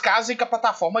 dos casos em que a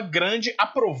plataforma grande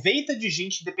aproveita de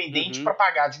gente independente para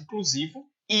pagar de inclusivo.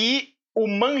 E o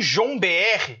Manjon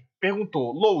BR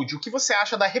perguntou, Load, o que você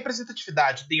acha da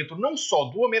representatividade dentro não só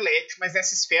do Omelete, mas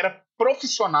dessa esfera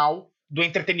profissional do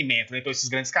entretenimento, né? Então esses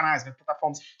grandes canais, né,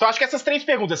 plataformas. Então acho que essas 3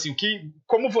 perguntas, assim,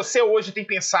 como você hoje tem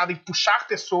pensado em puxar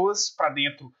pessoas para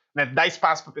dentro, né, dar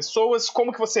espaço para pessoas,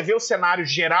 como que você vê o cenário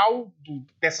geral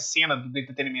dessa cena do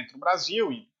entretenimento no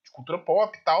Brasil e de cultura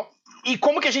pop e tal, e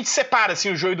como que a gente separa assim,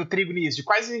 o joio do trigo nisso, de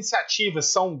quais iniciativas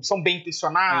são bem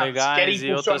intencionadas, legais, querem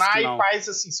impulsionar e e quais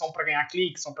assim, são para ganhar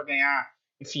cliques, são para ganhar,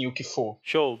 enfim, o que for.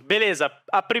 Show. Beleza.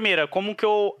 A primeira, como que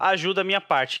eu ajudo a minha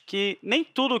parte? Que nem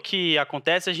tudo que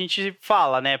acontece a gente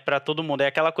fala, né, pra todo mundo. É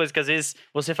aquela coisa que às vezes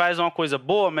você faz uma coisa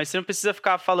boa, mas você não precisa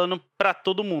ficar falando pra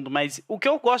todo mundo. Mas o que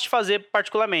eu gosto de fazer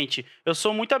particularmente, eu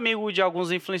sou muito amigo de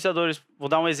alguns influenciadores. Vou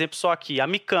dar um exemplo só aqui. A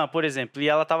Mikan, por exemplo, e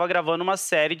ela tava gravando uma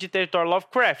série de território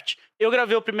Lovecraft. Eu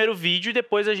gravei o primeiro vídeo e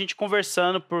depois a gente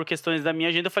conversando por questões da minha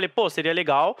agenda, eu falei, pô, seria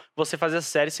legal você fazer essa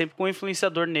série sempre com um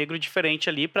influenciador negro diferente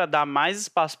ali pra dar mais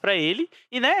espaço pra ele.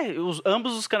 E, né,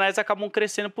 ambos os canais acabam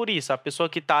crescendo por isso. A pessoa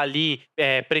que tá ali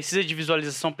precisa de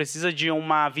visualização, precisa de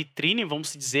uma vitrine,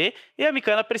 vamos dizer, e a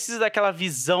Micana precisa daquela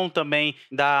visão também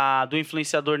do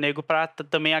influenciador negro pra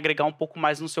também agregar um pouco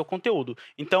mais no seu conteúdo.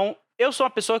 Então, eu sou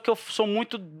uma pessoa que eu sou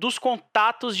muito dos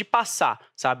contatos de passar,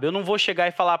 sabe? Eu não vou chegar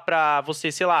e falar pra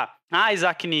você, sei lá,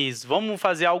 Isaac Nis, vamos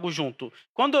fazer algo junto.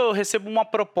 Quando eu recebo uma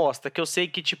proposta que eu sei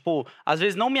que, tipo, às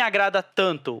vezes não me agrada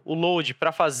tanto o load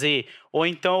pra fazer, ou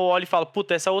então eu olho e falo,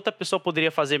 puta, essa outra pessoa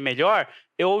poderia fazer melhor,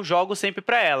 eu jogo sempre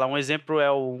pra ela. Um exemplo é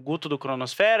o Guto do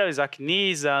Cronosfera, o Isaac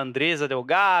Nis, a Andresa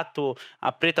Delgato, a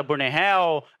Preta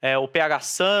Burnell, o PH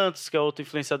Santos, que é outro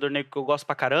influenciador negro que eu gosto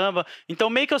pra caramba. Então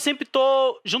meio que eu sempre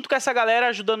tô junto com essa galera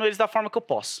ajudando eles da forma que eu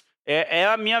posso. É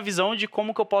a minha visão de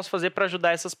como que eu posso fazer pra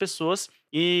ajudar essas pessoas.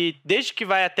 E desde que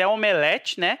vai até o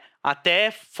Omelete, né? Até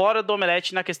fora do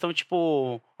Omelete na questão,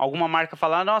 tipo, alguma marca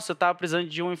falar, nossa, eu tava precisando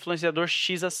de um influenciador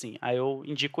X assim. Aí eu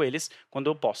indico eles quando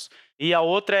eu posso. E a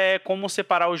outra é como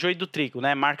separar o joio do trigo,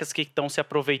 né? Marcas que estão se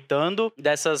aproveitando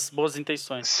dessas boas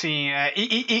intenções. Sim,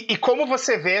 e como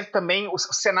você vê também o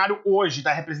cenário hoje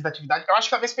da representatividade, eu acho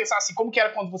que talvez pensar assim, como que era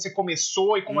quando você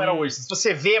começou e como era hoje. Se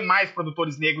você vê mais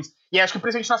produtores negros, e acho que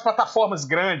principalmente nas plataformas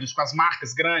grandes, com as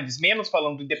marcas grandes, menos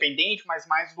falando do independente, mas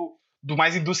mais do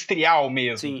mais industrial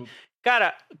mesmo. Sim.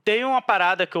 Cara, tem uma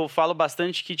parada que eu falo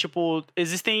bastante que, tipo,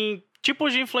 existem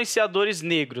tipos de influenciadores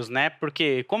negros, né?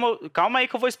 Porque, calma aí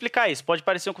que eu vou explicar isso, pode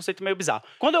parecer um conceito meio bizarro.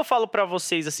 Quando eu falo pra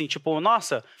vocês assim, tipo,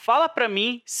 nossa, fala pra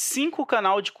mim 5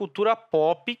 canal de cultura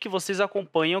pop que vocês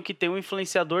acompanham que tem um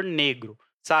influenciador negro.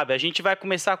 Sabe, a gente vai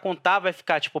começar a contar, vai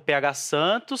ficar tipo PH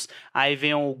Santos, aí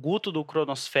vem o Guto do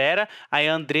Cronosfera, aí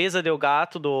a Andresa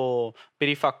Delgato do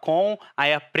Perifacom,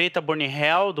 aí a Preta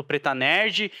Bornihel do Preta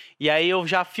Nerd, e aí eu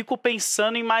já fico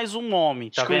pensando em mais um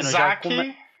nome, tá vendo?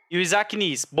 E o Isaac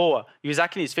Nis, boa, e o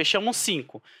Isaac Nis, fechamos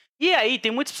 5. E aí,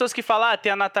 tem muitas pessoas que falam,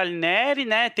 tem a Nathalie Neri,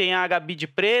 né, tem a Gabi de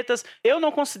Pretas. Eu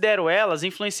não considero elas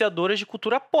influenciadoras de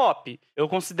cultura pop. Eu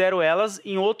considero elas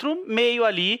em outro meio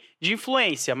ali de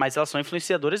influência, mas elas são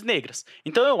influenciadoras negras.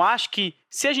 Então, eu acho que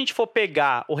se a gente for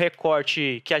pegar o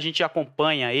recorte que a gente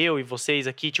acompanha, eu e vocês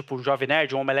aqui, tipo o Jovem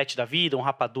Nerd, um Omelete da Vida, um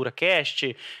Rapadura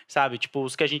Cast, sabe, tipo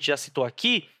os que a gente já citou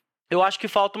aqui, eu acho que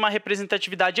falta uma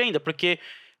representatividade ainda, porque...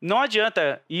 Não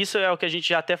adianta, isso é o que a gente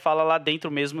já até fala lá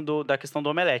dentro mesmo da questão do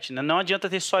Omelete, né? Não adianta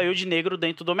ter só eu de negro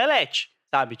dentro do Omelete,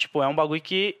 sabe? Tipo, é um bagulho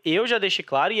que eu já deixei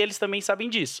claro e eles também sabem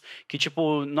disso. Que,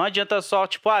 tipo, não adianta só,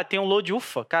 tipo, tem um load,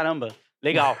 ufa, caramba,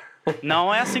 legal.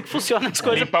 Não é assim que funciona as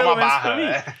coisas, pelo menos pra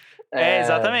mim.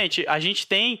 Exatamente. A gente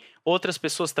tem outras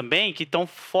pessoas também que estão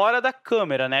fora da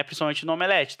câmera, né? Principalmente no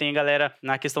Omelete. Tem galera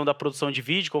na questão da produção de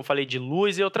vídeo, como eu falei, de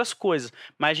luz e outras coisas.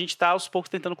 Mas a gente tá aos poucos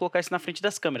tentando colocar isso na frente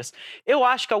das câmeras. Eu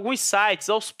acho que alguns sites,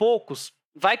 aos poucos,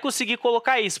 vai conseguir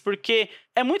colocar isso, porque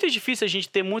é muito difícil a gente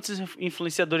ter muitos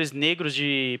influenciadores negros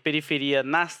de periferia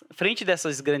na frente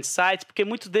dessas grandes sites, porque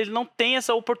muitos deles não têm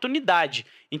essa oportunidade.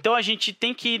 Então a gente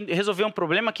tem que resolver um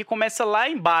problema que começa lá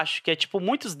embaixo, que é tipo,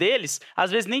 muitos deles,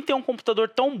 às vezes nem tem um computador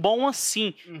tão bom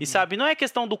assim. E sabe, não é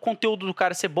questão do conteúdo do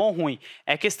cara ser bom ou ruim,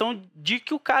 é questão de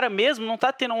que o cara mesmo não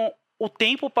tá tendo o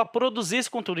tempo para produzir esse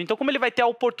conteúdo. Então, como ele vai ter a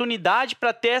oportunidade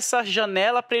para ter essa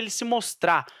janela para ele se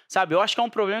mostrar, sabe? Eu acho que é um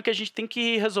problema que a gente tem que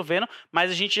ir resolvendo,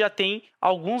 mas a gente já tem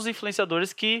alguns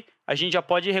influenciadores que a gente já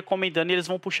pode ir recomendando e eles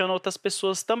vão puxando outras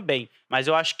pessoas também. Mas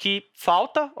eu acho que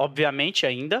falta, obviamente,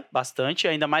 ainda, bastante,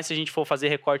 ainda mais se a gente for fazer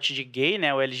recorte de gay,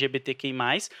 né, o LGBTQI+,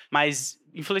 mas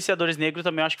influenciadores negros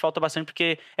também eu acho que falta bastante,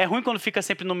 porque é ruim quando fica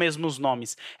sempre nos mesmos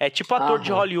nomes. É tipo ator de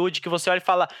Hollywood que você olha e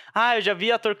fala, eu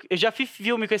já vi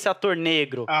filme com esse ator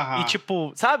negro. E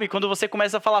tipo, sabe? Quando você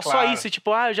começa a falar só isso, e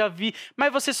tipo, eu já vi,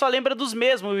 mas você só lembra dos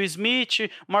mesmos, Will Smith,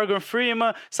 Morgan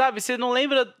Freeman, sabe? Você não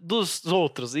lembra dos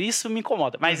outros, e isso me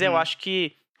incomoda. Mas eu acho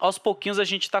que aos pouquinhos a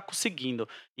gente tá conseguindo.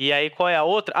 E aí, qual é a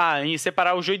outra? Em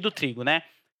separar o joio do trigo, né?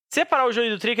 Separar o joio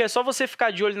do trigo é só você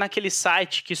ficar de olho naquele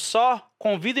site que só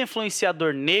convida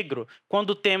influenciador negro quando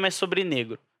o tema é sobre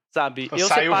negro, sabe?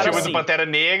 Saiu o filme do Pantera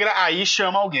Negra, aí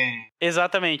chama alguém.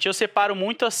 Exatamente. Eu separo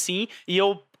muito assim e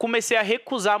eu comecei a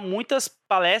recusar muitas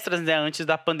palestras, né, antes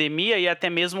da pandemia e até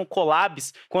mesmo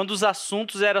collabs, quando os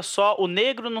assuntos eram só o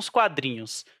negro nos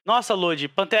quadrinhos. Nossa, Lodi,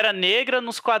 Pantera Negra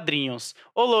nos quadrinhos.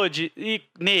 Ô, Lodi, e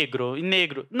negro.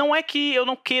 Não é que eu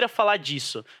não queira falar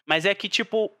disso, mas é que,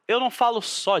 tipo, eu não falo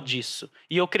só disso.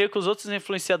 E eu creio que os outros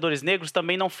influenciadores negros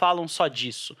também não falam só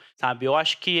disso, sabe? Eu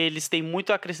acho que eles têm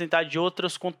muito a acrescentar de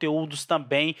outros conteúdos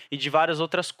também e de várias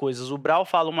outras coisas. O Brau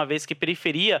fala uma vez que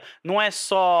periferia não é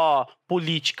só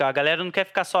política, a galera não quer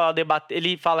ficar só debatendo,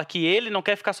 ele fala que ele não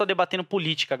quer ficar só debatendo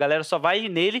política, a galera só vai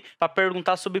nele pra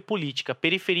perguntar sobre política.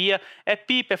 Periferia é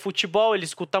pipa, é futebol, ele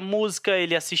escuta música,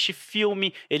 ele assiste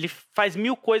filme, ele faz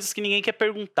 1000 coisas que ninguém quer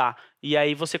perguntar. E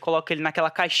aí você coloca ele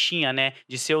naquela caixinha, né,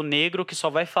 de ser o negro que só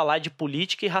vai falar de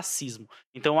política e racismo.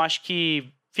 Então eu acho que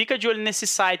fica de olho nesses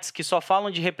sites que só falam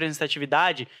de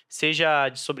representatividade, seja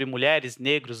sobre mulheres,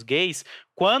 negros, gays,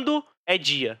 quando é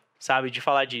dia, sabe, de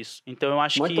falar disso. Então eu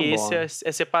acho Muito que bom. esse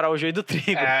é separar o joio do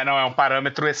trigo. É um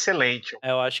parâmetro excelente.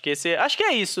 Eu acho que acho que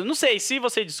é isso. Não sei se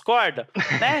você discorda,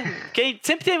 né?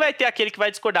 Sempre vai ter aquele que vai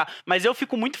discordar, mas eu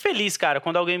fico muito feliz, cara,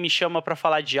 quando alguém me chama pra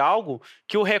falar de algo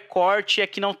que o recorte é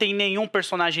que não tem nenhum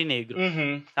personagem negro.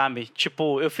 Sabe?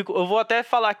 Tipo, eu vou até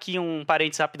falar aqui um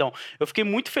parênteses rapidão. Eu fiquei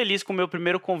muito feliz com o meu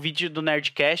primeiro convite do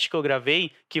Nerdcast que eu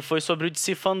gravei, que foi sobre o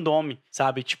DC Fandom,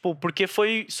 sabe? Tipo, porque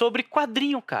foi sobre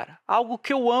quadrinho, cara. Algo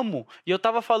que eu amo. E eu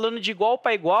tava falando de igual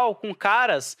para igual com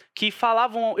caras que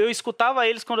falavam... Eu escutava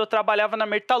eles quando eu trabalhava na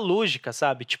metalúrgica,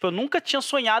 sabe? Tipo, eu nunca tinha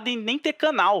sonhado em nem ter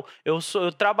canal. Eu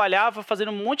trabalhava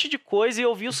fazendo um monte de coisa e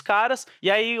eu via os caras. E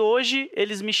aí, hoje,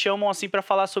 eles me chamam, assim, para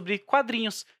falar sobre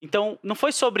quadrinhos. Então, não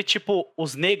foi sobre, tipo,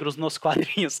 os negros nos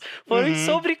quadrinhos. Foi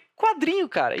sobre quadrinho,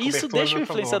 cara. E isso deixa o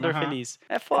influenciador feliz.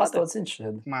 É foda. Faz todo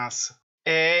sentido. Massa.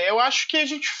 Eu acho que a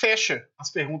gente fecha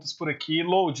as perguntas por aqui.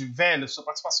 Load, velho, sua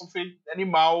participação foi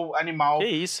animal. Que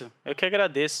isso, eu que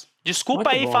agradeço. Desculpa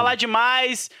Muito aí bom. falar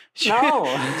demais. Não.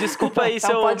 Desculpa aí,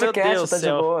 É um podcast, meu Deus tá do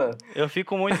céu. de boa. Eu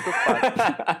fico muito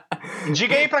preocupado.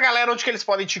 Diga aí pra galera onde que eles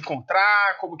podem te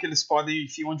encontrar, como que eles podem,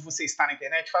 enfim, onde você está na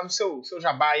internet, faz o seu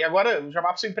jabá. E agora, o jabá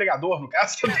pro seu empregador, no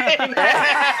caso, também, né?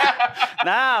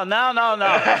 Não.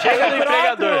 Chega do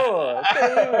empregador.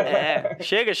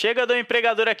 Chega do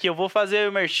empregador aqui. Eu vou fazer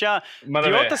o merchan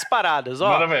de outras paradas.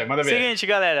 Ó, manda ver. Seguinte,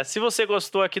 galera, se você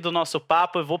gostou aqui do nosso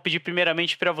papo, eu vou pedir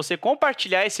primeiramente pra você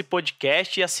compartilhar esse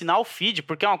podcast e assinar o feed,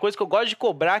 porque é uma coisa que eu gosto de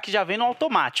cobrar que já vem no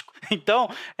automático. Então,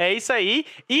 é isso aí.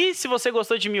 E se você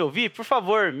gostou de me ouvir, por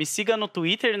favor, me siga no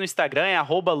Twitter e no Instagram, é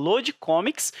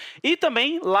 @loadcomics, e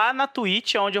também lá na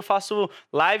Twitch, onde eu faço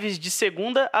lives de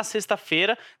segunda a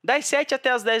sexta-feira, das 7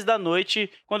 até as 10 da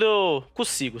noite, quando eu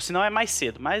consigo, senão é mais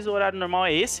cedo, mas o horário normal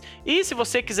é esse. E se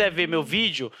você quiser ver meu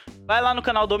vídeo, vai lá no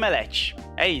canal do Omelete.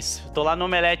 É isso, tô lá no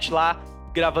Omelete, lá,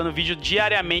 gravando vídeo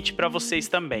diariamente pra vocês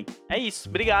também. É isso,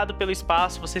 obrigado pelo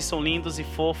espaço, vocês são lindos e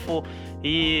fofos,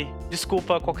 e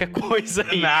desculpa qualquer coisa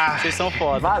aí, vocês são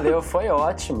foda. Valeu, foi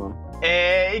ótimo.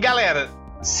 E galera,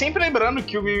 sempre lembrando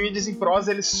que o Mimimídias em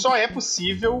Prosa ele só é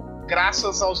possível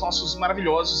graças aos nossos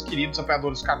maravilhosos, queridos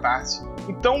apoiadores do Catarse.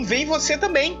 Então vem você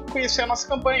também conhecer a nossa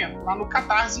campanha lá no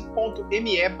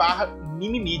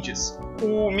catarse.me/mimimídias.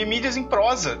 O Mimimídias em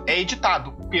Prosa é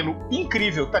editado pelo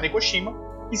incrível Taneko Shima.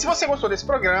 E se você gostou desse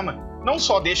programa, não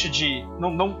só deixa de...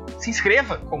 Não se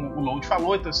inscreva, como o Load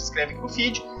falou, então se inscreve aqui no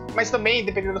feed, mas também,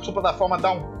 dependendo da sua plataforma,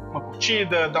 dá uma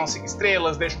curtida, dá 5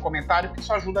 estrelas, deixa um comentário, que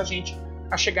isso ajuda a gente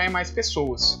a chegar em mais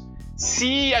pessoas.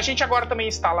 Se a gente agora também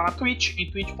está lá na Twitch, em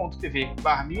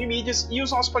twitch.tv/mimimídias, e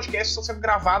os nossos podcasts estão sendo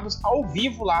gravados ao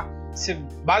vivo lá,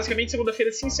 basicamente segunda-feira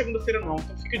sim, segunda-feira não.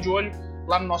 Então fica de olho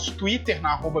lá no nosso Twitter,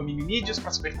 na @mimimídias,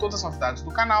 para saber todas as novidades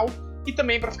do canal, e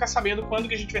também para ficar sabendo quando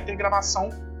que a gente vai ter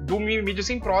gravação do Mimimídias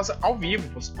em Prosa ao vivo,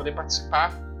 para você poder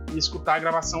participar e escutar a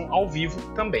gravação ao vivo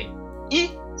também.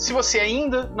 E se você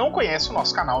ainda não conhece o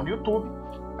nosso canal no YouTube,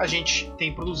 a gente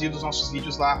tem produzido os nossos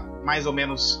vídeos lá mais ou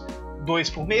menos 2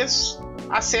 por mês.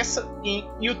 Acessa em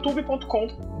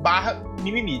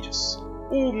youtube.com/mimimídias.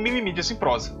 O Mimimídias em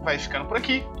Prosa vai ficando por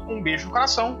aqui. Um beijo no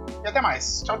coração e até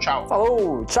mais. Tchau, tchau.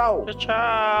 Falou, tchau.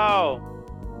 Tchau.